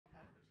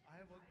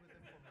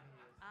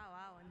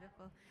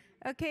Wonderful.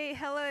 Okay,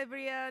 hello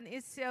everyone.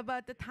 It's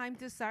about the time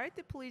to start.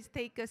 Please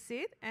take a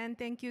seat, and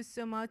thank you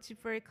so much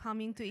for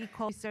coming to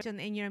Eco Research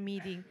Annual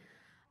Meeting.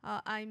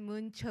 I'm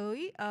Moon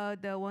Choi,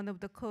 the one of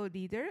the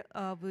co-leader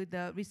of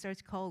the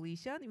Research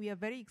Coalition. We are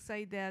very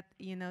excited,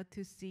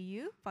 to see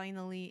you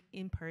finally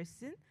in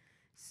person.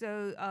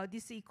 So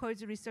this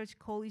Equals Research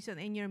Coalition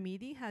Annual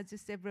Meeting has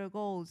several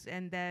goals,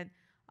 and then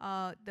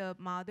the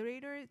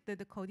moderator,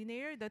 the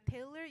coordinator, the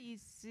tailor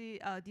is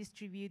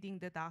distributing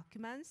the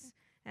documents,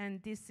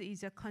 and this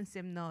is a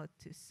concept note.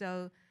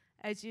 So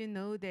as you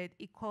know, that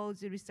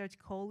Equals Research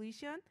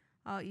Coalition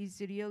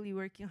is really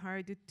working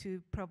hard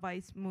to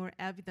provide more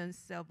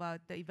evidence about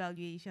the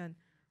evaluation,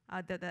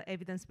 the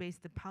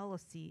evidence-based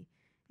policy.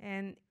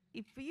 And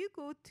if you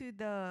go to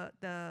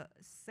the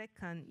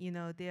second,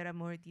 there are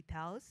more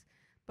details.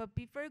 But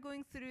before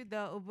going through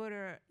the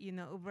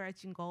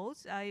overarching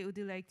goals, I would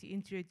like to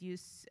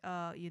introduce,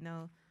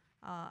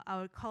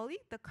 our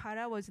colleague. The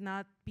Kara was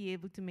not be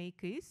able to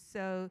make it,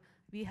 so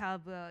we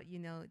have,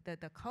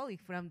 the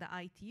colleague from the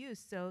ITU.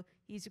 So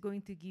he's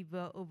going to give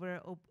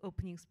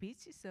opening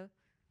speech. So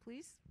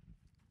please.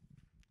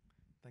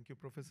 Thank you,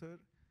 Professor.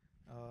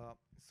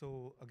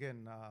 So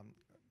again,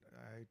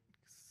 I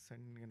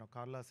send,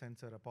 Carla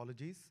sends her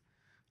apologies.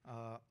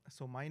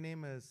 So my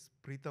name is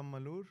Preetham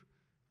Malur.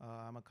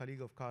 I'm a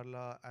colleague of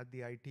Carla at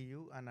the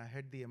ITU, and I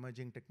head the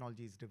Emerging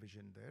Technologies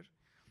Division there.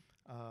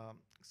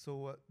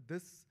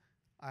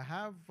 I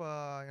have,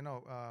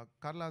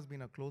 Carla has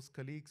been a close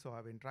colleague, so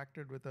I've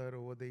interacted with her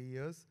over the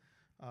years.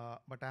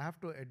 But I have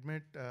to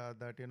admit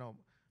that,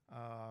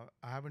 I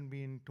haven't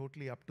been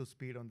totally up to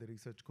speed on the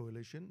Research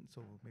Coalition,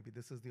 so maybe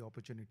this is the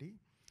opportunity.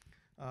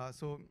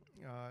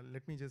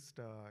 Let me just,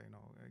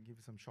 give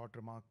some short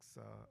remarks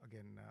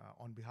again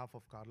on behalf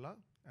of Carla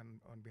and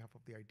on behalf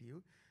of the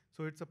ITU.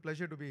 So it's a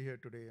pleasure to be here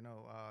today,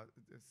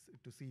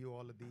 to see you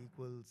all at the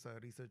Equals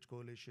Research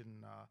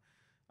Coalition,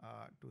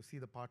 to see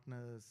the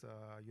partners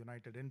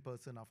united in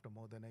person after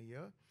more than a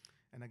year.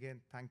 And again,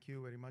 thank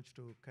you very much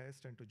to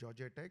KEST and to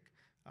Georgia Tech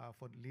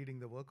for leading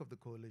the work of the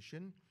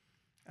coalition.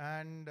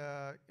 And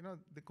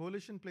the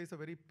coalition plays a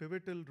very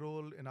pivotal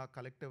role in our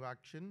collective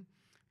action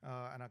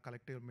and our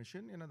collective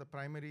mission. The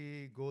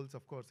primary goals,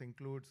 of course,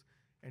 includes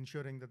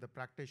ensuring that the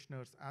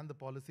practitioners and the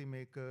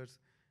policymakers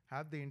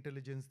have the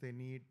intelligence they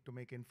need to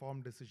make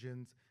informed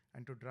decisions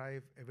and to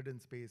drive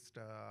evidence-based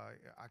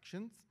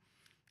actions.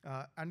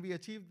 And we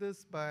achieve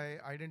this by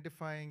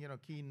identifying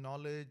key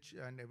knowledge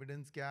and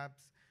evidence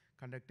gaps,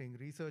 conducting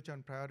research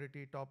on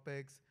priority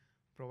topics,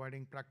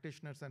 providing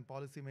practitioners and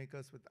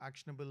policymakers with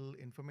actionable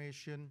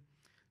information.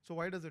 So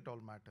why does it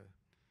all matter?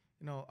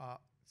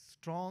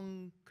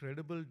 Strong,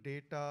 credible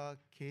data,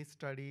 case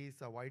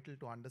studies are vital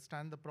to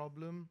understand the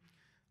problem,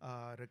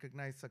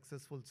 recognize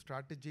successful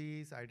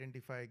strategies,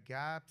 identify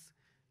gaps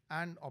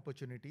and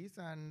opportunities.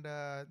 And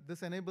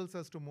this enables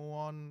us to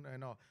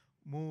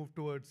move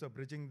towards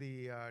bridging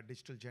the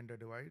digital gender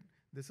divide.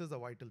 This is a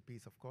vital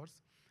piece, of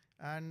course.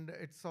 And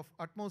it's of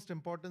utmost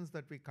importance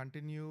that we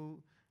continue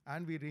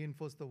and we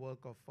reinforce the work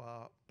of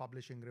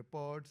publishing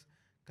reports,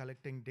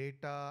 collecting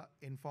data,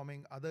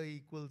 informing other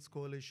Equals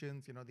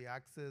coalitions, the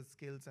access,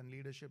 skills, and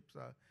leadership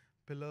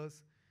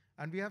pillars.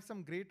 And we have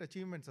some great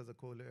achievements as a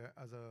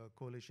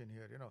coalition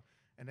here.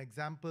 An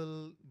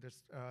example,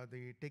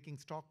 the Taking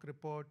Stock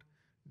report,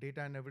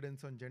 data and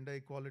evidence on gender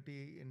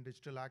equality in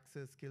digital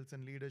access, skills,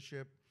 and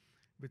leadership,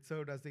 which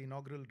served as the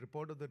inaugural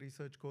report of the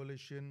Research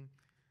Coalition.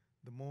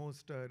 The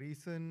most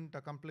recent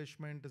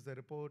accomplishment is the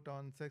report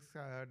on sex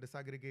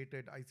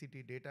disaggregated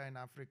ICT data in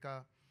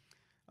Africa.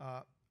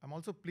 I'm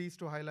also pleased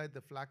to highlight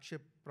the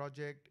flagship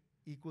project,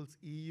 Equals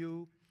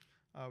EU,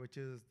 which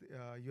is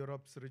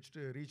Europe's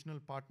regional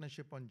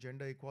partnership on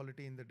gender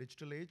equality in the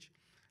digital age.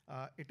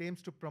 It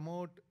aims to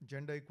promote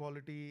gender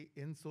equality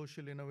in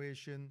social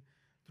innovation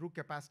through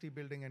capacity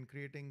building and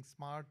creating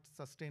smart,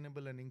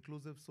 sustainable, and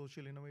inclusive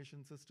social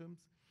innovation systems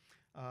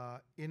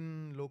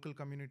in local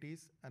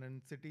communities and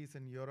in cities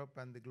in Europe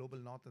and the global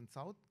north and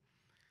south.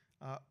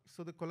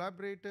 So the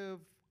collaborative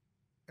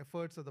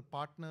efforts of the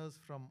partners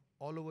from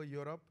all over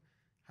Europe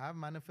have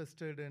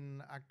manifested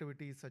in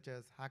activities such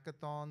as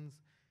hackathons,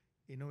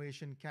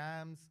 innovation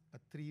camps,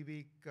 a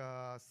 3-week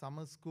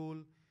summer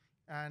school,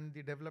 and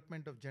the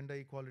development of gender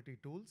equality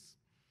tools,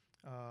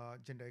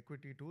 gender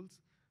equity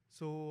tools.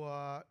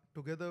 So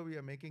together we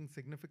are making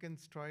significant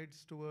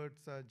strides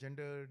towards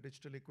gender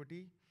digital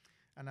equity.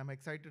 And I'm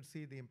excited to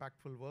see the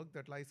impactful work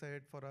that lies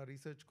ahead for our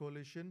research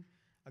coalition.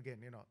 Again,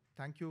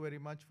 thank you very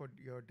much for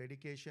your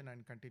dedication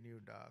and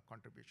continued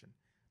contribution.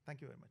 Thank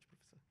you very much,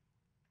 Professor.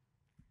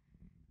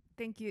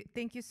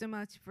 Thank you so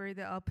much for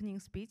the opening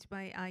speech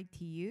by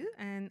ITU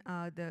and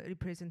the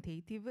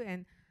representative.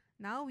 And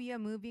now we are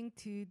moving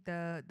to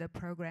the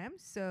program.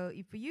 So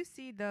if you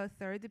see the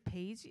third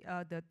page,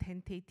 the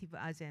tentative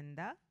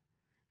agenda,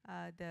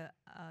 the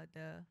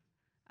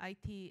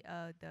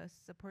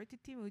support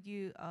team, would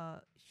you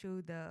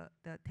show the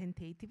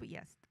tentative?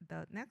 Yes,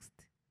 the next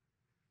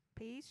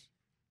page,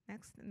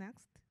 next.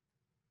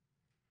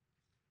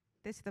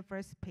 This is the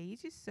first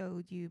page, so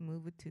would you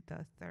move to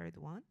the third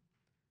one?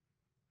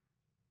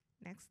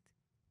 Next.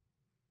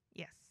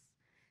 Yes.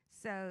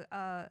 So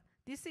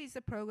this is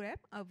a program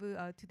of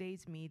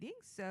today's meeting.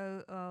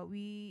 So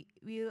we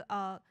will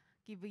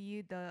give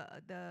you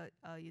the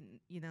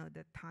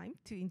time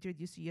to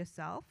introduce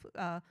yourself.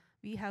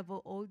 We have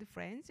old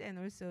friends and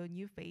also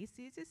new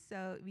faces.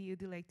 So we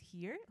would like to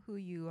hear who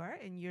you are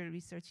and your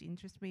research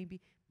interest, maybe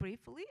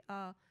briefly.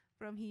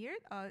 From here,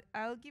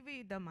 I'll give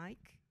you the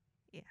mic.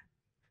 Yeah,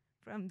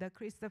 from the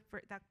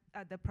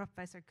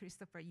Professor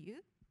Christopher Yu.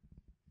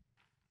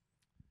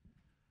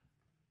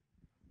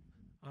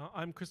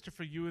 I'm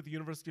Christopher Yu at the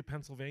University of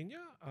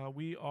Pennsylvania.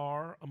 We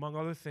are, among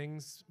other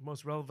things,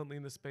 most relevantly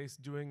in the space,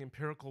 doing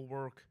empirical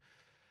work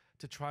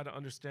to try to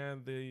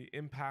understand the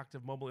impact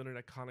of mobile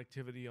internet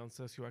connectivity on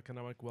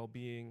socioeconomic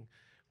well-being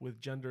with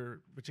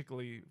gender,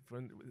 particularly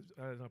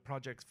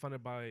projects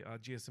funded by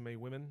GSMA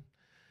Women,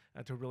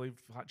 to really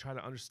try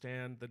to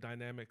understand the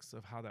dynamics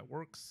of how that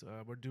works.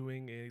 We're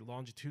doing a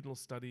longitudinal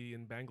study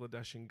in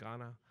Bangladesh and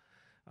Ghana.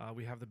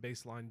 We have the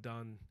baseline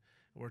done.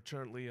 We're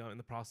currently in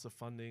the process of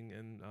funding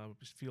and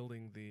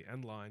fielding the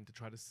end line to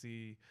try to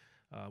see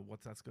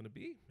what that's going to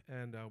be.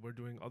 And we're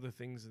doing other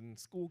things in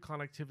school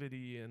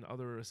connectivity and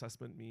other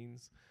assessment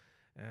means.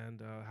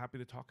 And happy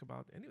to talk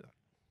about any of that.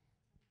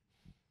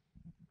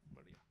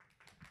 Maria.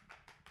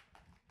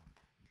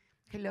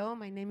 Hello,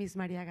 my name is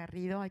Maria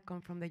Garrido. I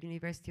come from the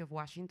University of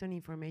Washington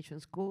Information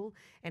School,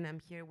 and I'm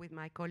here with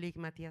my colleague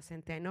Matias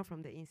Centeno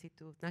from the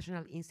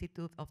National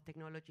Institute of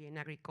Technology and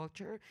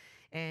Agriculture.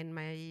 And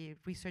my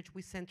research,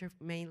 we center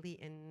mainly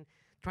in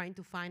trying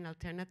to find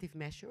alternative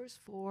measures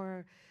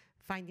for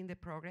finding the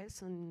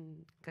progress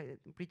on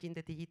bridging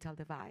the digital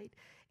divide.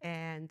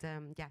 And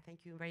yeah,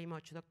 thank you very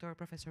much, Dr.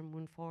 Professor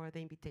Moon, for the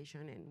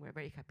invitation, and we're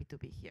very happy to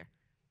be here.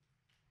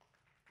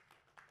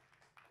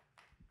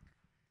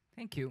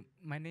 Thank you.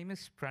 My name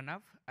is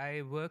Pranav.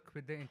 I work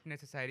with the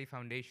Internet Society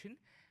Foundation,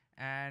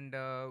 and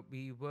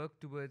we work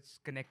towards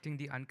connecting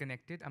the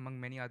unconnected, among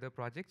many other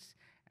projects.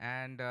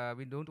 And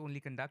we don't only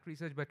conduct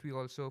research, but we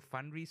also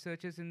fund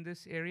researchers in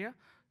this area.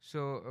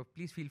 So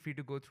please feel free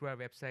to go through our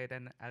website,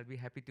 and I'll be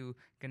happy to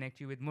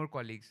connect you with more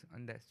colleagues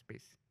on that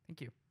space.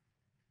 Thank you.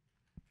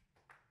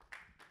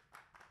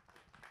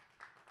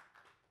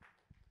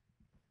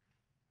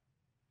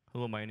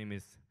 Hello, my name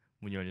is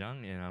Munyol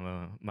Yang, and I'm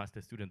a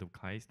master student of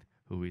KAIST,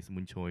 who is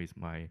Moon Choi, is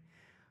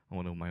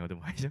one of my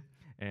advisors.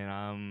 And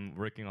I'm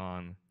working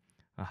on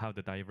how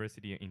the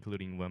diversity,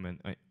 including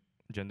women,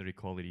 gender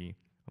equality,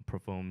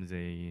 performs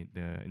in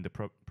the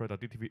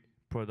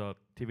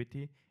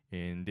productivity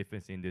in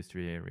defense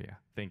industry area.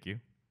 Thank you.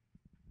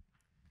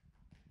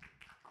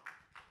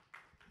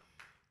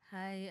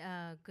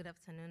 Hi, good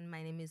afternoon.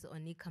 My name is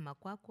Onika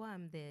Makwakwa.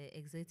 I'm the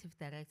Executive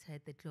Director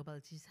at the Global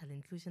Digital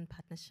Inclusion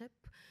Partnership,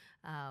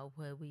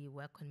 where we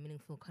work on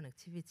meaningful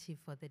connectivity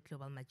for the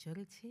global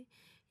majority.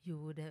 You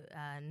would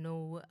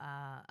know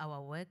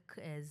our work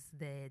as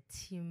the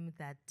team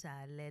that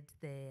led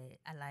the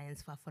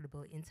Alliance for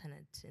Affordable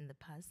Internet in the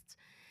past.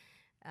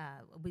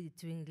 We're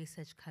doing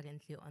research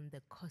currently on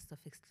the cost of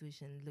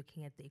exclusion,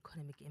 looking at the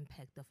economic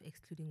impact of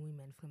excluding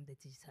women from the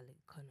digital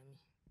economy.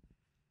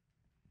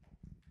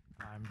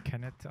 I'm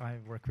Kenneth. I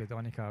work with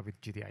Onika with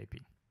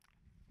GDIP.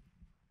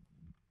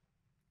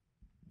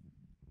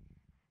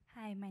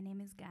 Hi, my name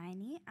is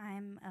Gaini.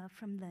 I'm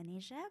from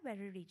LearnAsia.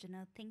 We're a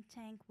regional think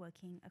tank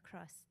working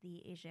across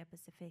the Asia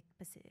Pacific,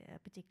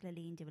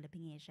 particularly in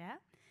developing Asia.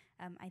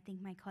 I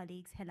think my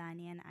colleagues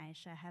Helani and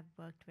Aisha have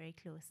worked very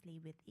closely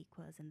with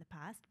Equals in the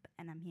past,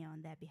 and I'm here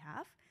on their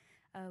behalf.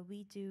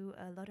 We do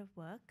a lot of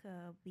work.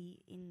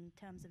 In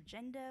terms of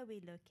gender, we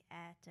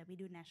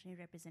do nationally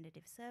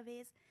representative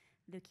surveys,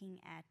 looking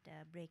at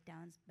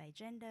breakdowns by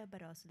gender,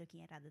 but also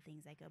looking at other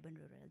things like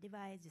urban-rural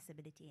divides,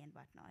 disability, and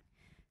whatnot.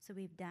 So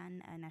we've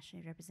done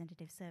nationally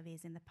representative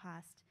surveys in the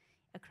past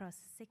across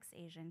 6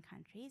 Asian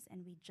countries,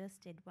 and we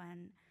just did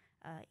one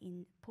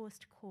in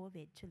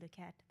post-COVID to look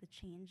at the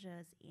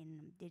changes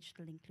in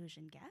digital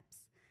inclusion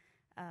gaps.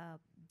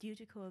 Due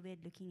to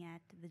COVID, looking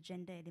at the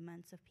gender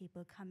elements of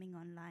people coming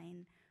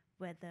online,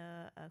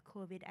 whether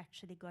COVID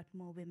actually got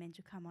more women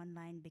to come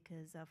online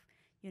because of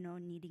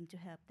needing to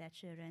help their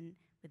children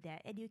with their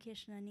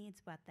educational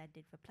needs, what that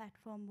did for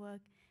platform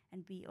work.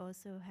 And we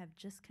also have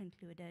just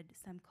concluded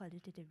some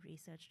qualitative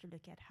research to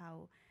look at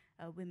how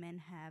women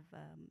have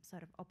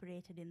sort of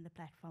operated in the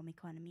platform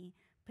economy,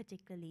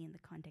 particularly in the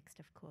context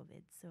of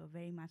COVID. So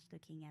very much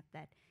looking at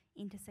that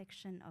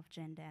intersection of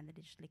gender and the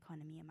digital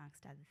economy,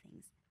 amongst other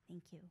things.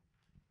 Thank you.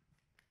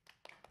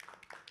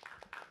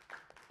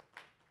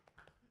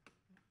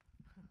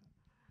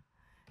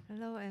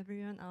 Hello,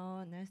 everyone.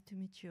 Nice to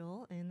meet you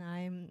all. And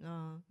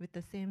I'm with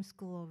the same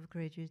School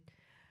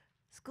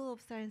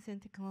of Science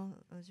and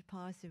Technology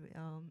Policy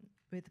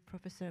with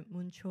Professor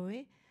Moon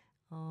Choi.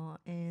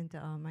 And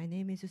my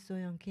name is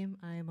So-Young Kim.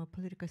 I am a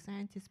political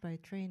scientist by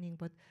training,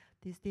 but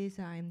these days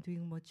I'm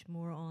doing much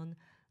more on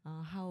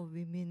how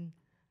women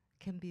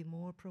can be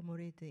more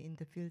promoted in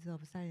the fields of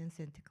science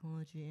and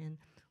technology. And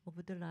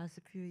over the last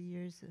few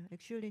years,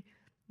 actually,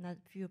 not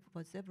few,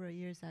 but several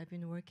years, I've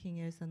been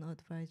working as an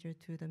advisor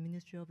to the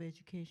Ministry of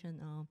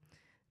Education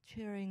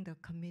chairing the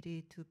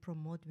committee to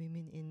promote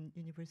women in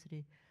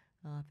university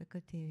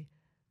faculty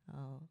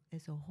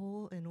as a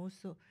whole. And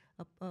also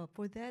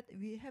for that,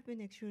 we have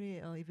been actually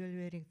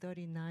evaluating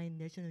 39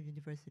 national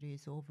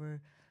universities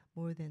over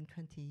more than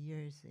 20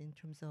 years in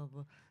terms of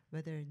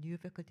whether new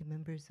faculty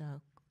members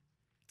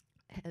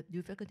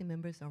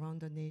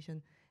around the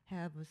nation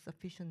have a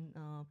sufficient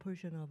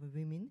portion of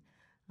women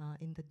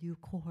in the new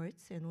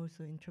cohorts, and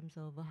also in terms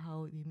of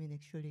how women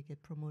actually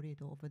get promoted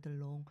over the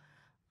long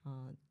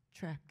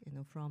track,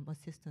 from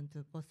assistant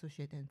to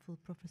associate and full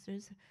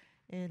professors.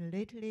 And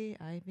lately,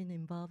 I've been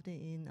involved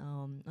in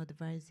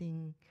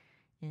advising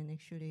and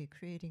actually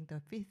creating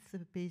the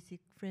 5th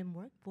basic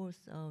framework for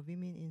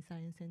women in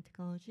science and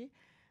technology.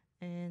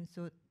 And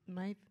so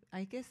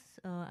I guess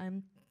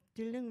I'm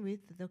dealing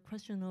with the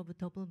question of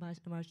double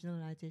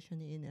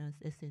marginalization in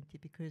SNT,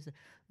 because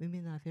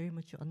women are very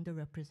much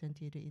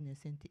underrepresented in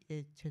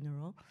SNT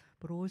general,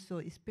 but also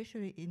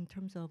especially in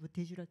terms of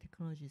digital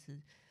technologies.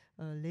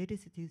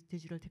 Latest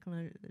digital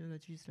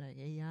technologies like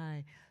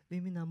AI,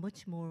 women are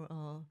much more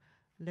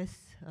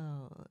less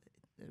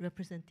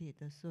represented.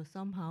 So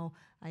somehow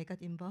I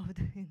got involved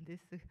in this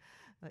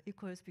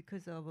equals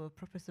because of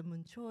Professor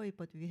Moon Choi,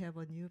 but we have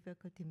a new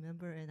faculty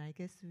member, and I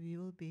guess we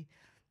will be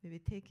maybe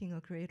taking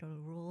a greater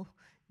role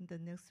in the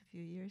next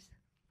few years.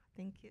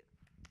 Thank you.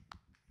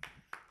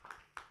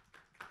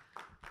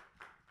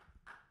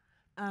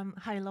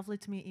 Hi, lovely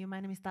to meet you. My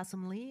name is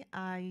Dasum Lee.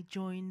 I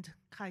joined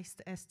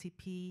KAIST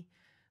STP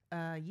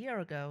a year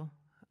ago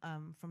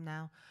from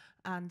now,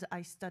 and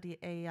I study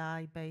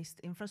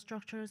AI-based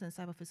infrastructures and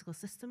cyber-physical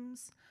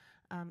systems.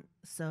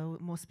 So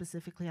more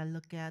specifically, I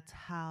look at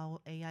how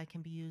AI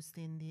can be used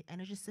in the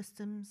energy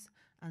systems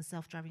and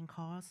self-driving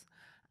cars,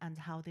 and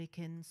how they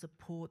can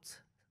support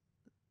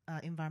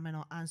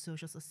environmental and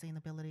social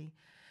sustainability.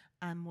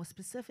 And more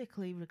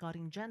specifically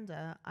regarding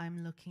gender,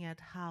 I'm looking at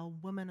how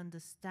women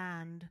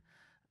understand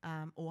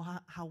or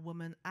how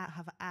women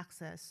have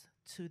access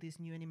to this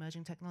new and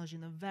emerging technology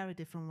in a very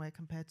different way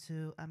compared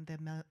to their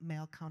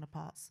male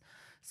counterparts.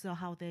 So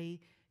how they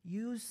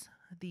use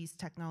these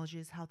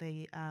technologies, how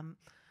they are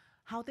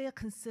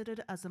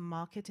considered as a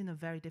market in a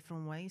very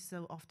different way.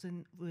 So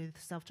often with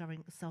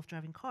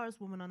self-driving cars,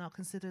 women are not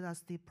considered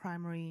as the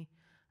primary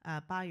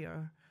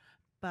buyer,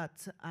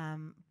 but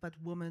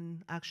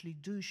women actually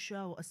do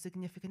show a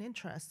significant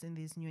interest in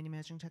these new and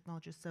emerging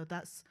technologies. So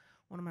that's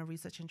one of my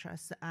research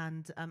interests.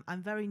 And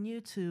I'm very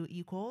new to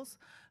eQuals,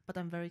 but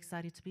I'm very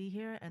excited to be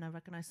here, and I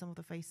recognize some of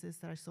the faces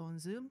that I saw on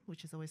Zoom,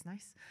 which is always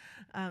nice.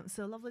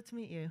 So lovely to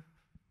meet you.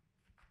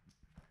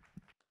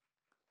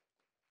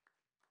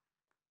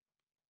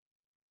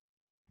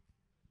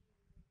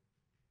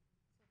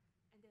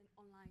 And then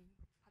online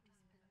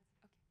participants.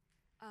 Okay.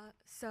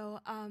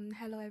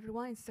 Hello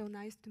everyone. It's so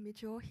nice to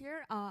meet you all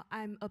here.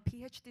 I'm a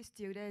PhD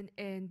student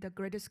in the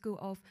Graduate School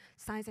of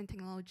Science and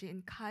Technology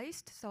in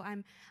KAIST. So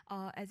I'm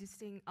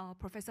assisting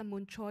Professor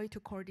Moon Choi to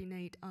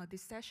coordinate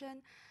this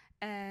session.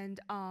 And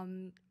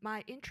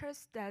my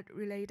interest that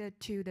related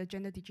to the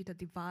gender-digital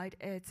divide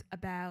is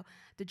about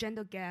the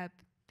gender gap,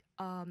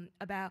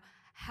 about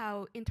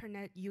how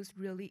internet use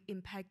really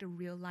impact the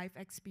real life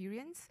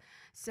experience.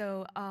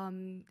 So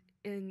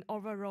in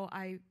overall,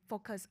 I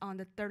focus on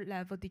the 3rd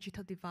level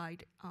digital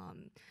divide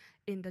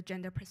in the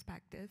gender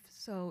perspective.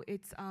 So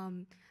it's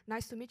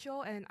nice to meet you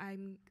all, and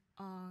I'm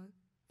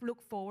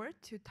look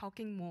forward to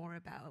talking more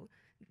about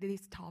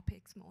these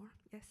topics more.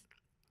 Yes.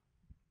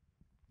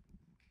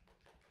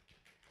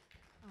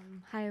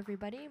 Hi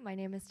everybody, my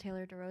name is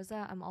Taylor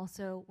DeRosa. I'm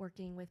also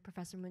working with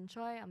Professor Moon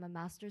Choi. I'm a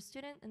master's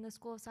student in the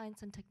School of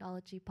Science and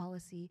Technology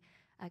Policy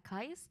at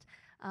KAIST.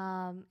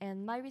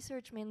 And my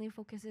research mainly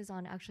focuses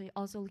on actually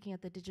also looking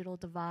at the digital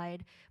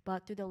divide,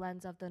 but through the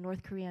lens of the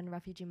North Korean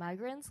refugee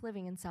migrants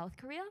living in South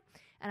Korea.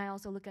 And I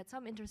also look at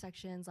some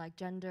intersections like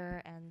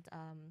gender and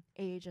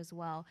age as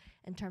well,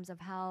 in terms of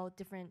how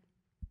different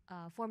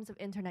forms of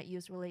internet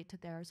use relate to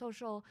their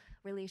social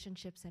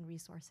relationships and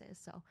resources.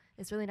 So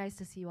it's really nice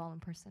to see you all in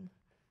person.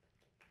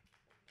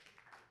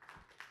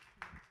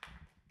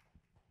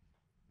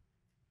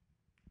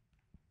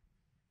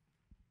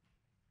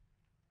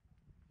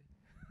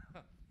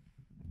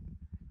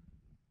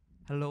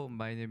 Hello,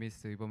 my name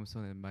is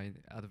Ibom-son, and my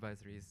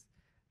advisor is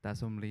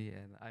Dasom Lee,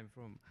 and I'm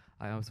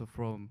also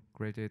from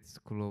Graduate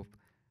School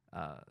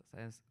of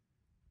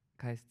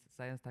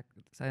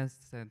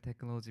Science and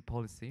Technology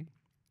Policy.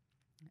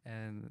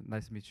 And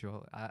nice to meet you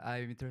all.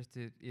 I'm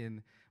interested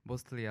in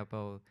mostly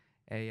about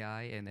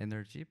AI and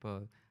energy,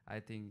 but I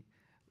think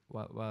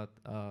what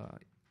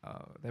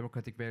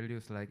democratic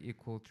values like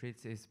equal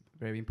treats is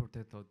very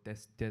important of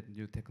that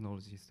new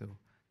technology. So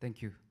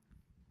thank you.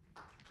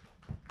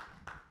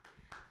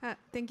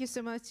 Thank you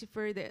so much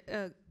for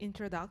the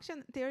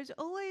introduction. There's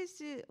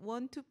always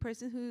 1-2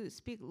 person who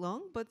speak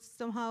long, but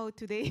somehow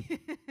today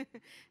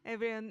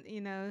everyone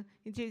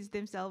introduce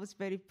themselves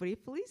very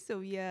briefly, so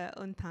we are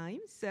on time.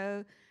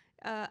 So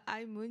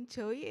I'm Moon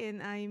Choi,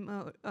 and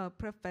I'm a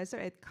professor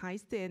at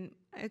KAIST, and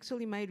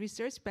actually my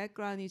research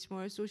background is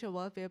more social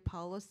welfare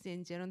policy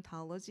and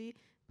gerontology.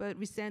 But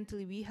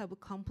recently we have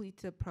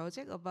completed a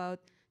project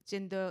about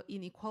gender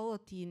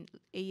inequality in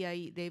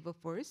AI labor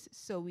force.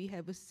 So we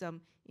have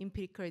some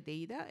empirical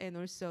data, and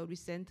also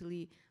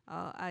recently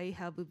I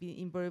have been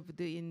involved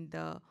in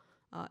the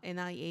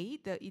NIA,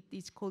 it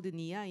is called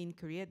NIA in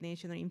Korea,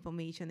 National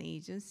Information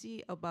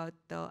Agency, about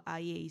the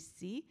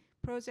IAC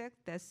project,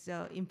 that's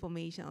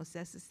Information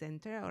Access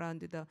Center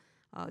around the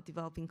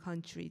developing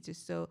countries.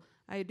 So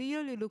I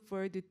really look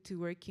forward to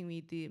working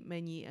with the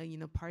many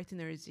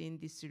partners in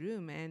this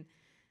room. And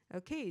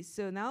okay,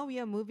 so now we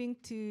are moving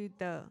to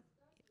the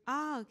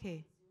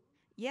okay,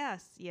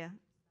 yes, yeah.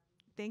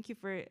 Thank you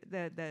for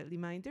the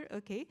reminder.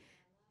 Okay.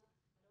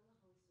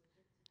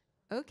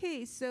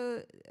 Okay,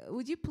 so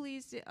would you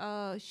please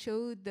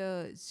show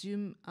the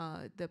Zoom,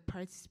 the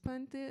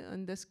participant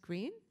on the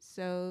screen?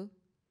 So,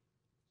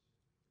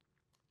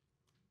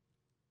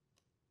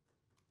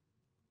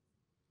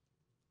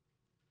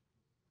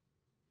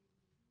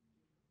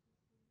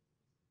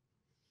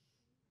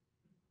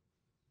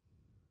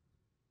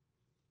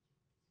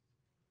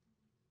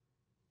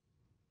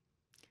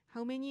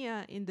 how many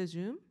are in the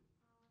Zoom?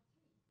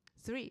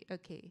 Three,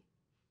 okay.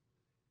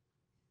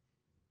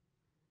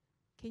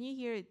 Can you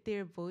hear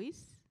their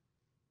voice?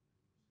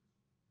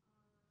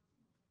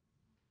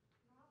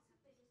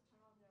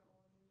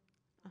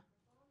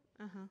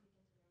 Uh-huh.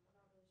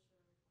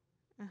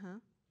 Uh-huh.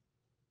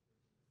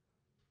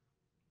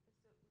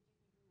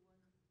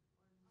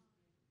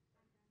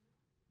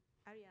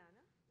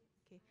 Ariana?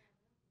 Okay.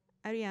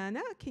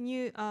 Ariana, can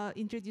you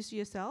introduce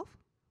yourself?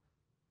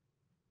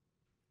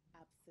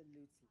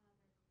 Absolutely.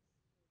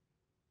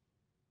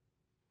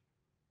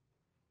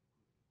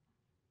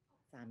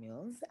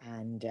 Samuels,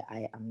 and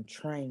I am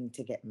trying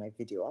to get my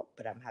video up,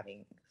 but I'm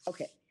having,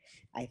 okay,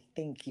 I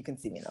think you can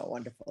see me now.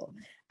 Wonderful.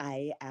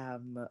 I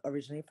am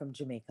originally from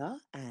Jamaica,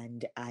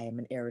 and I am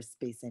an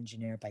aerospace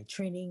engineer by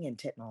training and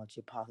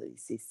technology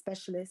policy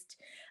specialist.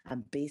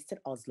 I'm based at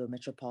Oslo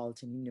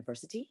Metropolitan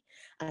University,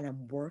 and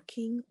I'm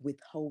working with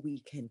how we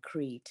can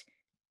create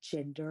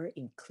gender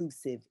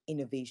inclusive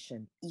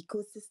innovation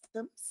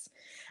ecosystems.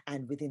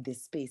 And within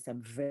this space,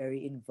 I'm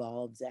very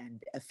involved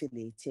and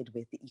affiliated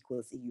with the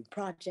Equals EU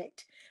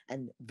project,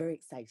 and very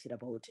excited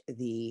about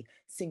the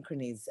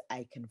synchronies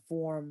I can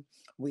form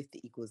with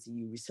the Equals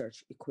EU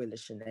Research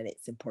Coalition and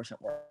its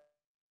important work.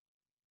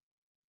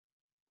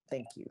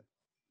 Thank you.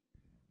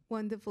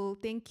 Wonderful,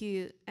 thank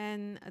you.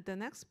 And the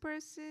next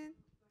person,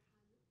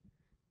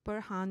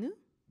 Berhanu.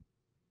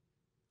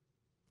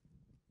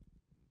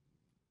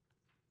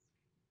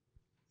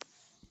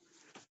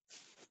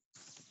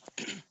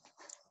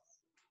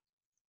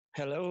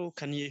 Hello,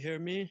 can you hear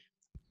me?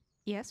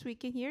 Yes, we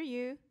can hear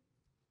you.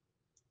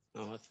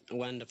 Oh,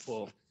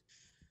 wonderful.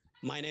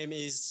 My name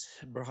is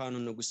Burhanu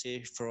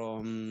Nuguse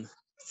from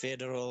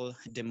Federal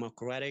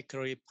Democratic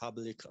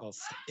Republic of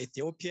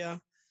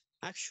Ethiopia.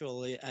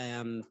 Actually, I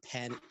am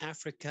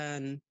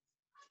Pan-African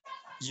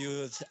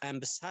Youth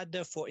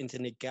Ambassador for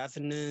Internet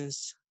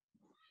Governance,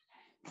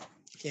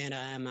 and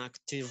I am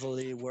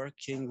actively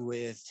working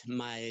with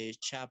my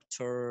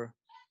chapter,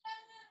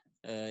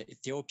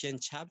 Ethiopian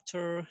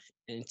chapter,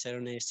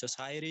 Internet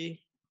Society,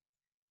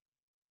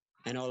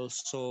 and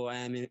also I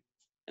am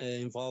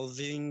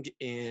involving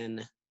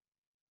in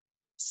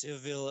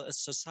civil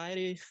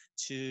society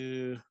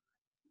to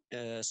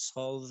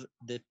solve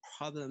the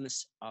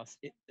problems of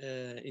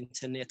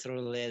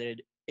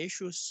internet-related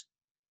issues.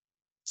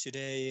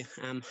 Today,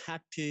 I'm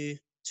happy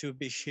to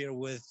be here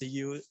with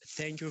you.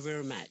 Thank you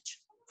very much.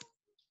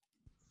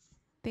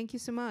 Thank you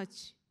so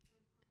much.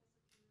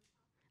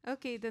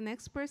 Okay, the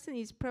next person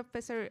is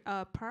Professor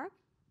Park.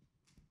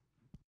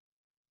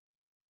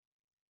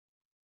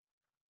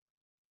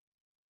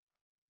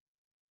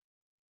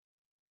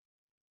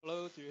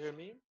 Hello, do you hear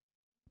me?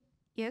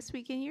 Yes,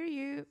 we can hear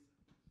you.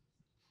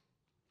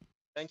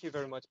 Thank you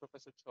very much,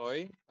 Professor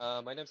Choi.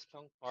 My name is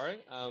Kyung Park.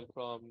 I'm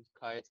from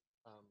KITE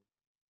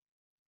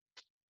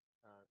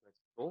grad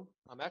school.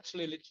 I'm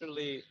actually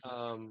literally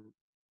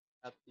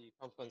at the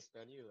conference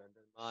venue, and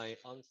then my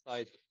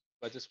on-site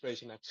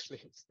registration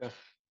actually is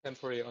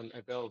temporary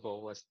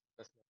unavailable was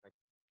just like.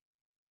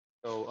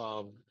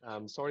 So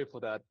I'm sorry for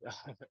that.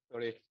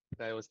 Sorry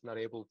that I was not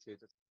able to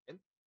just in.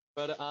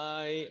 But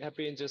I have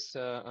been just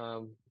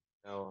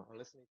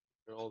listening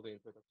to all the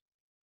introduction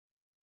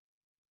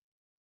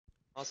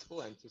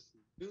possible and to see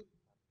you.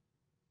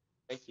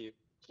 Thank you.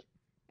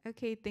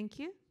 Okay, thank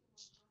you.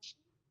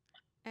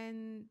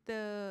 And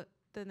the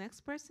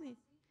next person is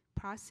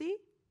Pasi.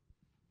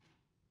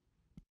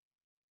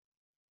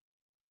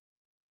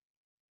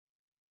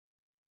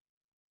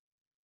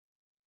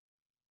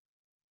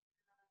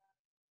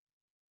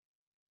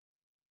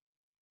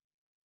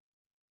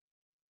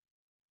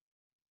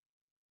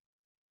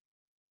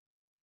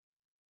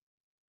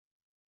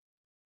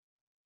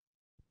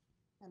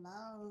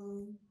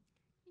 Hello.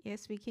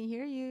 Yes, we can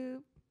hear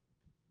you.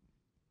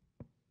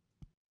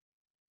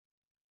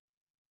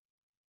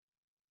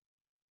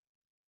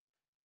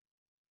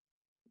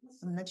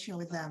 I'm not sure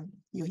whether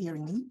you're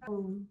hearing me.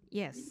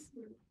 Yes.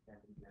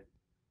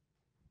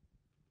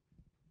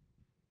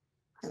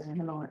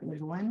 Hello,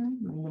 everyone.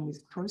 My name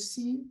is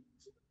Prosi.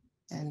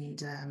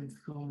 and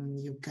from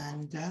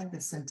Uganda,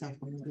 the Center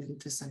for Middle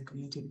Literacy and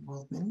Community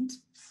Involvement.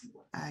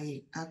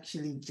 I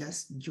actually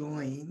just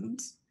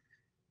joined,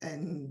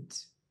 and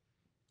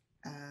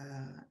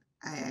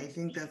I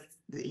think that's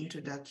the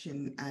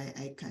introduction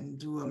I can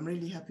do. I'm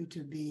really happy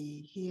to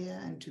be here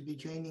and to be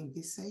joining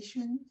this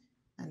session,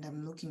 and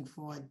I'm looking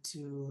forward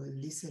to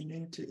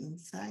listening to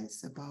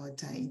insights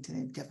about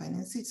internet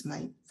governance. It's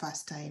my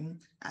first time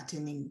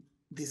attending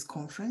this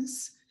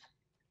conference,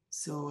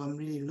 so I'm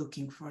really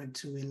looking forward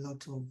to a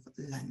lot of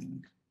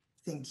learning.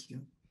 Thank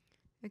you.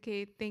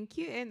 Okay, thank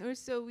you. And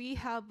also we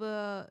have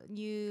a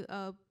new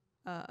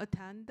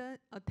attendance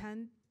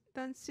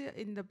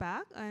in the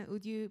back.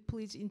 Would you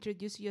please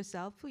introduce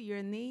yourself,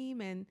 your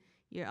name and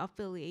your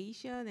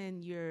affiliation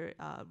and your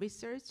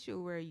research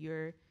or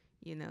your,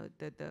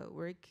 the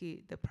work,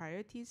 the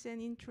priorities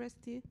and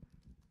interests?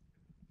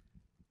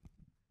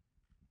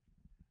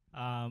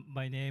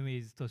 My name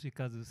is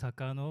Toshikazu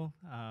Sakano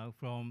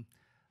from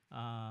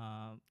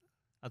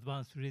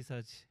Advanced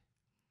Research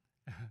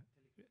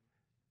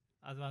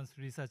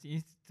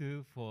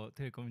Institute for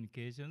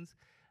Telecommunications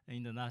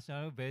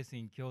International, based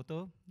in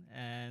Kyoto,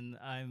 and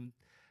I'm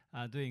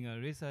doing a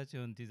research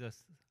on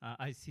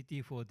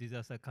ICT for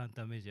disaster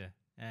countermeasure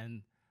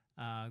and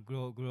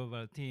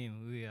global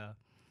team.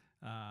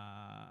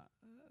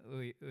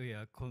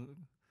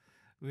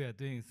 We are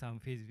doing some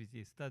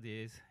feasibility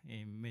studies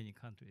in many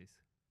countries.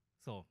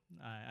 So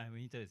I'm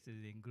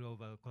interested in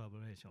global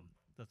collaboration.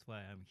 That's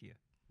why I'm here.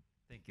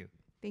 Thank you.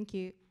 Thank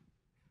you.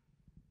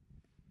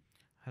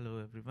 Hello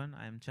everyone,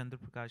 I am Chandra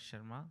Prakash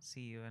Sharma,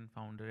 CEO and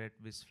founder at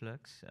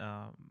Visflux,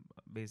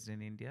 based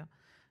in India.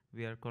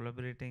 We are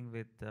collaborating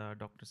with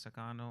Dr.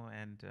 Sakano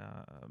and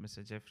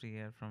Mr. Jeffrey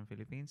here from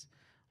Philippines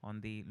on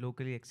the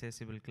locally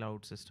accessible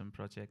cloud system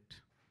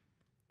project.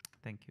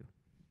 Thank you.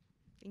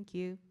 Thank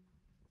you.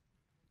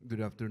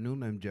 Good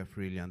afternoon, I'm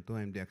Jeffrey Lianto.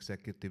 I'm the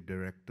Executive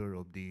Director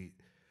of the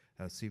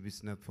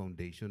CIVISNet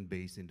Foundation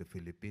based in the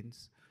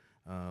Philippines.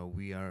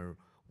 We are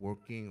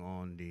working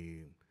on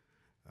the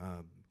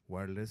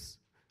wireless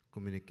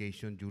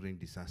communication during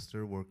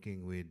disaster,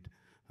 working with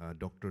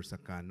Dr.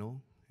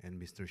 Sakano and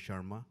Mr.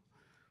 Sharma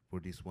for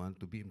this one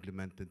to be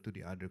implemented to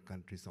the other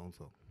countries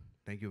also.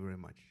 Thank you very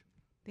much.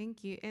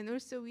 Thank you. And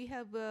also we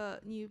have a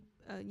new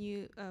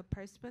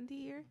participant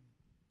here.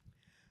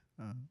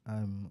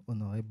 I'm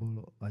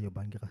Honorable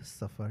Ayobangira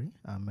Safari.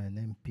 I'm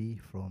an MP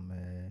from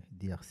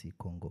DRC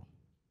Congo.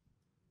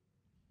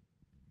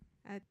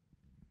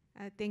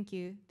 Thank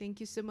you. Thank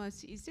you so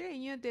much. Is there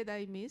any that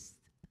I missed?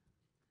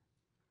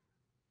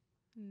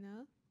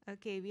 No?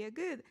 Okay, we are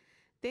good.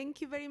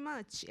 Thank you very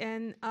much.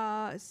 And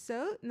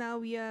so now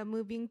we are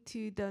moving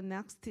to the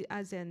next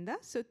agenda.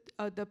 So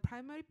the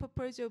primary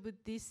purpose of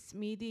this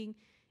meeting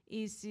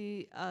is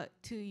to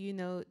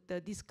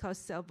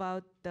discuss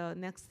about the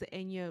next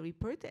annual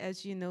report.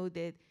 As you know,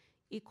 that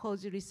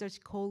Ecology Research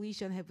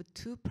Coalition have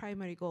two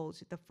primary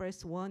goals. The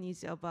first one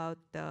is about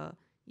the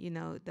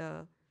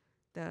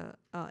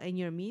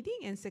annual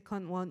meeting, and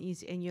second one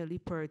is annual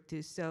report.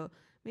 So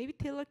maybe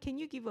Taylor, can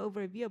you give an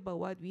overview about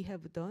what we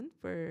have done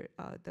for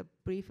the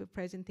brief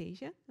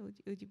presentation?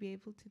 Would you be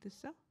able to do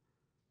so?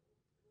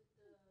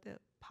 The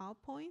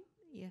PowerPoint?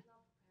 Yeah.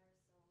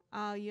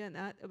 You're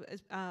not.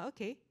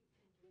 Okay.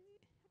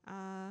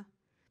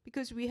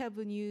 Because we have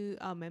new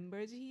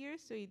members here,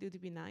 so it would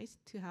be nice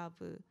to have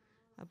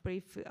a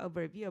brief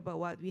overview about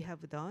what we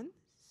have done.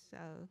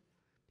 So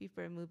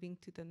before moving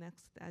to the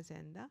next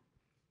agenda.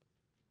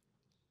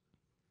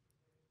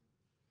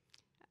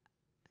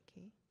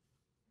 Okay.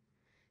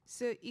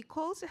 So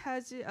ECOLS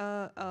has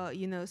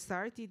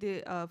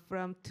started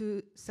from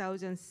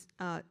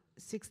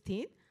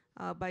 2016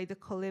 by the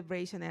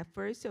collaboration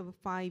efforts of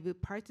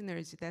 5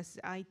 partners. That's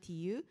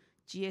ITU,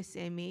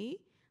 GSMA,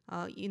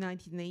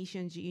 United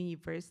Nations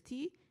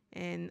University,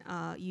 and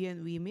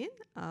UN Women,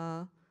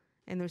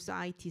 and also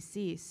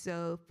ITC.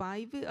 So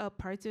 5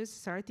 partners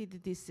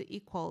started this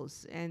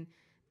EQUALS, and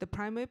the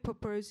primary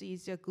purpose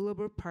is a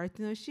global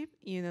partnership,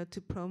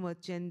 to promote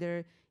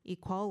gender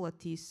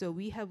equality. So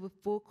we have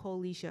 4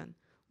 coalition.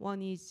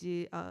 One is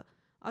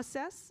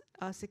assess,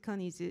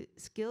 second is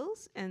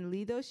skills and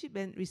leadership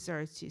and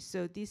research.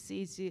 So this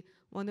is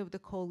one of the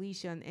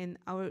coalition, and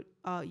our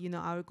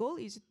goal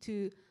is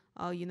to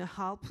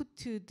help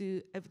to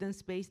do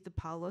evidence-based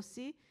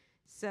policy.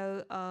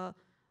 So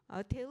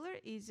Taylor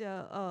is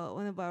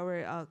one of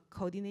our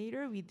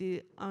coordinator with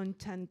the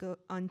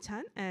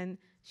Anchan, and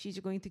she's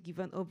going to give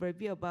an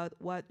overview about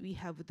what we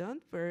have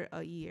done for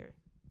a year.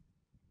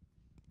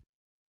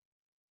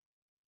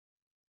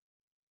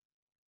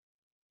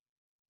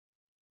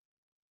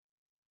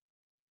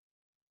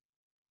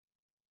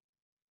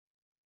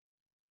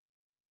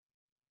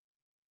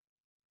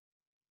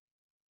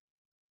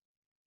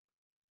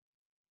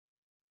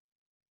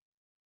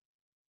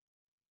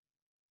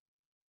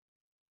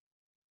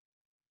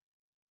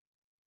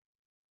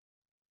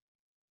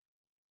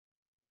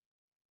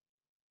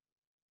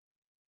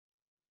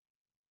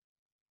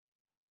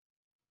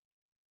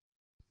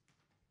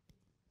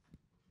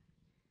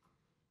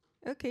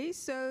 Okay,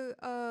 so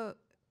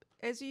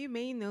as you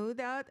may know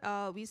that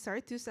we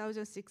started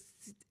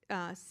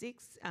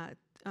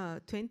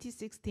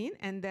 2016,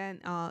 and then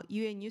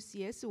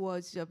UNUCS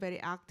was a very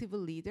active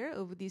leader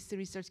of this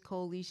research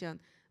coalition.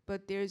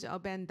 But there's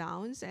up and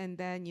downs, and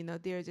then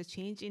there's a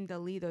change in the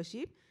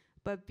leadership.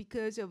 But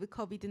because of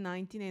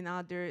COVID-19 and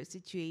other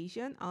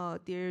situation,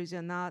 there's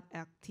a not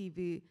active,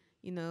 the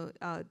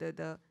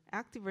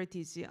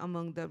activities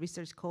among the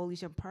research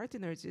coalition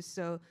partners.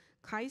 So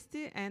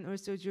KAIST and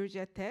also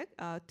Georgia Tech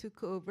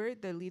took over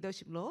the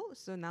leadership role.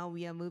 So now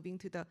we are moving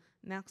to the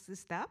next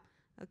step.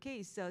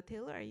 Okay, so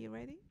Taylor, are you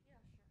ready?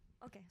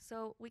 Okay,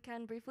 so we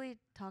can briefly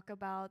talk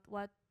about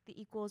what the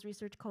Equals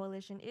Research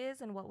Coalition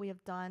is and what we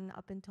have done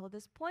up until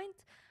this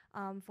point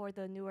for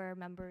the newer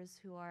members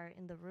who are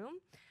in the room.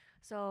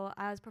 So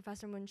as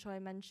Professor Moon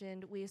Choi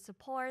mentioned, we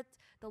support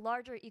the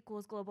larger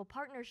Equals Global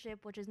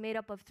Partnership, which is made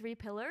up of 3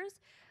 pillars: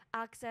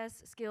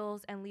 access,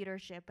 skills, and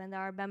leadership. And there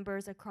are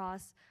members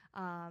across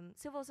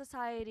civil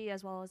society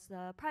as well as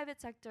the private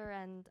sector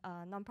and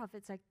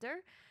nonprofit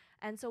sector.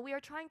 And so we are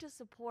trying to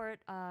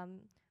support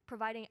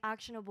providing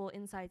actionable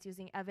insights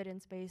using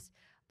evidence-based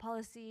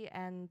policy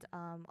and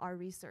our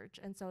research.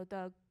 And so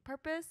the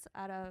purpose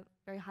at a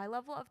very high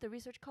level of the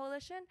Research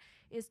Coalition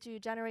is to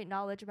generate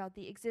knowledge about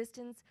the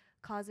existence,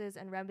 causes,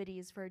 and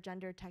remedies for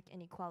gender tech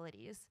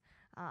inequalities.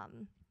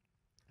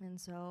 And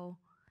so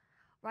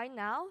right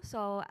now,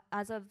 so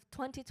as of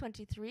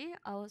 2023,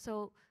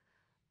 so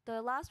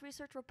the last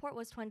research report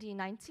was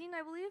 2019,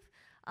 I believe.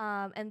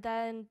 And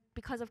then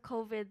because of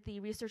COVID, the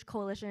Research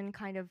Coalition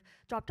kind of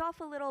dropped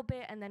off a little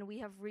bit, and then we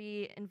have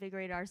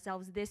reinvigorated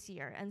ourselves this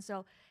year. And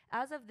so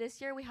as of this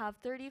year, we have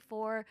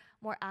 34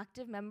 more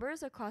active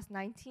members across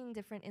 19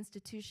 different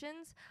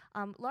institutions,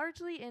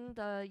 largely in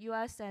the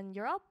US and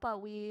Europe,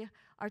 but we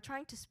are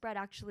trying to spread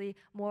actually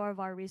more of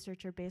our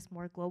researcher base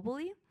more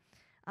globally.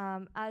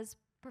 As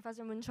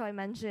Professor Moon Choi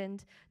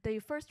mentioned, the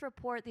first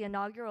report, the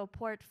inaugural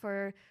report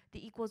for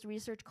the Equals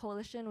Research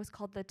Coalition, was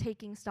called the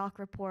Taking Stock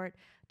Report,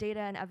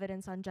 Data and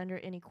Evidence on Gender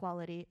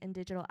Inequality in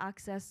Digital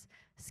Access,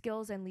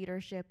 Skills, and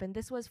Leadership. And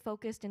this was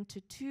focused into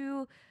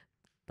 2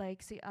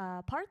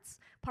 parts.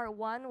 Part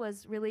 1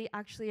 was really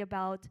actually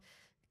about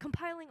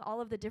compiling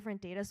all of the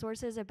different data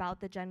sources about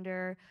the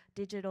gender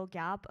digital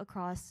gap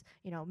across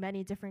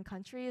many different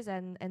countries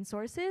and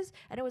sources.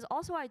 And it was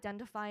also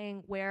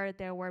identifying where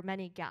there were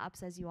many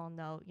gaps. As you all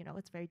know,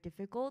 it's very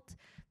difficult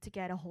to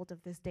get a hold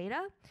of this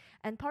data.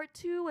 And part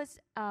 2 was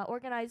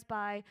organized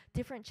by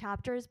different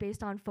chapters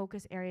based on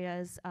focus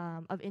areas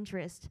of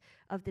interest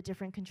of the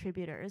different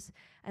contributors.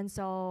 And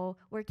so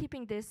we're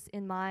keeping this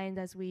in mind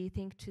as we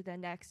think to the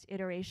next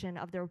iteration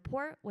of the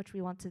report, which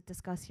we want to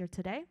discuss here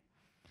today.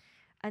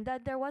 And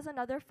then there was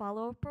another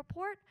follow-up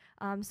report.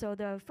 So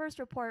the first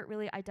report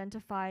really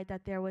identified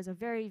that there was a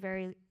very,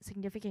 very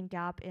significant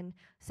gap in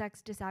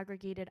sex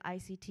disaggregated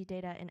ICT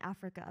data in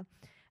Africa.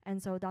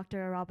 And so Dr.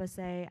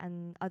 Arabase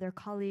and other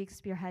colleagues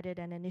spearheaded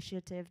an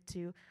initiative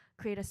to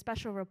create a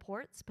special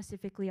report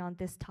specifically on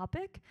this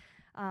topic.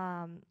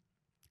 And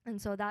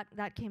so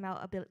that came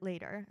out a bit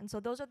later. And so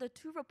those are the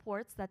 2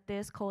 reports that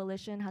this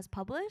coalition has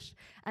published.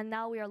 And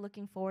now we are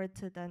looking forward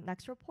to the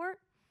next report.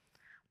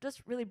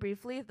 Just really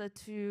briefly, the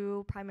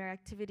 2 primary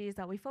activities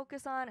that we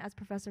focus on, as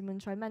Professor Moon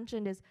Choi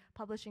mentioned, is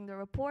publishing the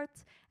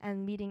reports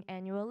and meeting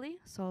annually.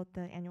 So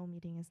the annual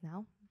meeting is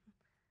now.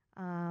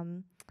 I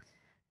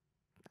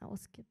will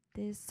skip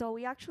this. So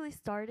we actually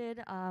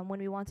started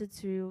when we wanted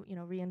to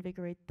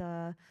reinvigorate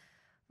the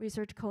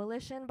Research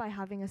Coalition by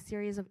having a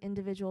series of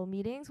individual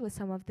meetings with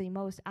some of the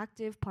most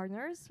active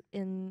partners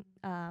in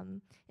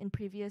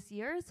previous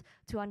years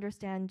to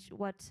understand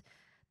what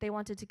they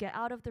wanted to get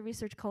out of the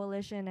Research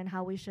Coalition and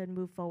how we should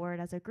move forward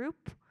as a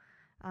group.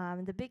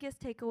 The biggest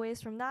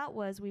takeaways from that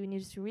was we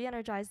needed to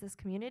re-energize this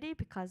community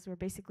because we're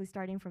basically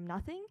starting from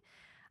nothing.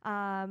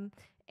 And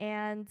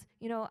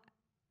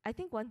I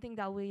think one thing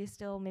that we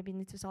still maybe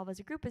need to solve as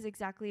a group is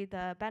exactly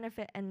the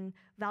benefit and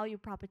value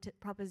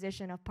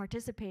proposition of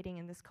participating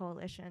in this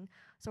coalition.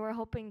 So we're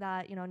hoping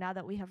that now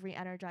that we have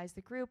re-energized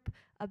the group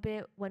a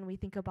bit, when we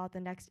think about the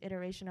next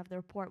iteration of the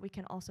report, we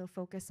can also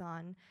focus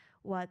on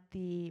what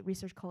the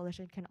Research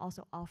Coalition can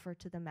also offer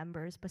to the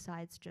members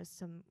besides just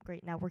some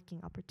great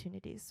networking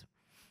opportunities.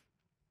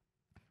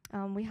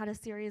 We had a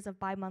series of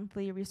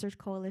bi-monthly Research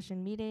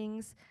Coalition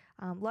meetings,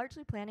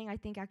 largely planning. I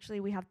think actually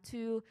we have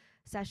 2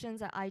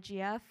 sessions at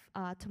IGF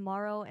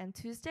tomorrow and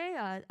Tuesday,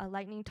 a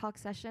lightning talk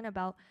session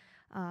about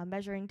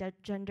measuring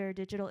gender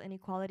digital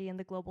inequality in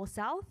the global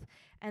south,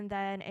 and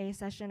then a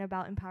session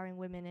about empowering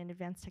women in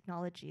advanced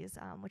technologies,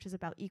 which is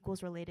about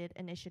equals related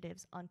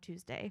initiatives on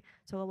Tuesday.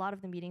 So a lot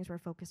of the meetings were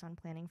focused on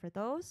planning for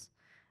those.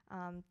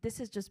 This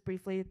is just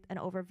briefly an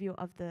overview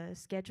of the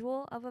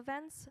schedule of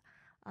events,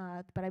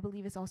 but I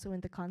believe it's also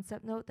in the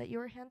concept note that you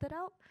were handed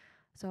out.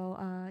 So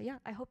yeah,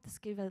 I hope this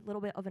gave a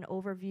little bit of an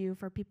overview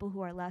for people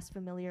who are less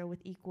familiar with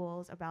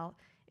equals about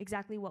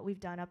exactly what we've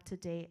done up to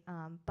date.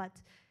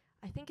 But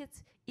I think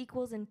it's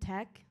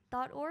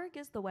equalsintech.org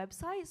is the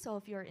website. So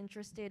if you're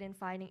interested in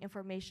finding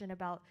information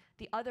about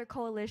the other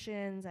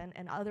coalitions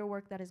and other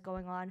work that is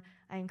going on,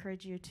 I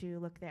encourage you to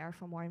look there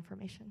for more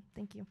information.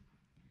 Thank you.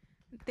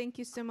 Thank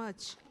you so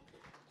much.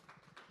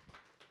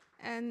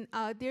 And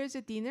there's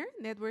a dinner,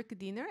 network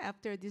dinner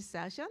after this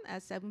session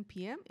at 7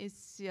 p.m.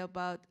 It's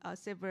about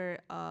several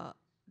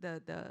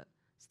the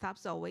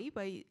stops away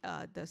by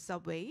the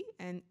subway,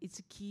 and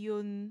it's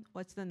Kion.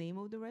 What's the name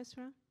of the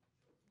restaurant?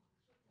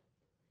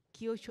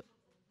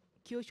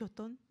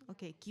 Kyoshoton.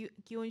 Okay,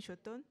 Kion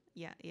Shoton.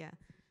 Yeah, yeah.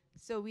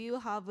 So we will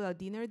have a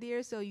dinner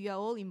there. So you are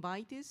all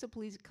invited. So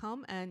please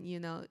come and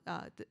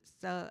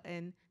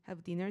and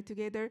have dinner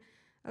together.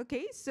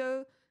 Okay.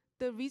 So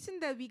the reason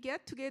that we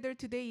get together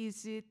today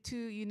is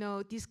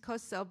to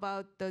discuss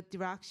about the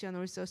direction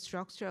or so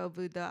structure of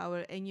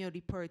our annual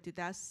report.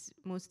 That's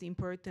most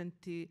important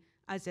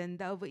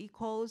agenda of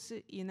equals.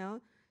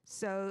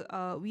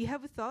 So we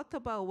have thought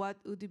about what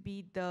would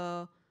be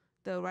the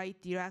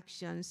right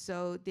direction.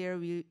 So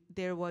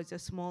there was a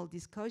small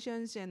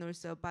discussions and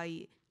also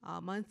by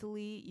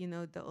monthly,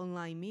 the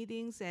online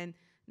meetings, and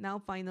now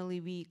finally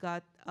we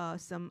got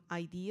some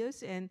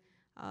ideas. And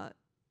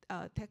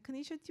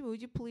technician team,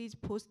 would you please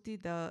post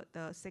the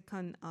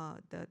second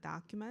the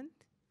document?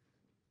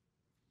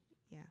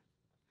 Yeah,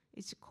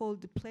 it's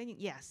called planning.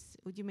 Yes,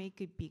 would you make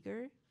it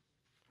bigger?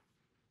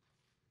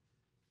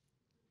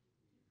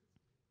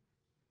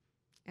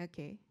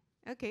 Okay,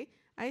 okay.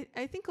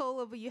 I think all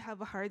of you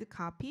have a hard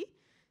copy.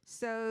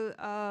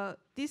 So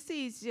this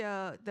is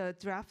the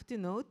draft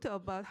note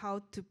about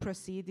how to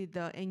proceed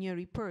the annual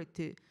report.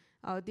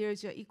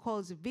 There's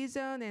equals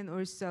vision, and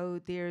also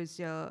there's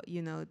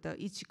the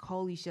each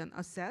coalition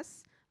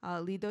assess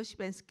leadership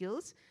and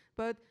skills.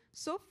 But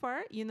so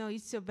far,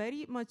 it's a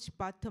very much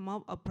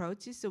bottom-up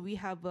approach. So we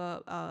have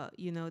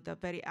the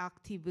very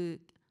active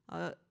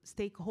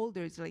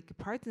stakeholders like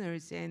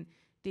partners, and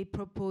they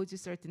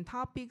propose certain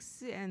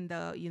topics, and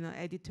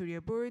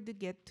editorial board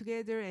get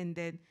together and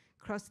then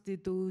cross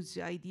those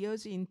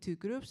ideas into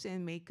groups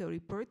and make a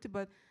report.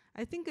 But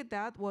I think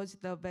that was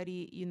the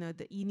very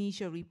the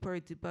initial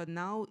report. But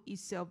now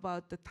it's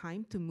about the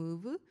time to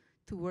move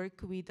to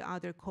work with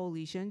other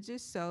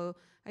coalitions. So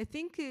I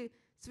think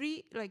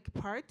three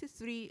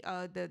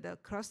the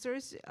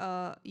clusters.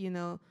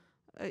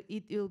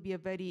 It will be a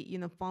very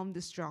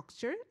formed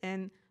structure,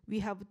 and we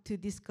have to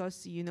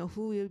discuss,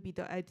 who will be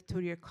the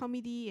editorial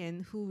committee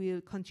and who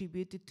will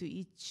contribute to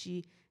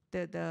each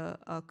the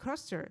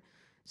cluster.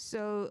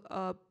 So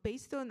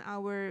based on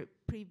our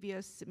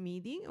previous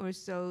meeting or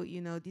so,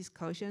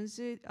 discussions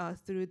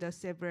through the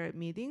several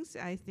meetings,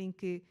 I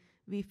think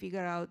we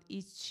figure out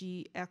each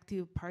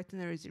active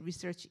partner's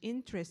research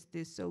interest.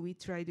 So we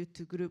tried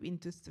to group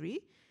into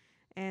three.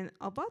 And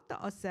about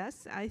the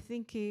assess, I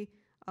think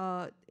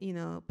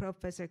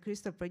Professor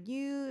Christopher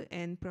Yu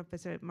and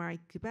Professor Mark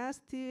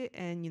Bast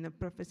and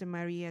Professor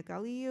Maria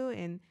Galileo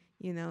and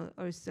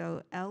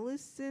also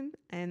Allison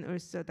and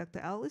also Dr.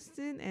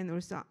 Allison and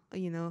also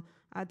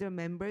other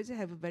members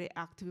have a very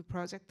active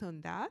project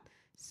on that.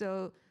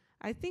 So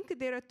I think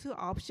there are two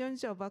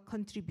options of a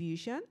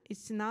contribution.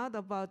 It's not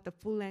about the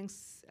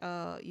full-length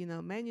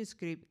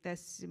manuscript.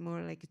 That's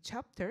more like a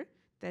chapter.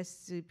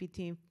 That's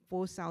between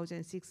 4,000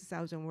 and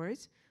 6,000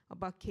 words.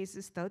 About case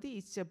study,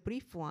 it's a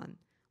brief one.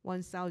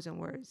 1,000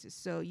 words.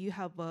 So you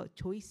have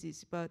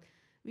choices, but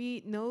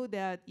we know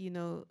that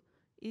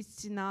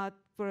it's not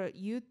for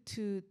you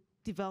to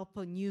develop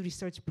a new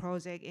research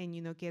project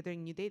and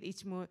gathering new data.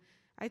 It's more.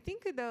 I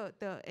think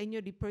the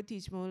annual report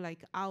is more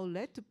like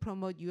outlet to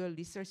promote your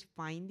research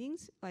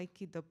findings, like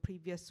the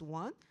previous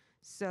one.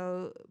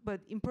 So,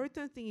 but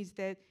important thing is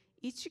that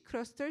each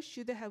cluster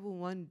should have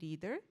one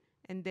leader,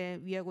 and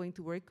then we are going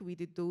to work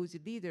with those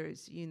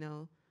leaders,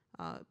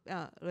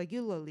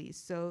 regularly.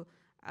 So.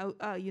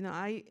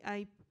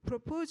 I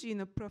propose,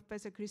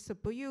 Professor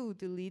Christopher Yu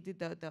would lead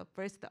the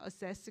first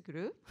assess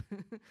group.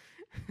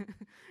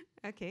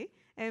 Okay.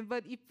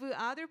 But if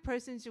other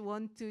persons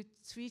want to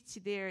switch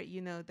their,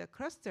 the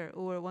cluster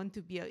or want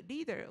to be a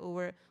leader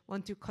or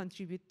want to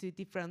contribute to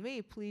different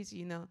way, please,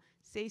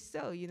 say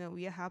so.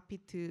 We are happy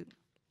to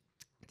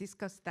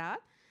discuss that.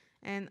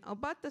 And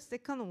about the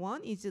second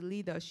one is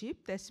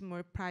leadership. That's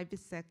more private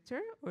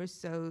sector, or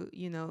so,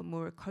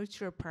 more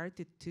cultural part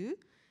too.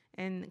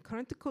 And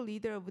current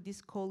co-leader of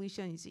this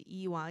coalition is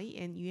EY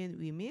and UN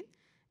Women.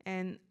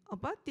 And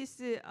about this,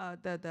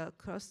 the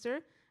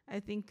cluster, I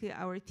think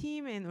our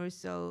team and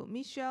also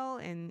Michelle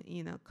and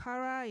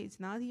Kara is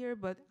not here,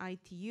 but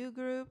ITU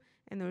group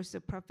and also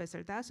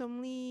Professor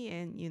Dasom Lee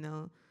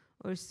and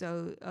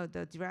also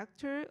the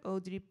director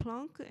Audrey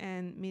Plunk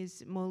and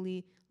Ms.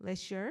 Molly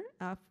Lesher.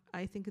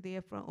 I think they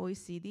are from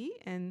OECD,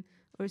 and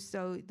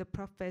also the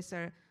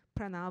Professor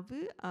Pranav,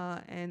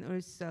 and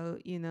also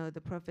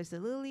the Professor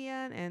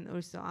Lillian and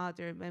also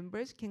other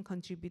members can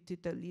contribute to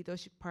the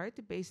leadership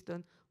part based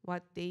on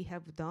what they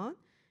have done.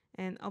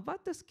 And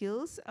about the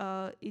skills,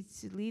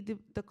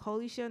 the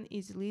coalition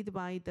is led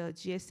by the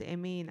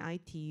GSMA and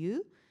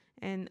ITU.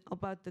 And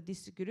about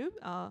this group,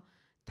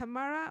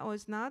 Tamara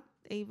was not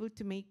able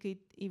to make it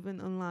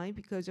even online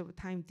because of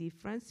time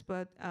difference,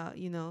 but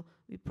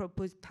we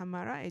proposed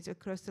Tamara as a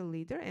cluster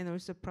leader and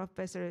also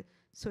Professor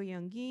So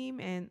Young Kim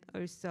and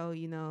also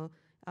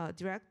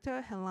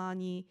Director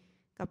Helani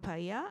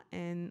Kapaya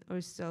and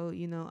also,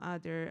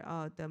 other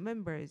the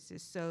members.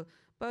 So,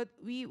 but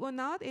we were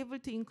not able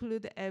to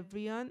include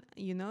everyone,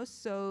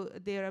 so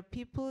there are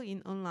people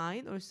in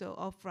online, also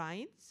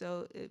offline.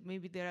 So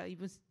maybe there are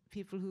even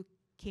people who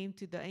came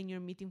to the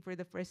annual meeting for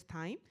the first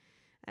time.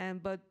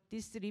 But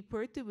this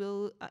report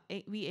will,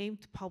 we aim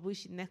to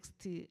publish next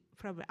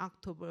probably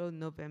October or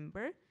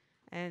November.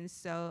 And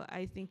so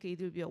I think it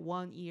will be a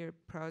 1-year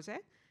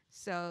project.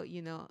 So,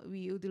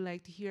 we would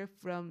like to hear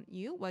from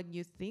you what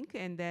you think.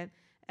 And then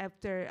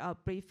after a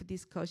brief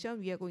discussion,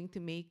 we are going to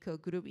make a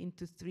group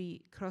into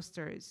 3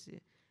 clusters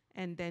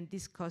and then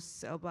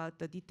discuss about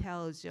the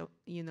details of,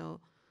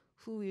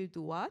 who will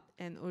do what,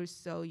 and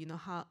also,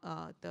 how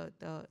the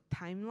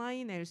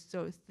timeline, and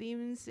also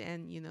themes,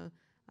 and,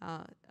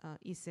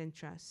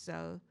 etc.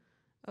 So,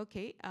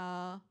 okay,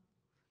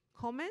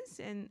 comments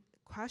and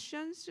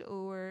questions,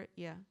 or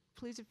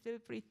please feel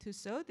free to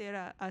so.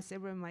 There are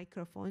several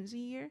microphones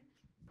here.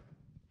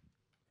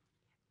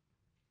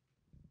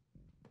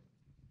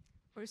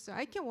 Or so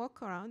I can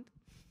walk around.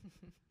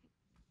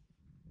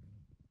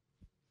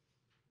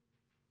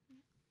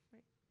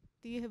 Right.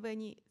 Do you have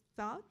any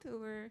thought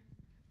or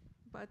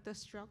about the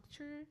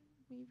structure,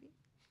 maybe?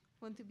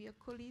 Want to be a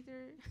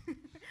co-leader?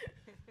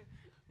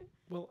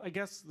 Well, I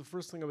guess the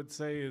first thing I would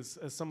say is,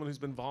 as someone who's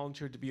been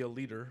volunteered to be a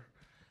leader,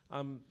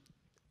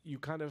 you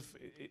kind of,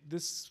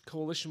 this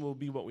coalition will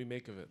be what we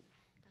make of it.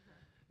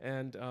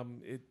 And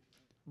it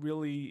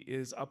really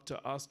is up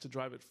to us to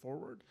drive it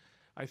forward.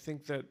 I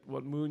think that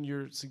what Moon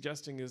you're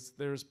suggesting is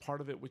there's part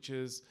of it which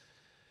is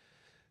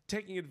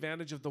taking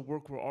advantage of the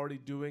work we're already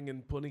doing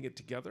and putting it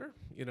together.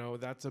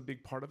 That's a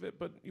big part of it.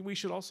 But we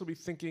should also be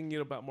thinking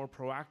about more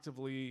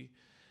proactively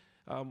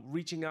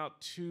reaching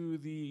out to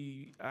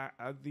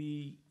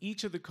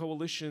each of the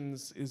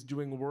coalitions is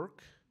doing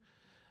work.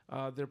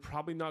 They're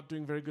probably not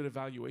doing very good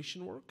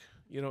evaluation work,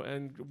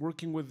 and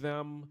working with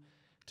them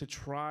to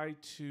try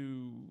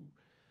to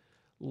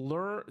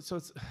learn. So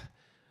it's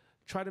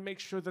try to make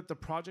sure that the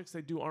projects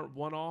they do aren't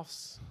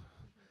one-offs,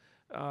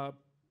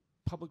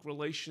 public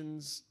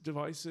relations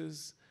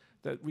devices,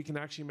 that we can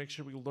actually make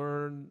sure we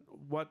learn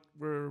what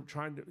we're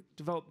trying to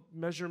develop,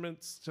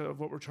 measurements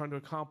of what we're trying to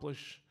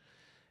accomplish,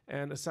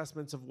 and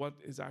assessments of what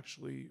is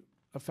actually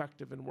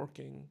effective and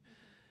working.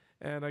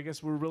 And I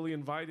guess we're really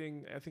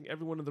inviting, I think,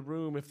 everyone in the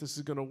room, if this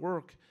is going to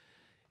work,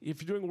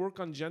 if you're doing work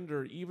on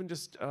gender, even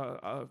just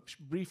a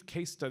brief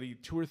case study,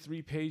 2 or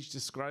 3 page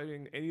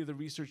describing any of the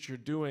research you're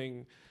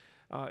doing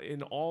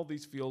in all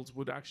these fields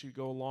would actually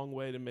go a long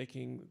way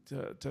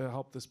to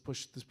help this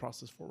push this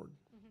process forward.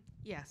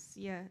 Yes,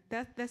 yeah,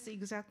 that's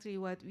exactly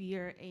what we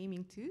are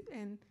aiming to.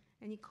 And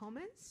any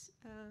comments?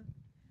 I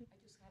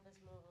just have a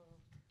small.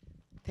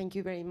 Thank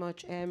you very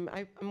much. I'm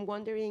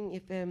wondering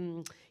if,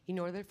 in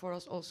order for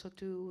us also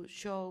to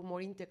show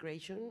more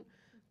integration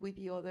with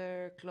the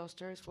other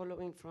clusters,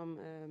 following from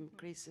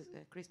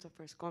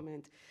Christopher's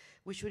comment,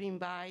 we should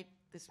invite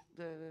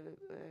the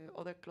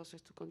other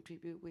clusters to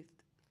contribute with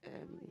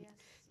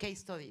case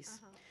studies.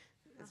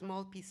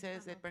 Small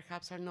pieces that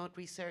perhaps are not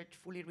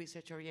fully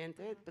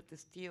research-oriented, but they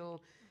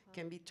still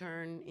can be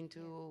turned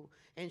into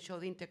and show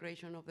the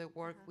integration of the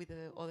work with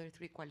the other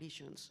 3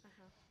 coalitions.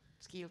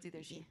 Skills,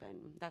 leadership, and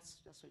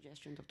that's a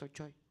suggestion, Dr.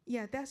 Choi.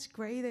 Yeah, that's a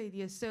great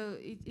idea. So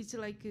it's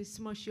like a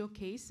small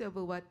showcase of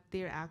what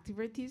their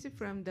activities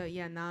from the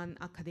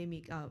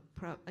non-academic From the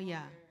broader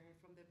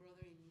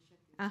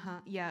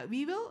initiative. Yeah,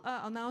 we will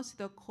announce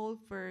the call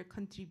for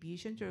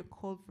contributions or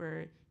call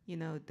for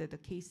the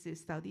case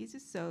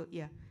studies. So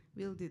yeah,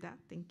 we'll do that.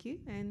 Thank you.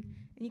 And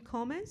any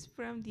comments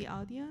from the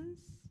audience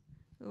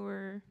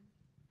or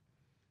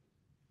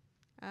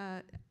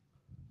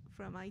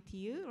from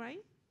ITU, right?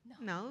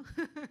 No.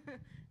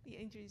 You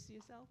introduce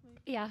yourself, maybe?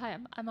 Yeah, hi,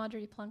 I'm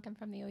Audrey Plunk. I'm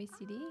from the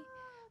OECD.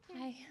 Okay.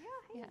 Hi.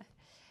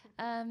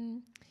 Yeah.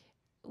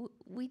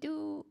 We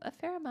do a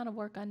fair amount of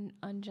work on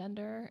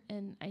gender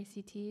and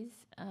ICTs.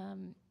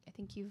 I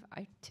think you've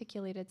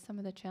articulated some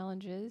of the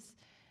challenges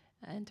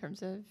in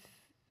terms of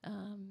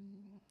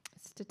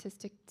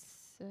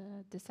statistics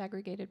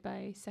disaggregated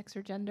by sex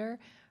or gender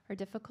are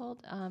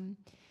difficult.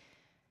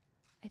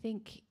 I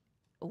think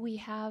we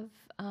have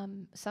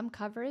some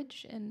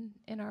coverage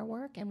in our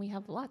work, and we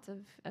have lots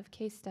of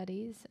case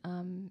studies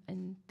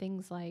and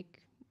things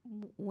like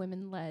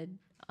women-led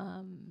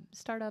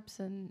startups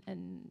and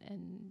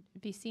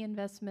VC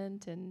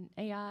investment and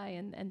AI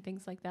and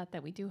things like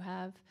that we do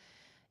have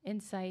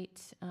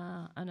insight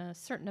on a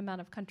certain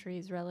amount of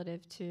countries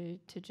relative to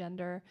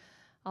gender.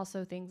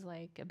 Also things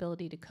like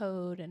ability to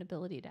code and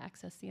ability to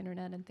access the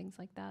internet and things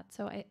like that.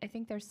 So I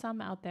think there's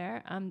some out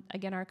there.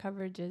 Again, our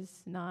coverage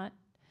is not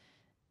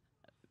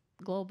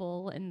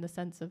global in the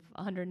sense of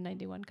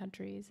 191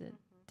 countries.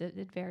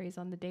 It varies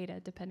on the data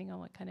depending on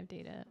what kind of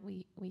data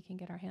we can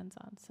get our hands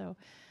on. So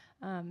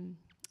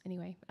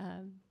anyway,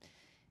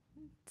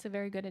 it's a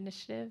very good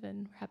initiative,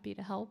 and we're happy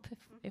to help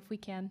if we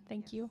can.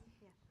 Thank you.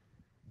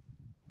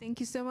 Thank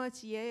you so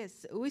much.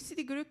 Yes,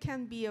 OECD group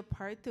can be a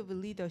part of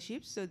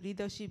leadership. So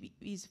leadership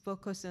is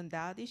focused on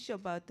that issue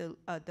about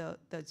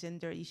the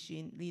gender issue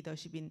in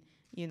leadership in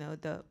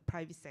the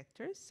private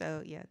sector.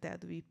 So yeah,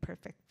 that would be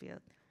perfect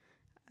field.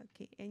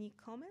 Okay, any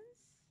comments?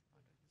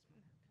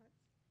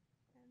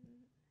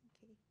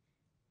 Okay,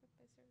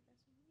 Professor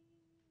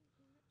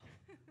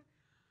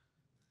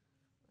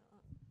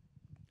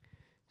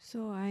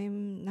So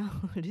I'm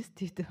now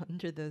listed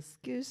under the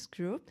skills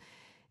group,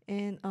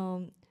 and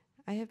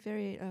I have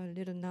very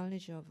little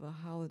knowledge of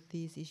how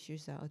these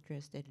issues are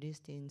addressed, at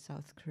least in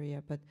South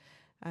Korea. But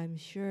I'm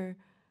sure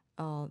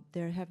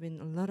there have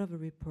been a lot of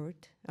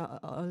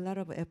a lot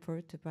of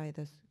effort by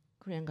the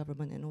Korean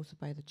government and also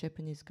by the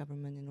Japanese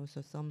government and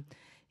also some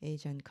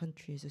Asian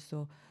countries.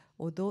 So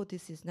although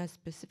this is not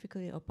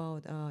specifically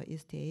about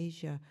East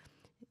Asia,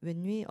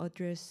 when we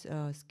address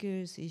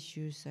skills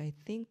issues, I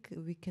think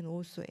we can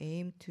also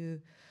aim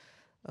to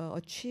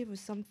achieve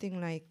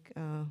something like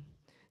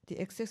the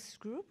access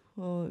group,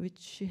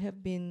 which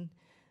have been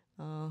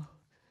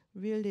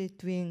really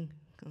doing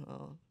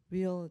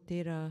real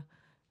data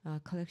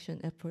collection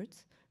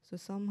efforts. So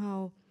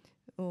somehow,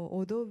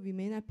 although we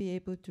may not be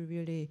able to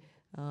really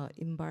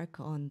embark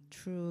on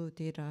true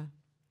data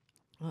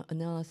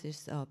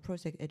analysis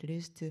project, at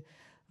least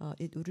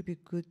it would be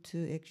good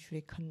to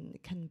actually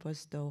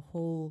canvass the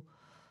whole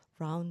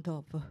round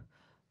of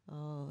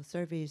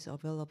surveys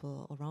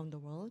available around the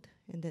world,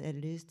 and then at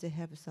least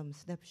have some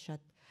snapshot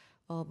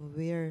of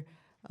where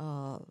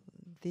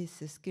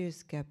this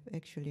skills gap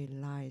actually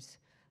lies.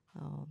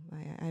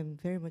 I'm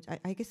very much,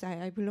 I guess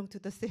I belong to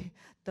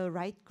the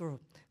right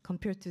group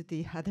compared to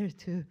the other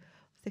two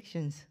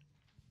sections.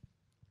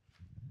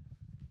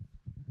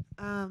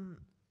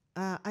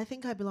 I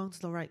think I belong to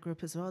the right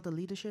group as well, the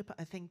leadership.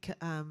 I think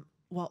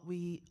what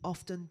we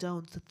often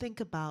don't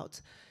think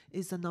about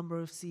is the number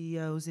of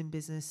CEOs in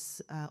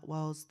business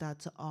worlds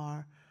that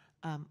are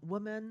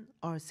women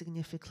are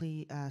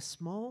significantly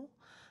small.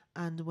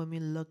 And when we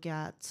look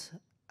at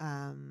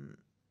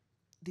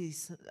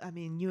these,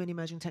 new and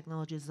emerging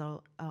technologies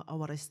are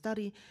what I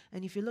study.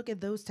 And if you look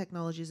at those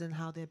technologies and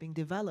how they're being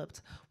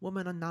developed,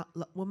 women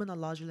are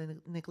largely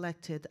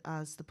neglected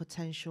as the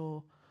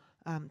potential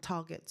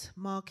target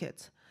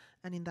market.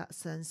 And in that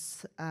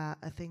sense,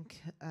 I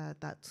think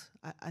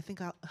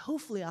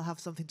hopefully I'll have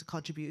something to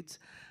contribute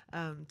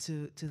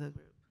to the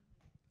group.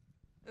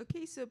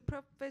 Okay, so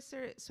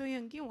Professor So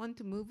Young, you want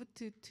to move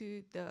to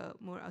the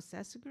more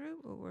assess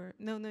group, or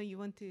no, you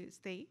want to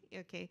stay?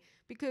 Okay,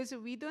 because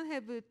we don't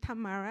have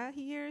Tamara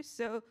here,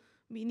 so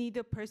we need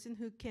a person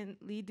who can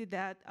lead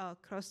that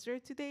cluster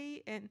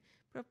today. And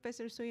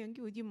Professor So Young,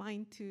 would you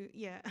mind to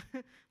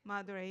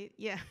moderate?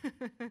 Yeah,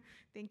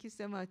 thank you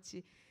so much.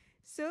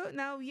 So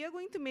now we are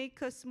going to make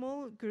a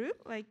small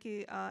group,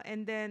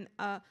 and then,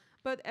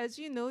 but as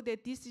you know,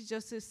 that this is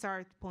just a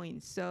start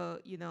point. So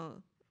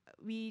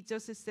we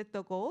just set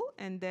the goal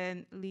and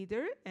then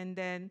leader, and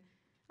then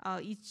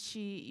each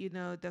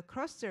the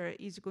cluster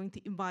is going to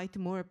invite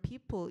more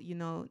people.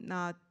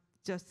 Not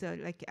just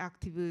like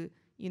active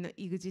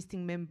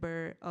existing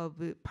member of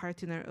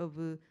partner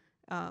of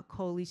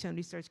coalition,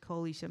 research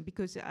coalition,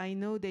 because I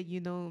know that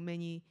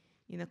many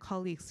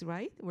colleagues,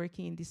 right,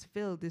 working in this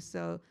field.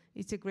 So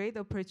it's a great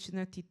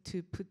opportunity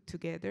to put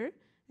together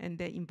and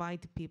then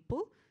invite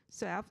people.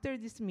 So after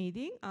this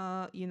meeting,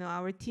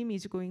 our team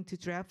is going to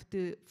draft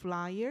the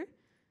flyer,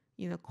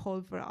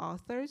 call for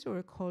authors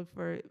or call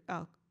for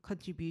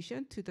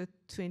contribution to the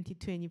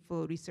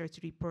 2024 research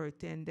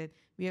report, and then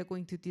we are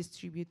going to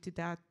distribute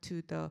that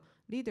to the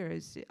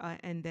leaders,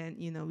 and then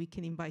we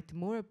can invite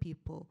more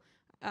people.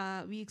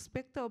 We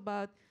expect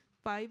about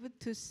 5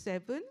 to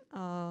 7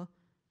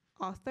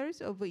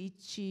 authors of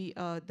each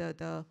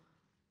the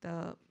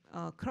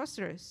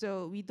cluster.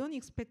 So we don't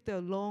expect a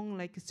long,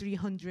 like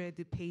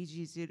 300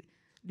 pages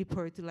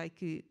report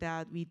like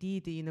that we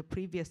did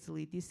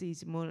previously. This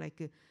is more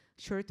like a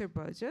shorter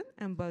version,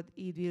 but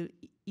it will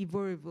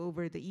evolve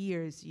over the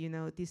years.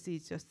 This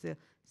is just the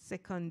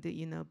second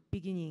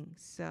beginning.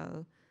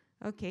 So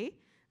okay,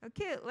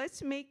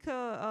 let's make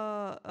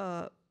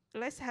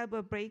let's have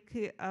a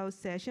breakout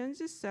sessions.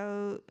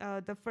 So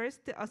the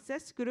first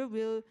assess group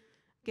will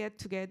get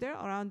together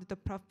around the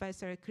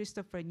Professor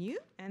Christopher New,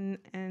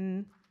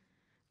 and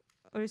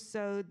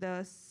also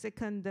the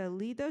second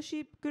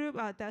leadership group,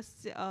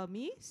 that's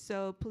me.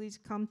 So please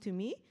come to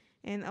me.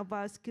 And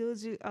about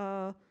skills,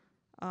 the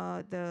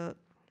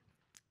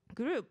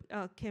group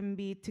can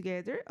be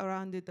together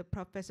around the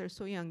Professor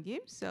So Young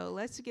Kim. So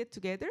let's get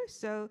together.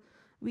 So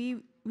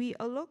we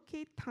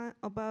allocate time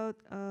about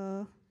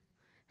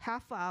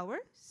half hour.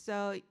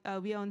 So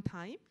we are on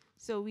time.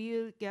 So we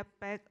will get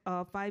back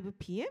 5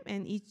 p.m.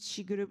 and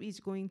each group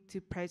is going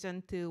to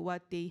present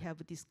what they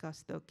have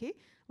discussed, okay?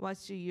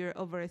 What's your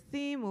overall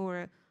theme,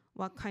 or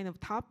what kind of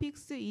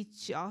topics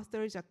each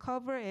authors are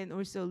cover, and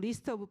also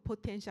list of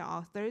potential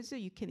authors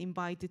you can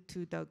invite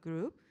to the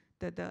group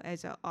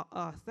as an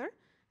author.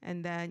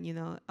 And then,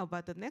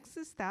 about the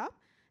next step.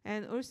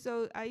 And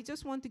also, I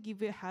just want to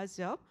give you a heads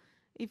up.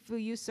 If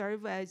you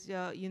serve as,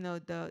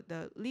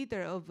 the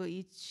leader of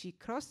each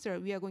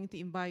cluster, we are going to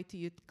invite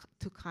you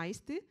to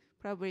KAIST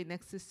probably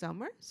next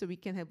summer, so we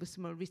can have a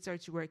small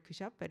research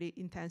workshop, very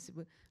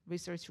intensive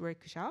research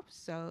workshop.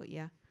 So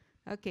yeah,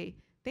 Okay,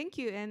 thank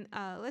you. And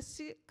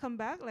come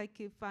back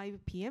like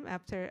 5 p.m.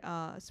 after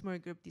small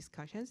group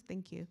discussions.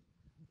 Thank you.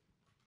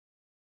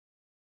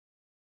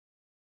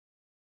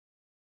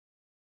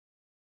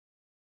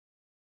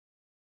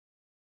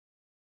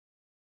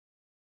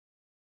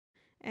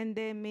 And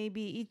then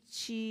maybe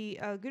each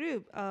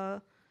group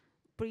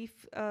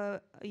brief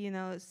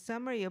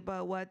summary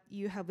about what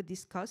you have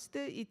discussed.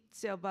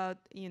 It's about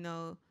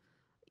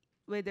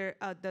whether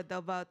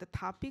about the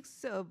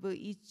topics of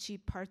each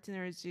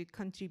partner's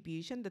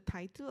contribution, the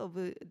title of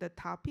the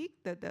topic,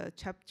 the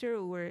chapter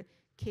or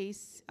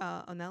case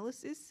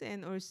analysis,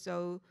 and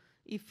also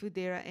if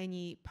there are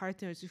any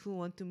partners who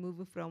want to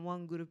move from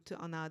one group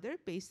to another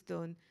based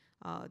on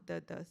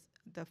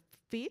the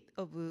fit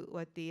of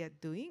what they are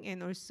doing,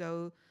 and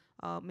also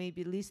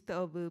maybe list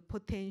of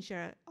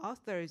potential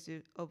authors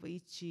of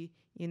each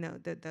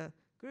the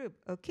group.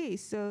 Okay,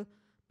 so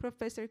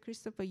Professor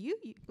Christopher, you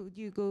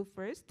go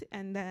first,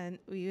 and then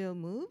we will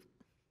move.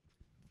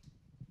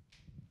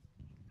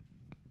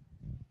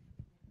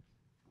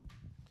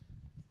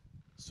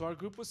 So our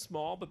group was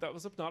small, but that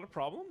was not a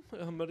problem.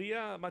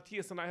 Maria,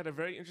 Matthias, and I had a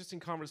very interesting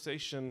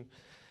conversation,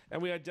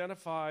 and we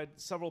identified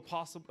several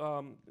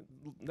possible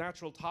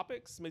natural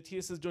topics.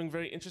 Matthias is doing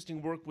very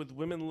interesting work with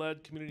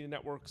women-led community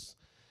networks,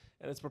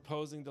 and is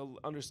proposing to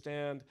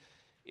understand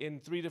in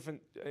three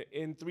different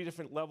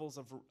levels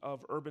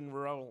of urban,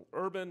 rural,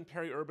 urban,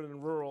 peri-urban,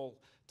 and rural,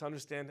 to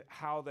understand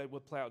how they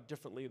would play out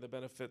differently, the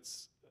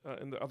benefits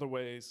in the other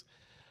ways.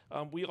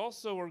 We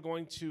also are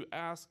going to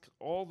ask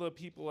all the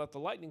people at the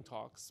lightning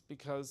talks,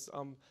 because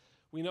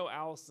we know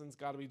Allison's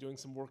got to be doing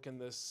some work in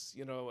this,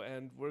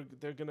 and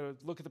they're going to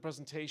look at the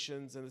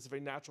presentations, and it's a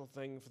very natural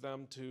thing for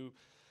them to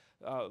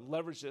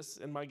leverage this.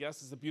 And my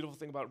guess is the beautiful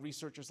thing about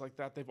researchers like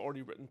that, they've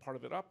already written part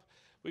of it up.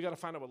 We got to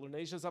find out what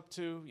Lunasia's up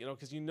to,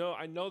 because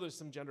I know there's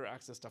some gender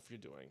access stuff you're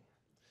doing.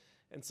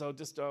 And so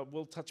just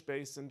we'll touch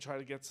base and try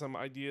to get some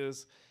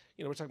ideas.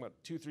 We're talking about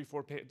 2, 3,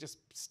 4 pages, just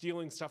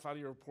stealing stuff out of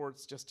your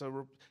reports just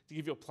to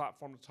give you a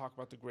platform to talk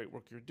about the great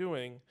work you're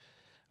doing.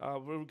 We're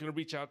going to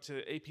reach out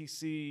to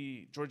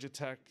APC, Georgia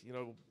Tech,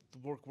 the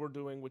work we're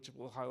doing, which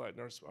we'll highlight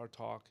in our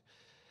talk.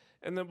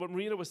 And then what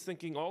Marina was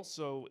thinking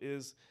also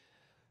is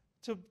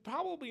to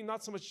probably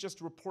not so much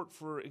just report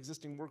for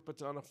existing work,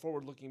 but on a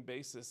forward-looking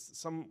basis,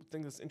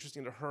 something that's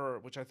interesting to her,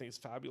 which I think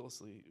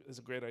is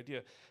a great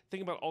idea.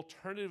 Think about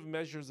alternative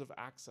measures of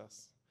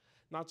access,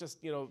 not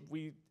just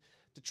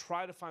to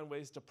try to find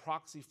ways to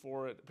proxy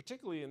for it.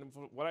 Particularly in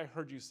what I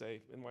heard you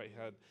say in my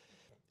head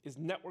is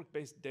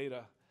network-based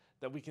data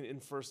that we can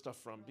infer stuff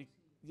from.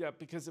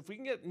 Because if we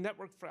can get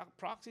network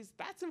proxies,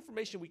 that's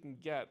information we can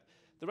get.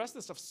 The rest of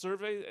the stuff,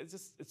 survey,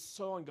 it's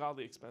so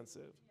ungodly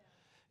expensive.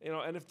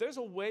 And if there's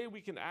a way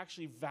we can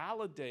actually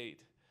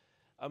validate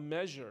a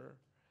measure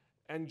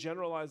and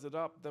generalize it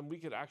up, then we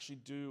could actually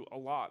do a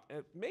lot.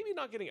 And maybe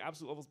not getting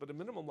absolute levels, but a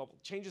minimum level.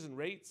 Changes in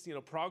rates,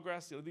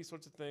 progress, these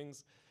sorts of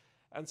things.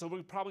 And so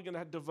we're probably going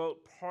to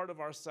devote part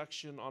of our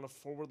section on a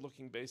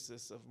forward-looking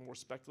basis of more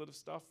speculative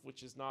stuff,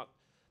 which is not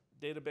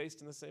data-based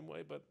in the same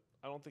way, but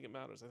I don't think it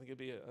matters. I think it'd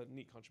be a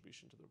neat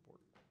contribution to the report.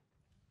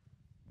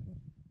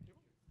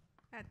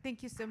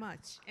 Thank you so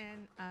much.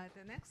 And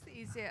the next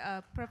is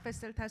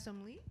Professor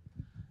Tasum Lee.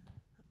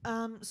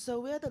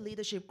 So we're the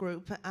leadership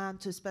group, and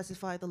to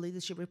specify, the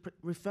leadership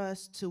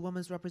refers to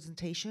women's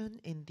representation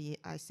in the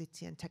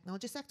ICT and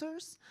technology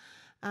sectors.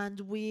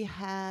 And we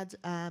had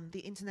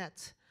the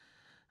Internet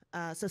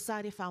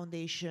Society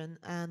Foundation,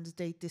 and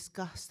they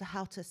discussed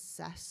how to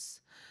assess.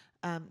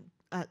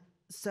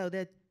 So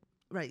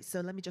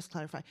let me just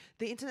clarify.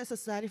 The Internet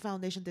Society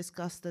Foundation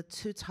discussed the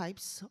 2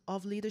 types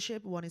of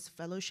leadership. One is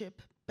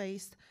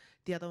fellowship-based.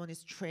 The other one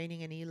is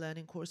training and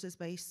e-learning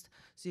courses-based.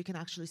 So you can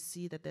actually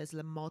see that there's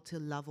a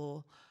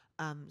multi-level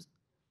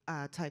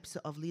types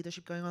of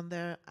leadership going on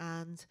there.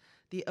 And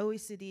the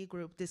OECD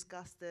group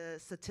discussed the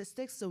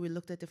statistics. So we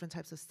looked at different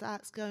types of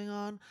stats going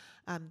on.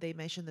 They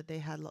mentioned that they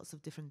had lots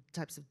of different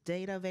types of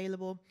data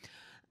available.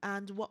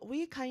 And what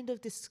we kind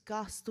of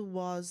discussed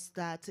was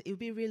that it would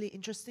be really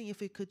interesting if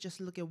we could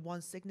just look at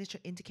one signature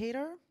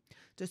indicator,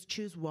 just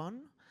choose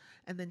one,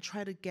 and then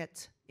try to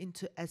get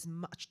into as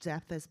much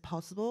depth as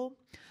possible.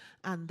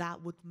 And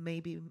that would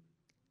maybe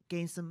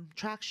gain some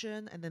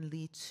traction and then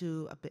lead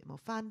to a bit more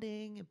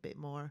funding, a bit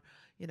more,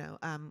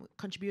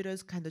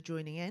 contributors kind of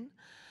joining in.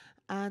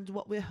 And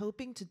what we're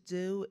hoping to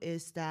do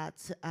is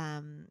that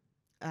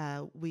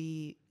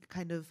we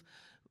kind of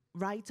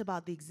write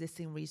about the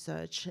existing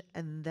research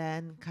and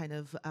then kind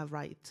of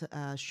write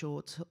a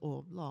short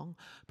or long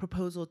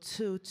proposal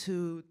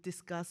to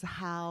discuss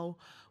how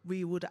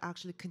we would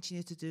actually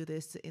continue to do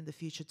this in the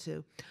future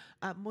too.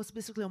 More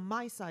specifically on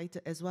my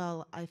side as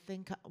well, I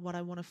think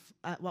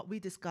what we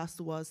discussed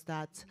was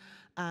that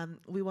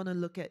we want to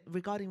look at,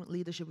 regarding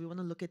leadership, we want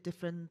to look at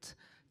different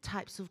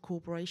types of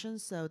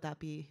corporations, so that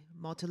be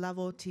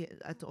multi-level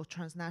or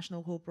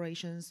transnational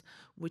corporations,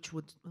 which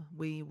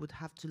we would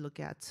have to look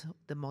at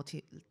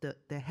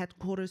the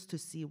headquarters to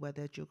see where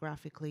they're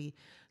geographically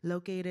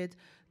located,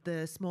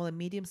 the small and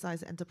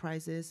medium-sized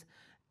enterprises,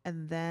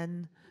 and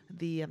then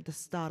the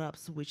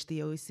startups which the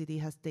OECD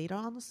has data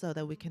on, so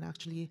that we can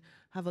actually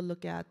have a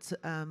look at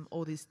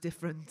all these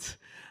different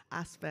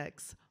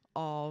aspects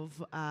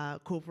of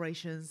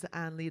corporations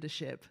and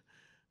leadership.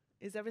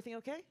 Is everything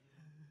okay?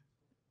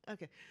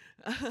 Okay.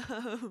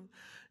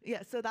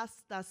 Yeah, so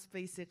that's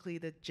basically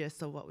the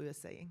gist of what we were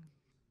saying.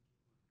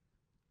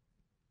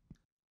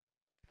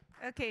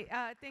 Okay,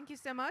 thank you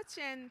so much.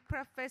 And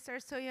Professor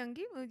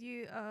Soyoungi, would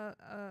you,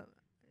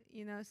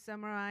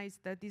 summarize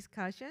the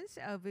discussions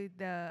with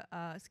the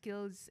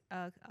skills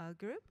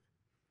group?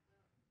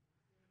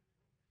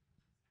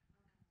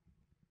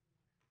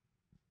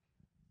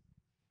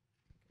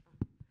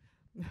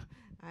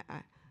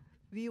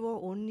 We were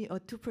only a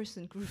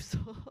two-person group, so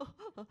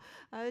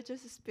I'll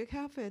just speak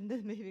half, and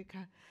then maybe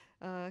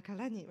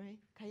Kalani, right?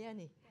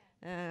 Kayani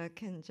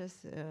can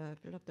just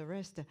fill up the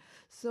rest.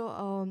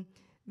 So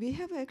we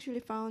have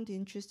actually found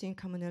interesting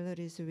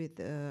commonalities with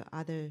the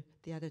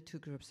other two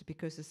groups,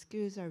 because the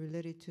skills are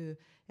related to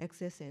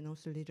access and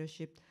also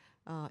leadership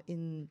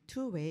in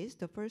two ways.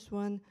 The first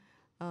one,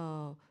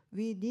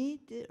 we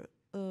need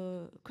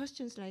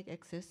questions like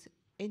access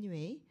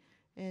anyway,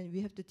 and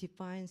we have to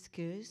define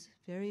skills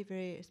very,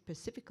 very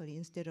specifically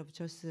instead of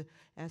just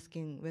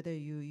asking whether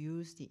you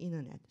use the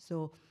internet.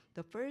 So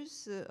the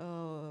first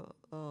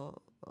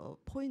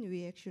point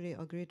we actually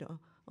agreed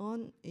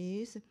on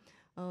is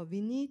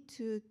we need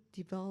to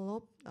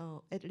develop,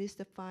 at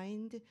least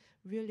find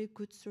really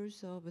good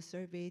source of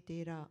survey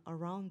data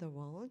around the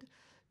world,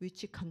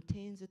 which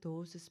contains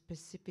those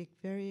specific,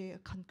 very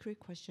concrete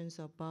questions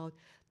about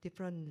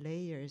different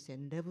layers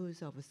and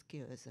levels of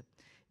skills.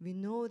 We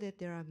know that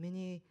there are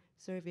many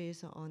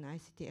surveys on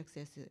ICT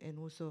access and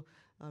also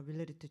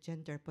related to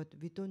gender, but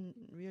we don't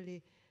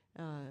really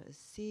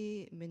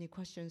see many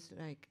questions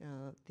like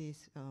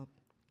these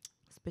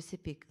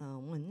specific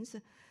ones.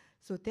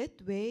 So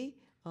that way,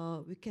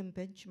 we can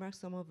benchmark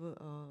some of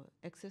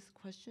access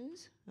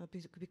questions,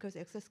 because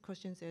access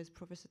questions, as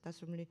Professor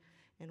Tasumli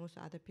and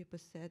also other people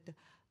said,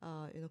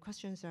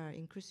 questions are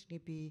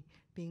increasingly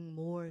being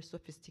more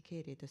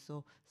sophisticated.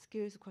 So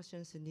skills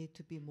questions need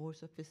to be more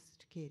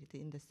sophisticated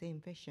in the same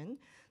fashion.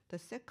 The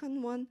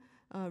second one,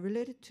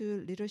 related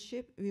to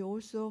leadership, we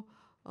also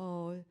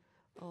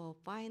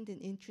find an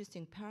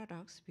interesting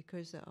paradox,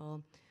 because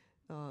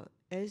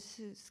as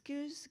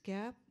skills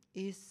gap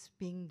is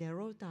being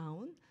narrowed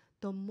down,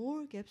 the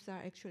more gaps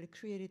are actually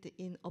created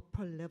in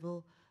upper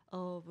level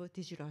of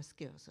digital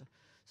skills.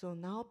 So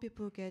now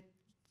people get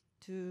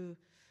to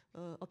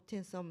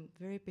obtain some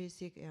very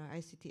basic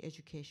ICT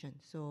education.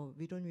 So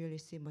we don't really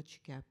see much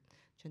gap,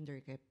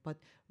 gender gap, but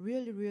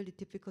really, really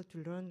difficult to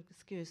learn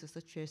skills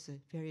such as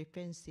very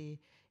fancy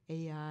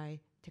AI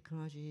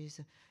technologies.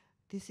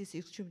 This is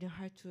extremely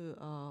hard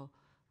to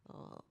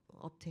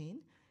obtain.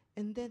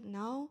 And then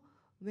now,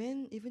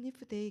 even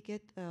if they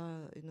get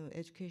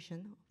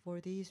education for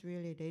these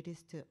really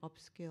latest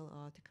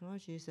upscale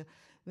technologies,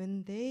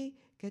 when they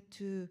get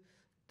to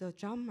the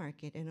job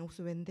market and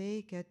also when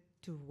they get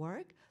to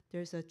work,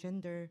 there's a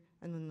gender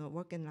and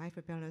work and life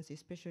balance,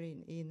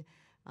 especially in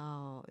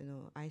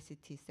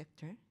ICT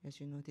sector. As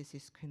you know, this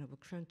is kind of a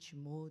crunch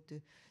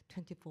mode,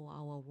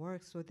 24-hour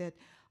work, so that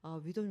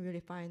we don't really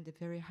find the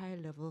very high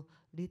level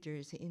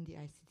leaders in the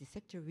ICT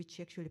sector,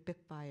 which actually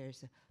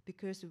backfires,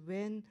 because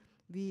when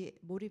we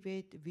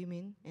motivate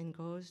women and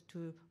girls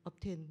to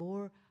obtain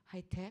more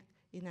high tech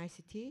in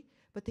ICT,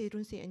 but they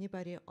don't see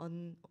anybody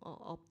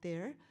up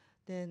there,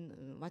 then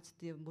what's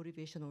the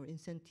motivation or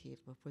incentive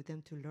for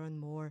them to learn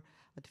more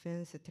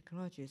advanced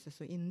technologies?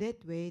 So in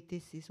that way,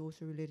 this is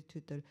also related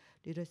to the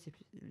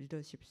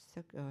leadership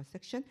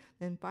section.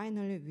 And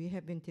finally, we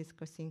have been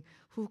discussing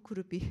who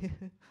could be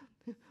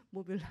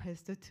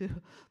mobilized to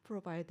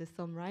provide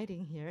some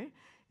writing here.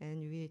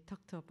 And we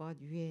talked about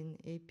UN,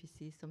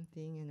 APC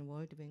something, and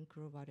World Bank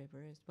or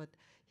whatever. But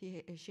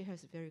she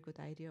has a very good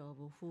idea of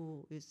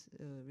who is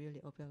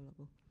really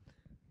available.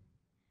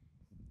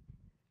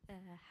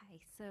 Hi.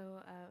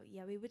 So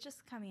yeah, we were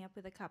just coming up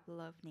with a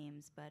couple of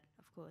names, but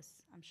of course,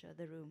 I'm sure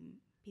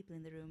people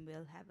in the room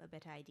will have a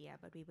better idea.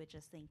 But we were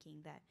just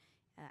thinking that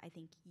I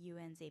think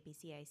UN's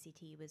APC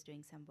ICT was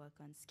doing some work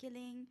on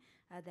skilling.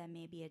 There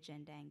may be a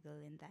gender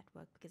angle in that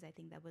work, because I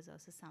think there was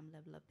also some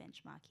level of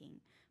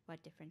benchmarking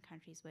what different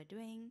countries were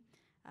doing.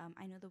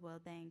 I know the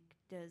World Bank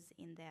does,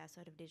 in their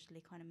sort of digital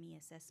economy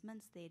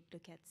assessments, they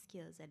look at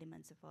skills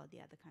elements of all the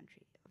other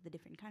of the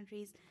different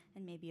countries,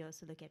 and maybe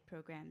also look at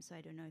programs. So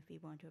I don't know if we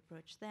want to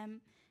approach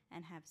them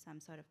and have some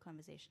sort of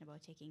conversation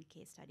about taking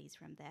case studies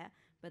from there,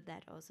 but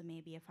that also may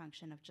be a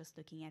function of just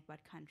looking at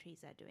what countries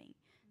are doing.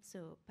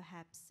 So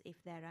perhaps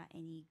if there are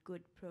any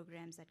good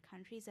programs that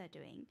countries are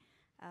doing,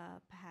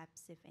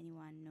 perhaps if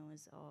anyone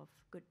knows of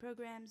good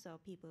programs or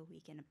people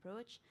we can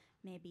approach,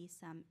 maybe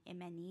some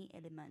M&E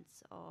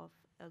elements of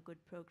a good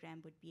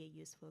program would be a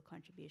useful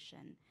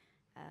contribution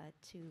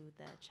to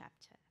the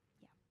chapter.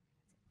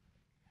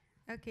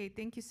 Yeah. Okay,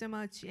 thank you so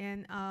much.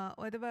 And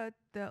what about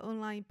the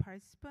online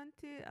participant?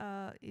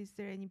 Is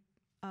there any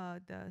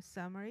the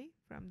summary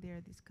from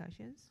their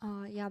discussions?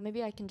 Yeah,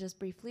 maybe I can just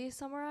briefly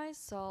summarize.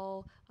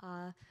 So,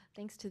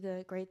 thanks to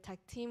the great tech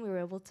team, we were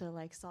able to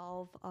like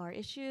solve our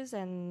issues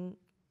and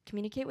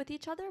communicate with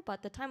each other,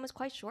 but the time was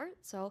quite short.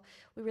 So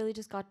we really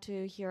just got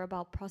to hear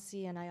about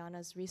Prasi and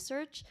Ayana's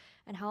research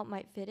and how it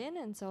might fit in.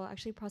 And so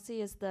actually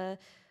Prasi is the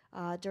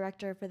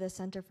director for the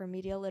Center for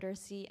Media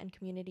Literacy and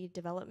Community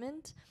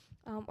Development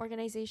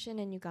organization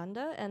in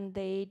Uganda, and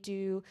they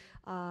do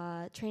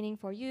training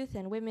for youth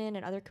and women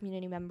and other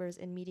community members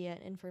in media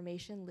and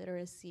information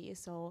literacy.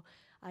 So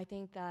I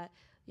think that,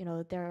 you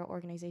know, their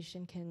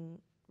organization can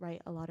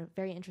write a lot of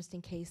very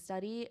interesting case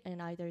study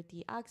in either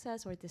the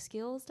access or the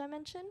skills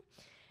dimension.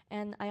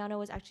 And Ayana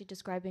was actually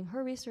describing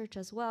her research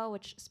as well,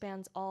 which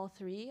spans all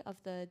three of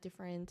the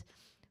different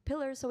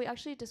pillars. So we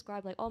actually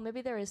described like, oh,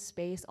 maybe there is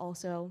space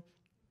also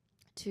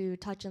to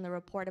touch in the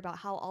report about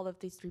how all of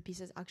these three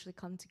pieces actually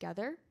come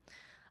together.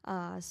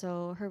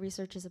 So her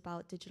research is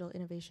about digital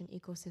innovation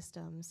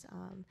ecosystems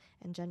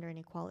and gender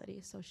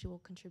inequality. So she will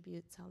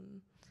contribute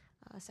some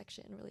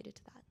section related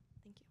to that.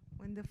 Thank you.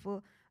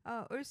 Wonderful.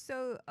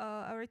 Also,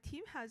 our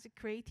team has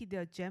created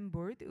a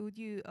Jamboard. Would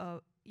you,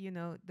 you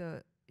know,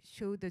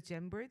 show the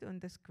Jamboard on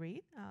the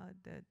screen?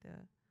 The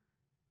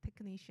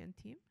technician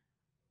team.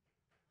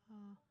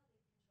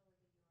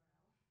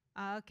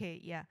 Okay,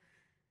 yeah.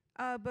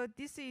 But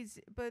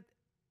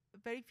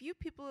very few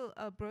people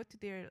brought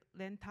their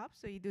laptop,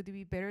 so it would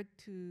be better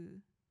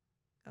to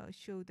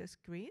show the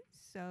screen.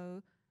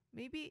 So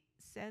maybe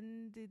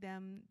send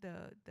them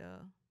the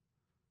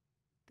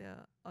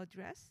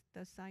address,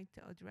 the site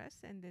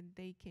address, and then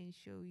they can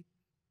show it.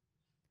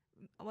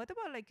 What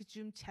about like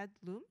Zoom chat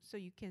room? So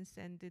you can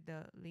send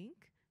the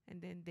link,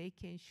 and then they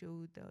can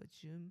show the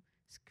Zoom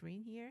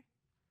screen here.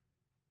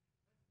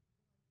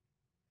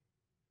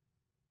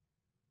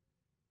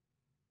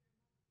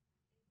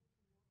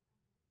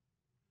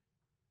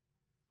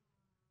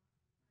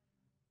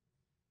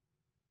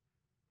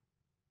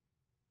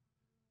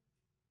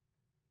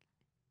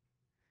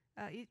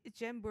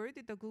 Jamboard,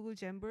 the Google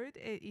Jamboard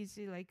is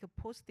like a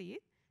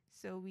post-it.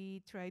 So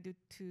we try to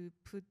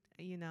put,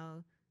 you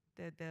know,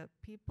 the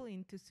people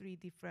into three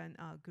different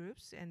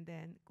groups, and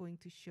then going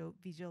to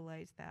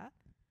visualize that.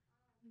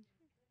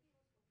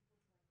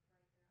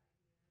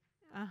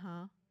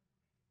 Uh-huh.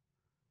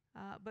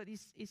 But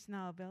it's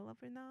not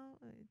available now.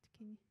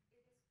 Can you?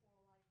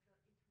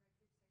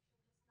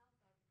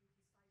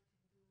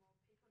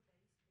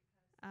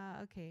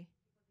 Okay.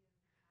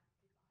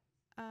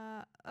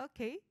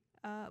 Okay.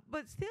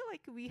 But still,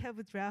 like we have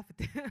a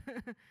draft.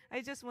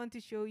 I just want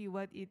to show you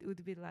what it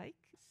would be like.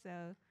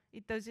 So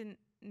it doesn't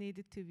need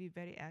it to be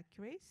very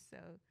accurate. So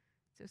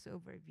just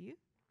overview.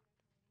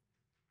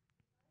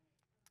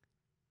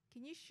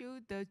 Can you show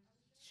the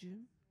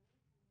Zoom?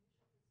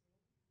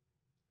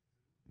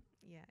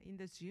 Yeah, in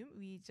the Zoom,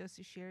 we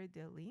just share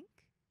the link.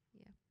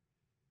 Yeah.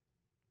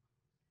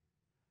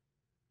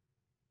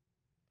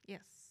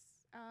 Yes.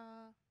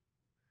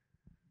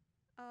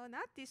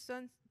 Not this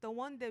one, the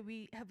one that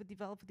we have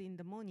developed in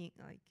the morning.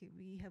 Like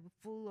we have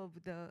full of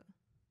the.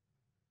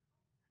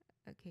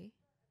 Okay.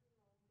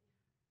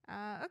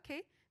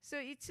 Okay. So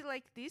it's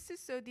like this.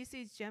 So this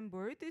is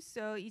Jamboard.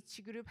 So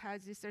each group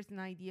has certain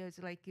ideas.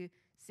 Like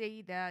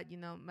say that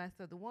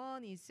method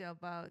one is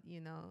about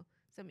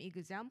some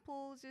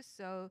examples.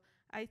 So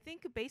I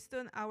think based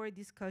on our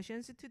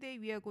discussions today,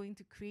 we are going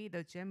to create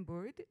a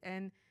Jamboard,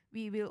 and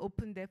we will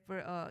open that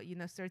for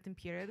certain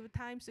period of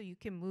time, so you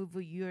can move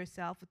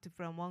yourself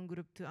from one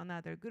group to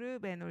another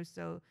group, and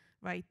also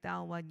write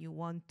down what you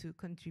want to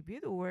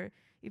contribute. Or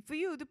if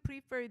you would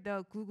prefer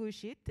the Google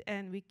Sheet,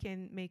 and we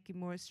can make it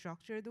more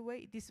structured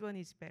way, this one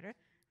is better.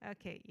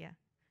 Okay, yeah.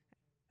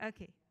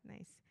 Okay,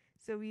 nice.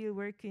 So we'll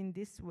work in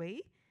this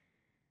way.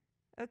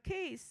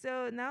 Okay,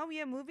 so now we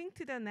are moving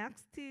to the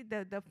next,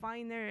 the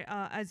final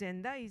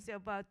agenda is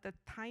about the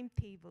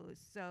timetables.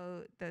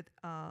 So the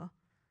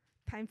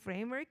time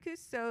framework.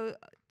 So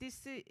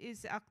this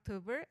is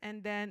October,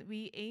 and then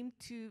we aim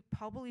to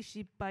publish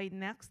it by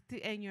next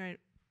annual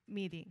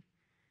meeting.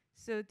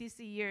 So this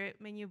year,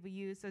 many of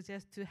you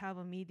suggest to have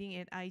a meeting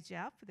at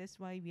IGF. That's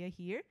why we are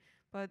here.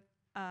 But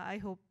I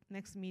hope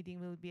next meeting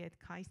will be at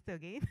KAIST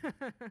again.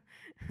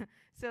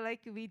 So like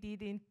we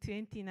did in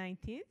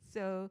 2019.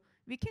 So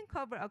we can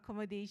cover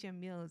accommodation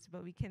meals,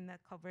 but we cannot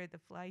cover the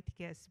flight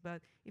tickets.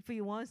 But if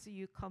you once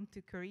you come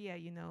to Korea,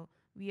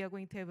 we are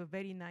going to have a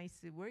very nice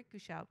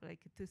workshop, like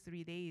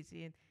 2-3 days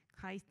in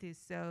KAIST.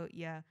 So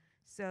yeah,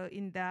 so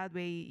in that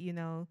way,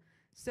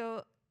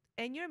 so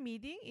annual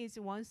meeting is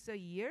once a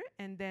year,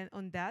 and then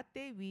on that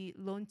day we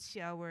launch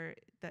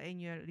the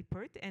annual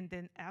report, and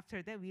then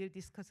after that we'll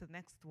discuss the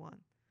next one.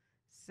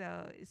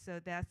 So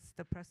that's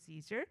the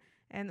procedure.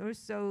 And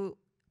also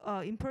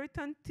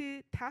important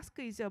task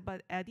is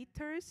about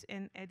editors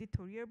and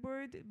editorial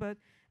board. But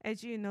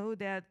as you know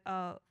that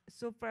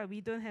so far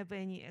we don't have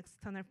any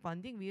external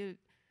funding.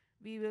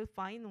 We will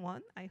find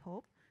one, I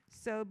hope.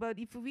 So, but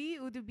if we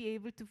would be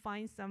able to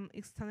find some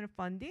external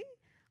funding,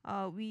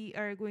 we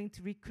are going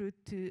to recruit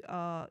to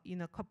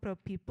a couple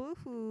of people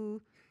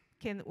who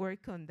can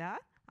work on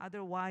that.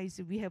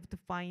 Otherwise, we have to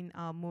find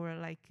more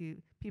like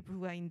people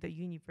who are in the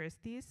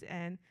universities.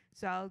 And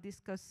so I'll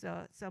discuss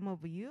some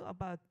of you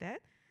about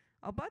that.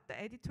 About the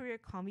editorial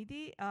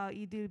committee,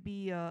 it will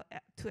be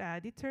 2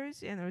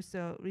 editors and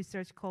also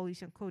research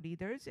coalition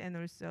co-leaders and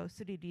also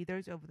 3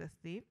 leaders of the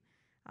theme.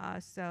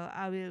 So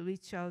I will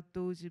reach out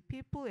those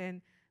people,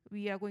 and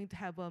we are going to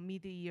have a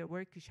mid-year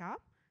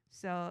workshop.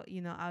 So,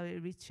 I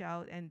will reach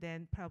out and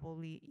then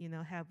probably,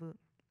 have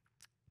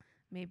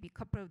maybe a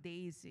couple of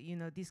days,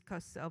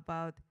 discuss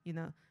about,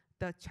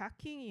 the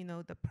tracking,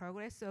 the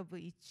progress of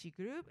each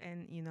group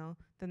and,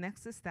 the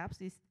next steps,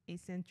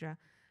 etc.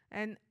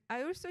 And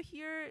I also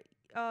hear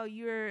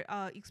your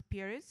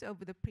experience of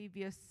the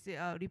previous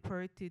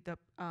report to the,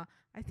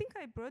 I think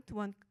I brought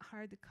one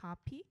hard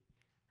copy.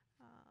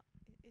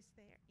 Is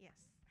there? Yes.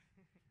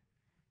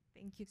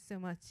 Thank you so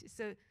much.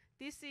 So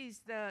this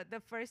is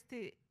the first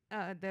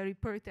the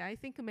report. I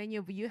think many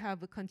of you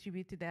have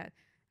contributed that.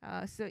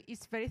 So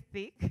it's very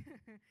thick,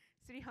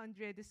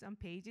 300 some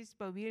pages,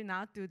 but we'll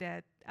not do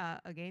that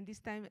again this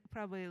time,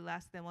 probably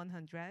less than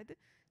 100.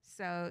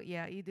 So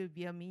yeah, it will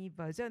be a mini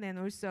version. And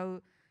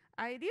also,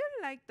 I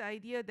really like the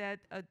idea that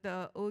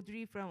the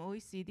Audrey from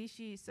OECD,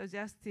 she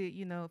suggested,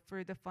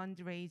 for the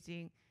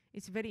fundraising,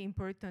 it's very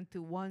important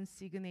to one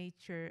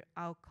signature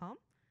outcome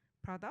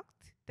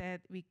product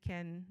that we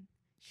can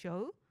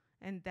show,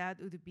 and that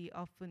would be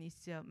often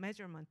is a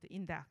measurement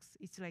index.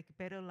 It's like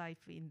Better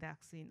Life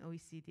Index in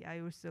OECD. I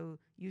also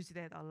use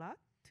that a lot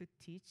to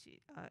teach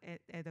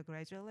at a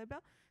graduate level.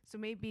 So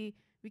maybe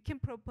we can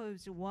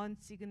propose one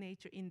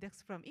signature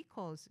index from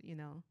equals,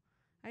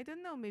 I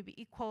don't know, maybe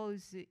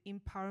equals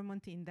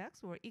empowerment index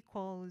or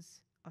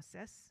equals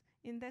assess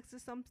index or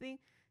something.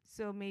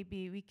 So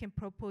maybe we can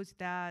propose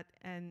that,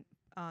 and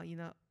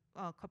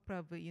a couple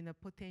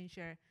of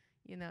potential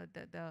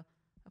the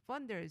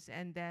funders,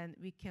 and then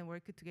we can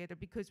work together,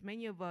 because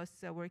many of us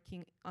are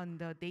working on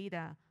the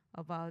data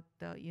about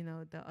the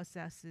the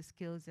assess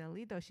skills and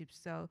leadership.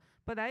 So,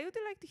 but I would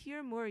like to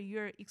hear more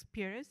your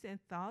experience and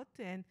thought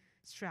and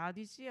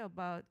strategy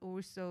about,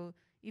 also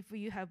if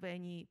you have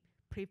any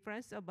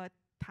preference about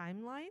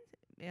timeline.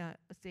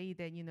 Say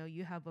that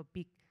you have a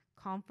big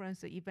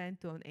conference or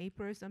event on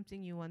April or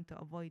something, you want to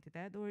avoid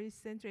that, or is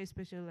center,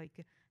 especially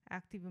like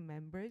active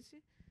members.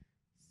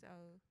 So.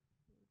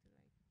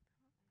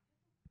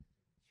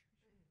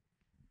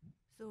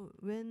 So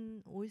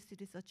when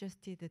OECD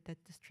suggested that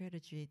the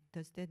strategy,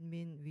 does that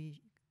mean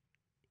we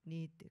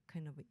need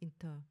kind of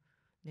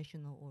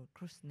international or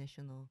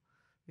cross-national,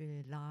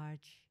 really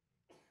large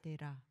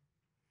data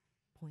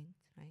point,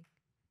 right?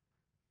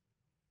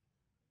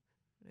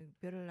 Like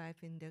Better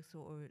Life Index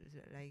or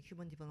like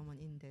Human Development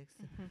Index.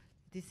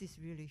 This is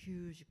really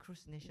huge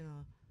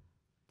cross-national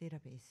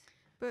database.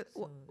 But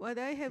So what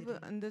I have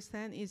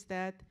understand is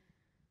that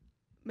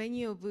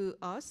many of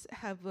us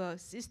have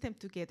system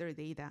together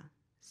data.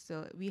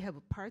 So we have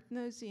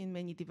partners in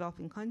many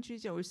developing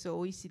countries.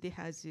 Also, OECD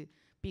has a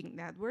big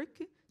network,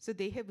 so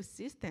they have a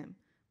system.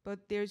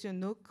 But there's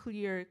no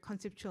clear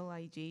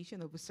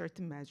conceptualization of a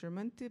certain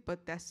measurement.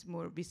 But that's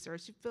more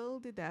research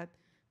field that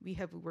we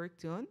have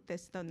worked on.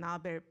 That's the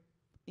novel,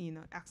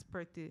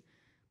 expert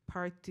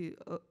part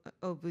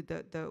of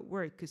the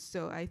work.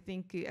 So I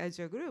think as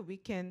a group we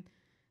can,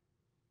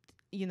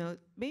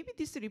 maybe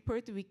this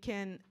report we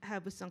can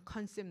have some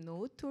concept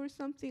note or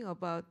something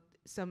about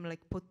some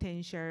like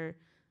potential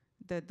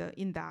the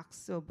index,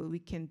 so but we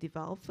can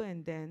develop.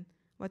 And then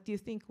what do you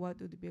think,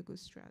 what would be a good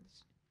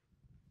strategy?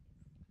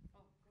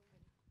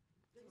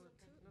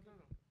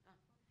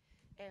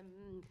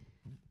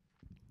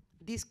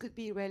 This could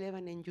be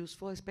relevant and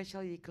useful,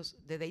 especially because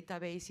the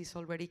database is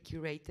already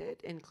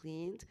curated and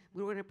cleaned.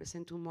 We're going to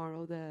present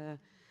tomorrow the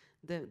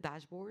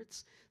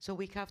dashboards. So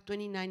we have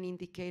 29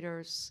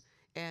 indicators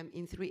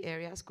in 3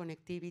 areas: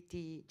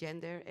 connectivity,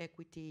 gender,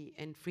 equity,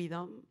 and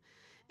freedom.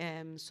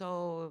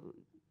 So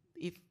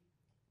if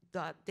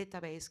the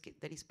database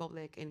that is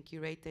public and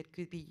curated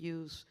could be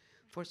used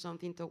for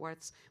something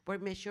towards, we're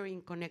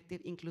measuring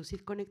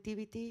inclusive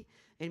connectivity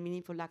and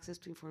meaningful access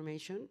to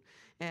information.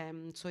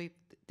 So if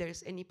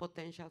there's any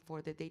potential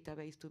for the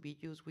database to be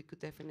used, we could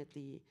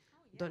definitely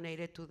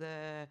donate it to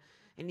the,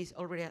 and it's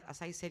already,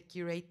 as I said,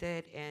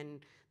 curated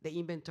and the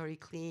inventory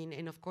clean.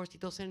 And of course,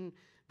 it doesn't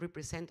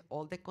represent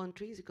all the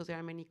countries, because there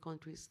are many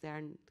countries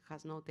that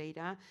has no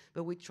data,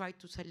 but we try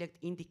to select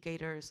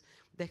indicators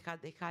that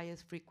have the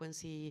highest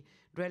frequency,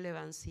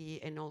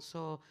 relevancy, and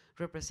also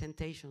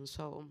representation.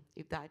 So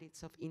if that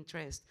is of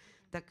interest,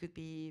 that could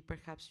be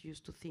perhaps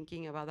used to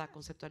thinking about that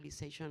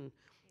conceptualization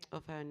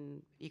of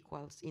an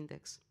equals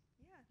index.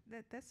 Yeah,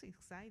 that's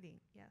exciting,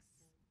 yes.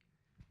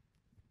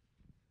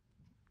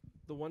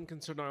 The one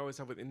concern I always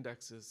have with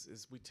indexes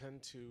is we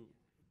tend to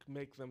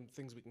make them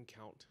things we can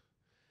count.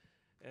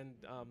 And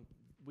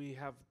we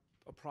have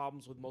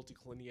problems with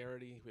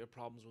multicollinearity, we have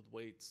problems with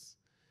weights,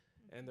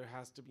 and there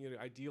has to be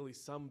ideally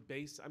some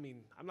base,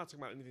 I'm not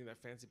talking about anything that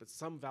fancy, but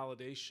some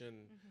validation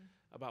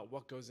about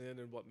what goes in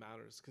and what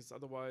matters, because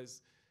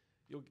otherwise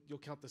you'll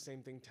count the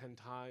same thing 10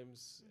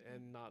 times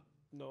and not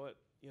know it,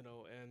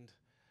 and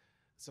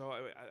So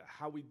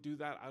how we do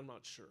that, I'm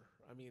not sure.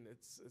 I mean,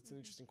 it's an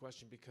interesting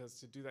question because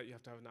to do that, you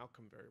have to have an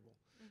outcome variable.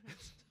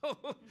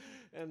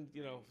 And,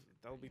 you know,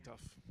 that'll be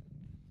tough.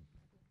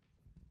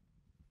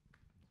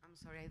 I'm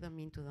sorry, I don't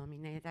mean to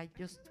dominate. I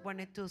just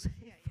wanted to say,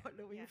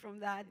 following from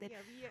that,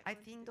 I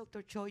think,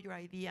 Dr. Cho, your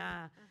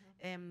idea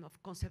of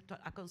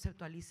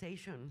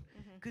conceptualization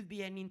could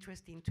be an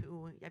interesting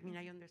tool. I mean,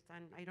 I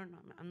understand, I don't know,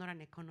 I'm not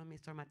an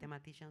economist or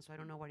mathematician, so I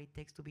don't know what it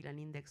takes to build an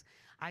index.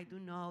 I do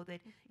know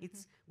that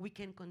we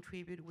can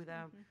contribute with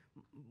a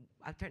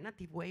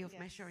alternative way of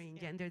measuring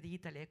gender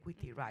digital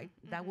equity, right?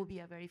 That would be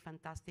a very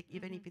fantastic,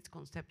 even if it's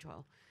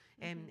conceptual.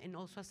 And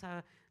also as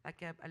a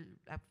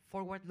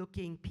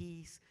forward-looking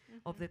piece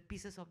of the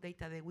pieces of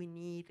data that we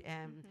need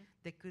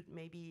that could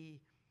maybe,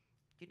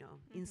 you know,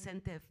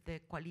 incentive the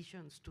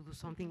coalitions to do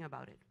something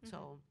about it.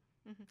 So,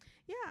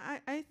 yeah,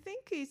 I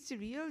think it's a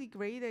really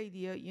great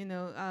idea. You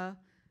know,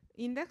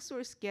 index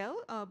or scale,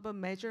 but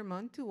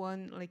measurement to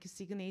one like a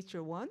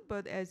signature one.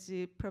 But as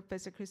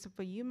Professor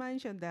Christopher, you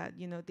mentioned that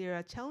you know there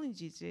are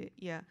challenges.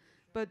 Yeah,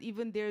 but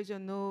even there's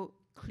no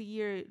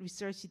clear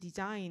research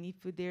design,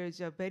 if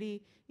there's a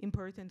very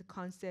important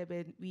concept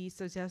and we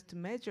suggest to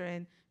measure,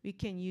 and we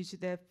can use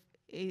that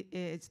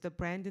it's the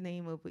brand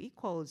name of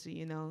equals,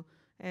 you know,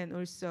 and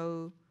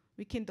also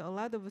we can do a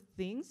lot of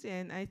things,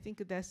 and I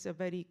think that's a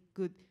very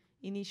good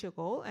initial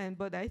goal. And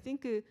but I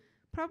think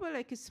probably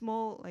like a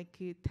small like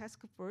a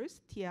task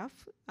force TF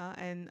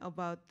and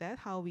about that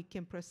how we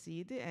can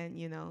proceed, and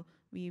you know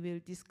we will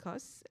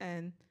discuss,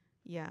 and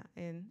yeah,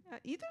 and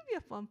it will be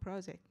a fun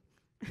project.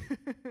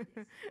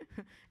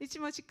 It's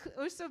much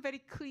also very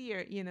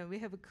clear, you know, we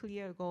have a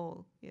clear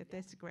goal. Yeah,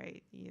 that's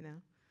great, you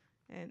know.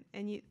 And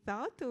any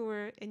thought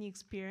or any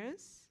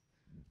experience?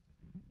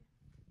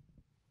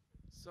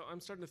 So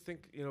I'm starting to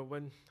think, you know,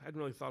 when I hadn't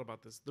really thought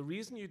about this, the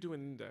reason you do an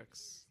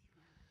index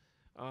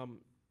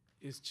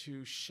is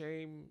to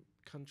shame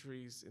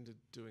countries into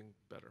doing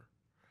better.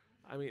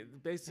 I mean,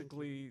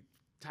 basically,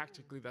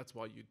 tactically, that's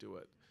why you do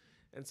it.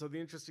 And so the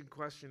interesting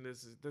question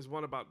is there's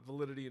one about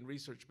validity in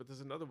research, but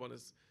there's another one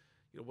is,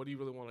 you know, what do you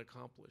really want to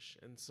accomplish?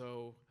 And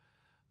so,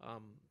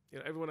 you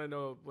know, everyone I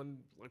know, when,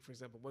 like for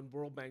example, when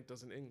World Bank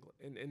does an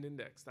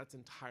index, that's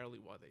entirely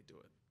why they do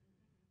it.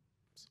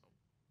 So,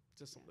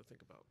 just something to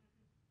think about.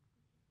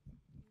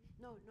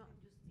 No, I'm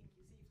just thinking,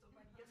 see if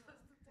somebody else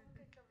wants to talk,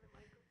 I have the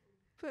microphone.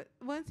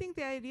 But one thing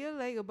that I really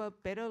like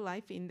about Better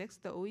Life Index,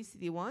 the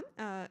OECD one,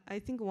 I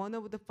think one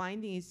of the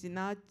findings is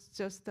not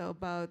just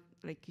about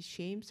like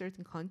shame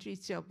certain countries,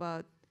 it's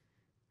about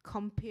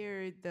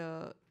compare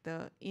the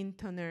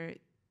internal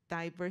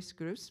diverse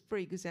groups. For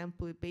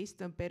example,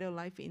 based on Better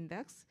Life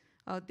Index,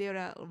 there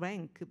are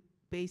ranked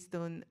based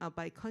on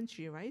by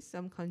country, right?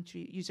 Some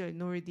country, usually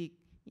Nordic,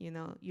 you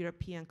know,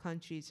 European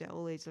countries are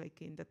always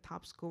like in the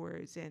top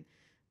scorers, and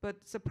but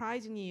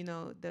surprisingly, you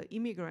know, the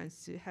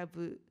immigrants have,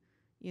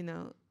 you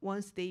know,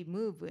 once they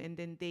move and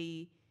then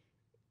they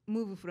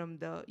move from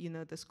the, you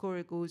know, the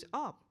score goes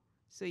up.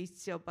 So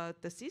it's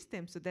about the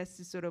system. So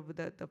that's sort of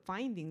the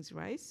findings,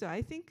 right? So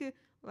I think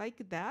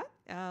like that,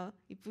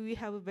 if we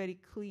have a very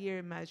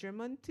clear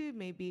measurement too,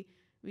 maybe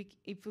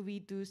if we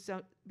do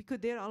some, because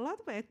there are a lot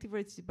of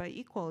activities by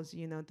equals,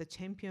 you know, the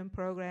champion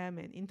program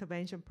and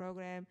intervention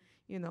program,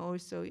 you know,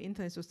 also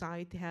Internet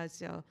Society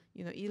has,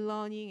 you know,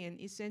 e-learning and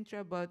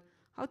etc. But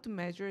how to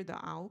measure the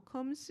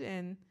outcomes,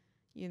 and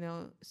you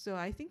know, so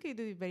I think it would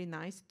be very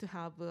nice to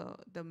have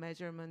the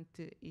measurement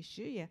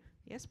issue. Yeah.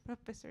 Yes,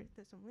 Professor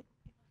Tasomli.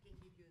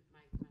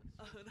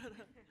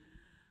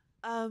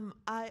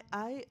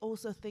 I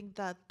also think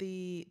that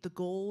the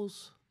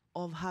goals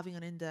of having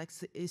an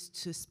index is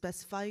to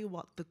specify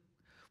what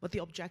the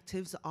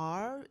objectives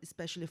are,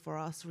 especially for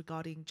us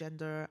regarding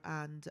gender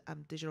and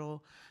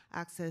digital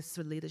access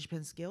to leadership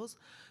and skills.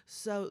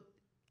 So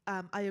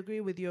I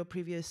agree with your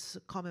previous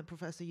comment,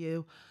 Professor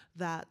Yu,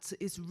 that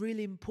it's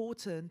really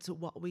important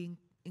what we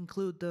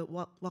include,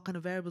 what kind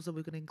of variables are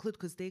we going to include,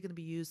 because they're going to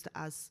be used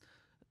as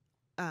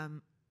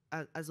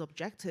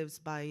objectives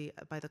by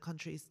the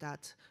countries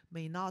that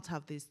may not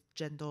have this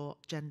gender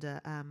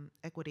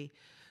equity.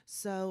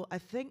 So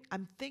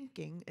I'm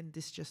thinking, and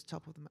this just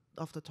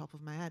off the top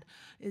of my head,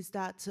 is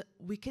that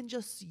we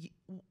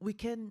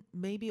can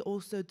maybe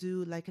also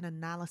do like an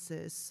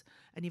analysis,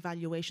 an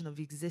evaluation of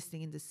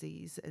existing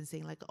indices, and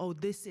saying like, oh,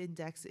 this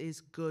index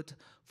is good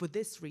for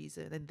this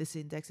reason, and this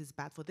index is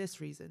bad for this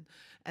reason,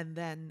 and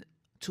then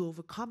to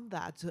overcome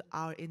that,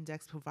 our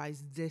index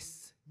provides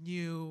this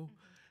new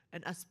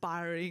and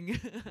aspiring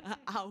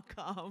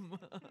outcome.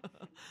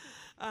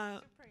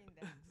 Super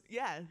index.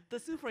 Yeah, the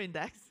super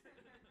index.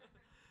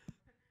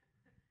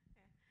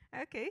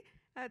 Okay,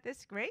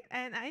 that's great.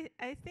 And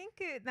I think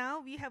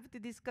now we have to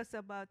discuss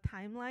about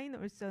timeline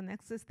or so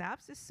next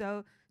steps.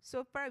 So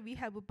far we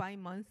have a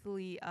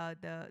bi-monthly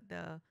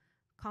the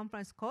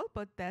conference call,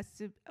 but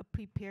that's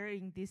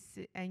preparing this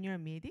annual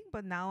meeting.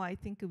 But now I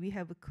think we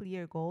have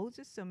clear goals.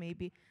 So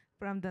maybe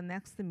from the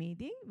next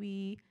meeting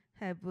we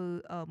have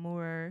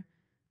more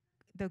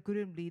the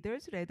group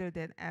leaders rather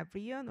than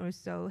everyone, or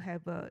so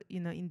have you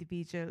know,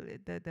 individual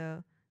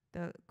the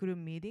the group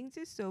meetings.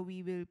 So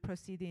we will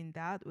proceed in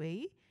that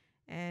way.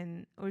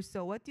 And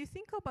also, what do you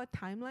think about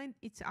timeline?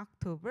 It's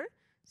October,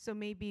 so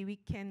maybe we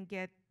can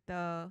get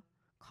the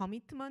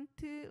commitment,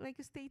 like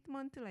a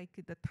statement, like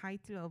the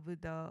title of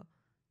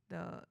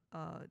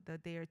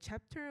their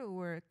chapter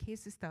or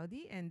case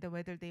study, and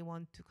whether they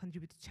want to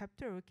contribute to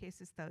chapter or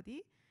case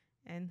study,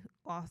 and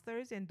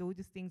authors and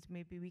those things.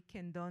 Maybe we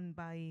can done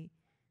by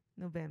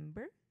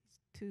November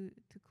to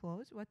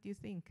close. What do you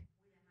think?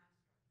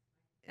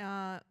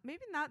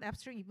 Maybe not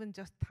abstract, even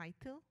just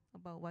title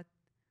about what.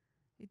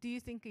 Do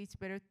you think it's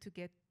better to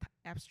get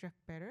abstract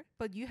better?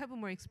 But you have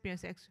more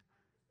experience.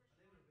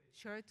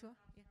 Short one?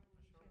 Yeah.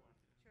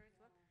 Short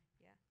one?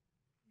 Yeah.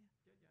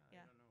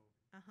 Yeah.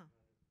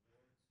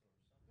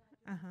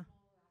 Uh-huh.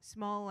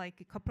 Small, like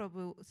a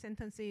couple of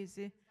sentences.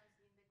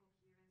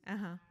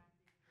 Uh-huh.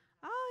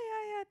 Oh,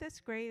 yeah,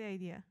 that's great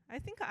idea. I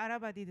think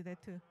Araba did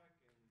that too.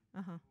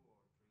 Uh-huh.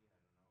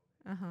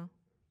 Uh-huh.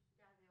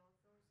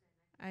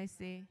 I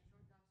see.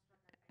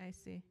 I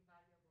see.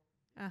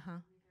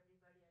 Uh-huh.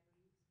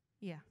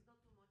 Yeah.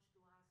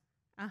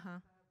 Uh-huh.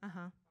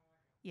 Uh-huh.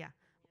 Yeah.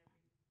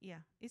 Yeah.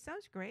 It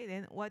sounds great.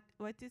 And what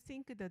do you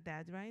think the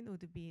deadline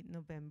would be?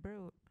 November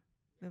or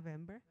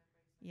November?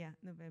 Yeah,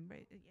 November.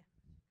 Yeah.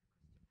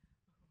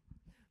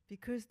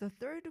 Because the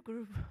third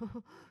group,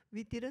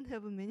 we didn't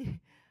have many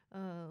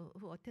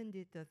who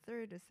attended the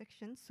third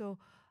section. So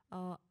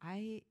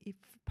if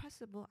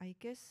possible, I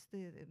guess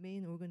the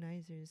main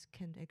organizers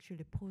can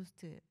actually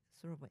post a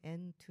sort of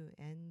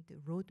end-to-end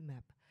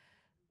roadmap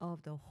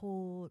of the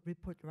whole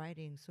report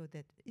writing, so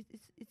that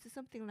it's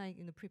something like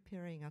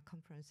preparing a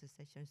conference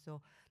session.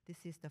 So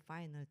this is the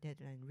final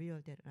deadline, real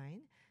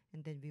deadline,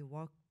 and then we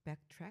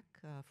backtrack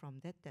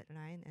from that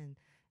deadline, and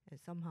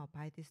somehow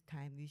by this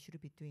time we should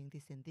be doing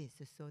this and this,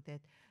 so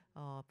that,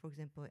 for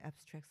example,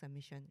 abstract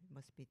submission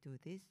must be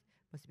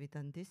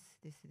done this.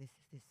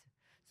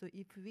 So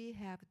if we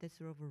have that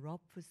sort of a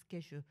rough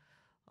schedule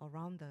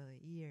around the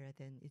year,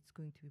 then it's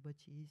going to be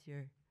much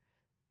easier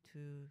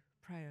to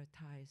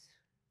prioritize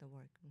the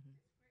work.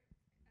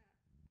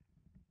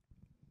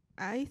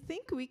 I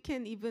think we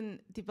can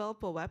even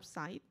develop a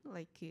website,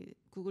 like a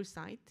Google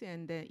site,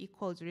 and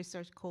equals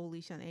Research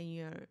Coalition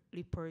annual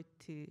report,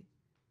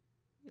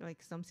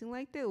 like something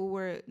like that,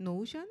 or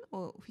Notion,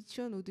 or which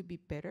one would be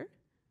better?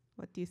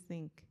 What do you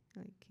think?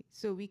 Like,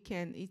 so we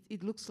can.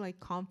 It looks like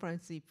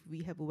conference if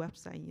we have a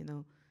website,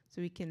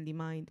 so we can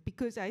remind.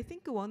 Because I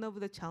think one of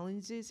the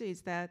challenges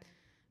is that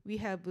we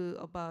have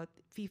about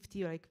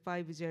 50, like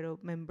 50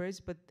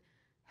 members, but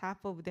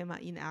half of them are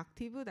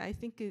inactive. I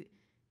think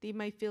they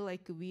might feel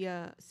like we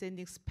are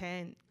sending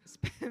spam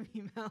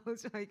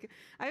emails. Like,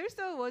 I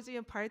also was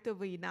part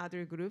of in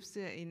other groups,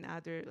 in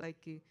other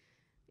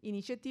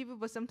initiative,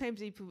 but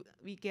sometimes if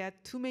we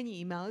get too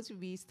many emails,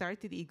 we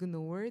start to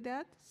ignore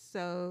that.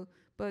 So,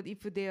 but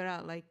if there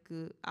are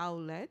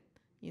outlet,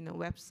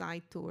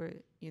 website, or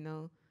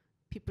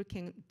people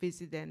can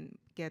visit and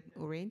get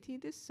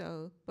oriented.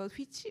 So, but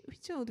which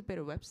one would be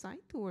better,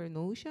 website or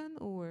Notion?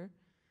 Or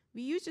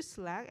we use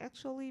Slack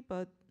actually,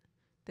 but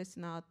that's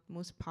not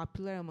most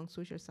popular among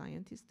social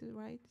scientists,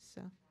 right?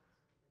 So,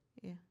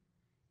 yeah.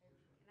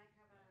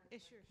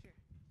 Sure.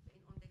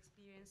 On the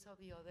experience of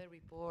the other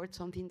report,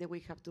 something that we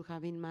have to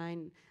have in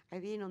mind. I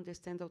didn't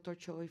understand, Dr.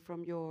 Choi,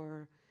 from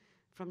your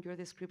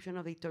description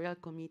of the editorial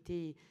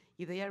committee,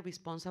 if they are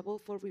responsible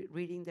for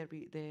reading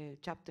the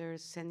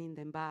chapters, sending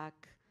them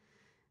back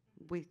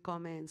with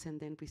comments, and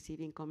then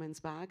receiving comments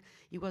back.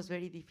 It was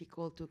very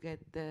difficult to get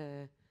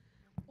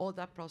all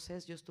that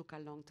process. Just took a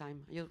long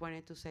time. I just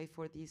wanted to say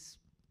for this,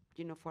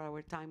 for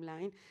our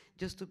timeline,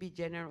 just to be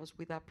generous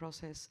with that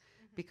process,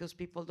 because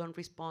people don't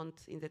respond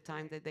in the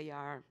time that they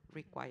are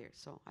required.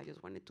 So I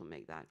just wanted to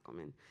make that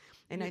comment.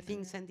 And I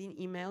think sending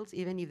emails,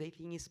 even if they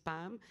think it's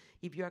spam,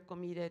 if you are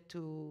committed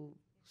to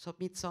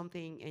submit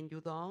something and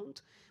you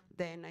don't,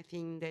 then I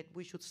think that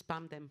we should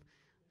spam them,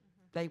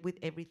 like with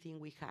everything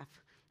we have.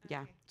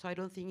 Yeah. So I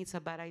don't think it's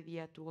a bad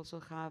idea to also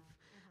have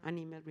an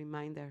email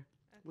reminder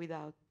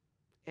without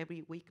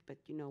every week, but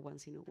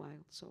once in a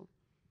while. So.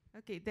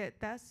 Okay,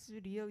 that's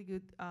really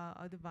good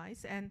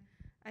advice. And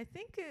I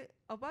think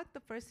about the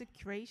first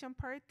creation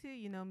part,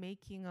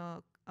 making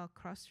a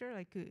cluster,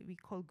 like we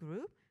call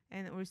group,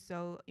 and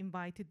also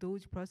invite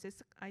those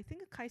process. I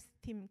think KAIST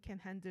team can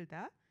handle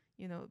that.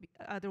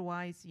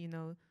 Otherwise,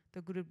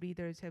 the group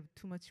leaders have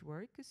too much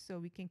work. So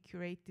we can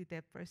curate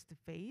that first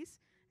phase,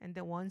 and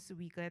then once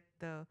we get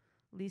the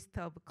list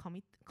of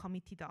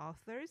committed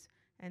authors,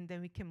 and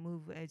then we can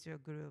move as a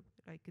group,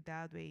 like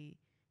that way.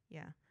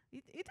 Yeah.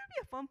 It will be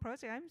a fun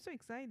project. I'm so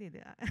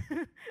excited.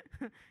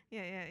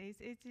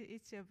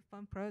 It's a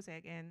fun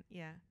project, and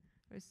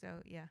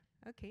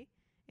okay.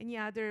 Any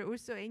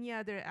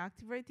other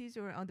activities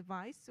or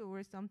advice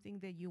or something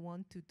that you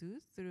want to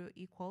do through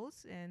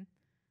equals, and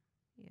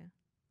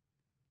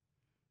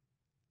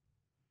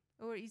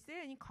or is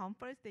there any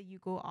conference that you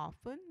go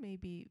often?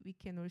 Maybe we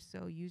can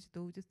also use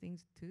those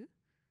things too.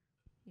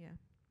 Yeah.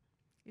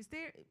 Is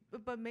there?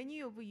 But many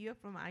of you are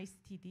from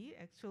ICTD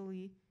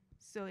actually.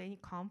 So any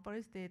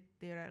conference that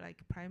there are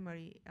like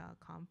primary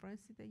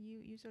conference that you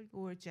usually,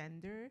 or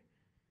gender,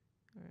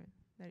 or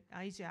like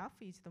IGF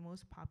is the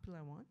most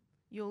popular one.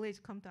 You always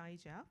come to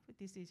IGF.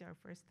 This is our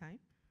first time.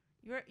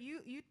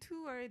 You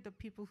two are the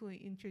people who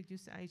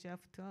introduced IGF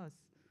to us.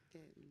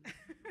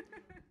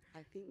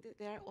 I think that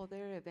there are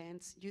other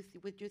events.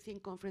 Would you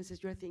think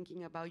conferences, you're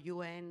thinking about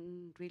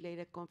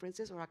UN-related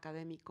conferences or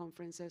academic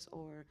conferences,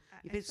 or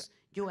if it's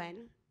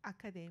UN?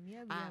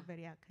 Academia, we are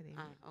very academic.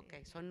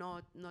 Okay, so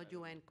not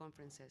UN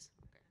conferences.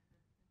 Okay.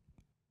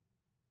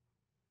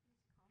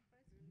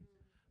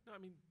 No, I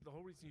mean, the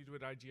whole reason you do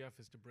it IGF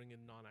is to bring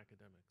in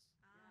non-academics.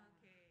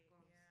 Okay.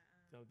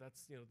 So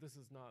that's, this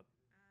is not,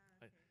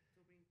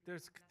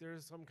 there's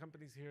some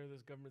companies here,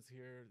 there's governments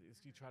here,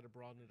 you try to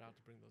broaden it out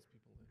to bring those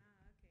people in.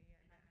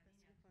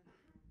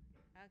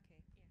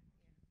 Okay,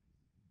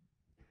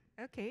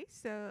 yeah. Okay,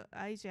 so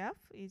IGF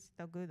is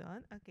the good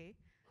one. Okay.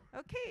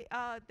 Okay,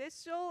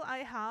 that's all I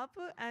have.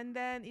 And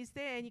then is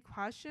there any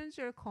questions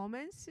or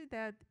comments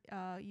that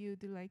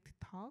you'd like to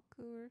talk,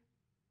 or?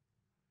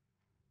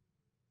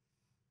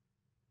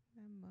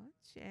 Not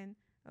much. And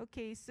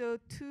okay, so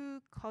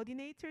two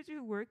coordinators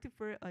who worked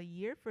for a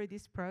year for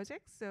this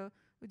project. So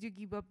would you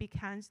give a big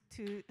hand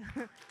to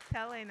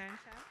Tala and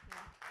Ansha?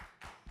 Yeah.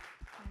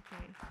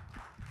 Okay.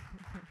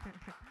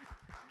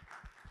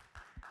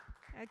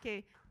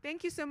 Okay,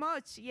 thank you so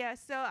much. Yeah,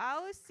 so I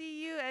will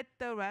see you at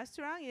the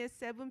restaurant at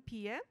 7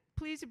 p.m.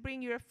 Please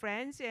bring your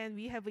friends, and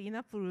we have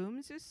enough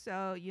rooms.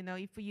 So,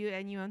 if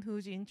anyone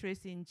who's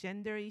interested in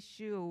gender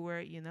issue,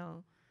 or,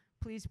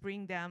 please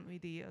bring them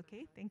with you.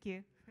 Okay, thank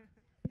you.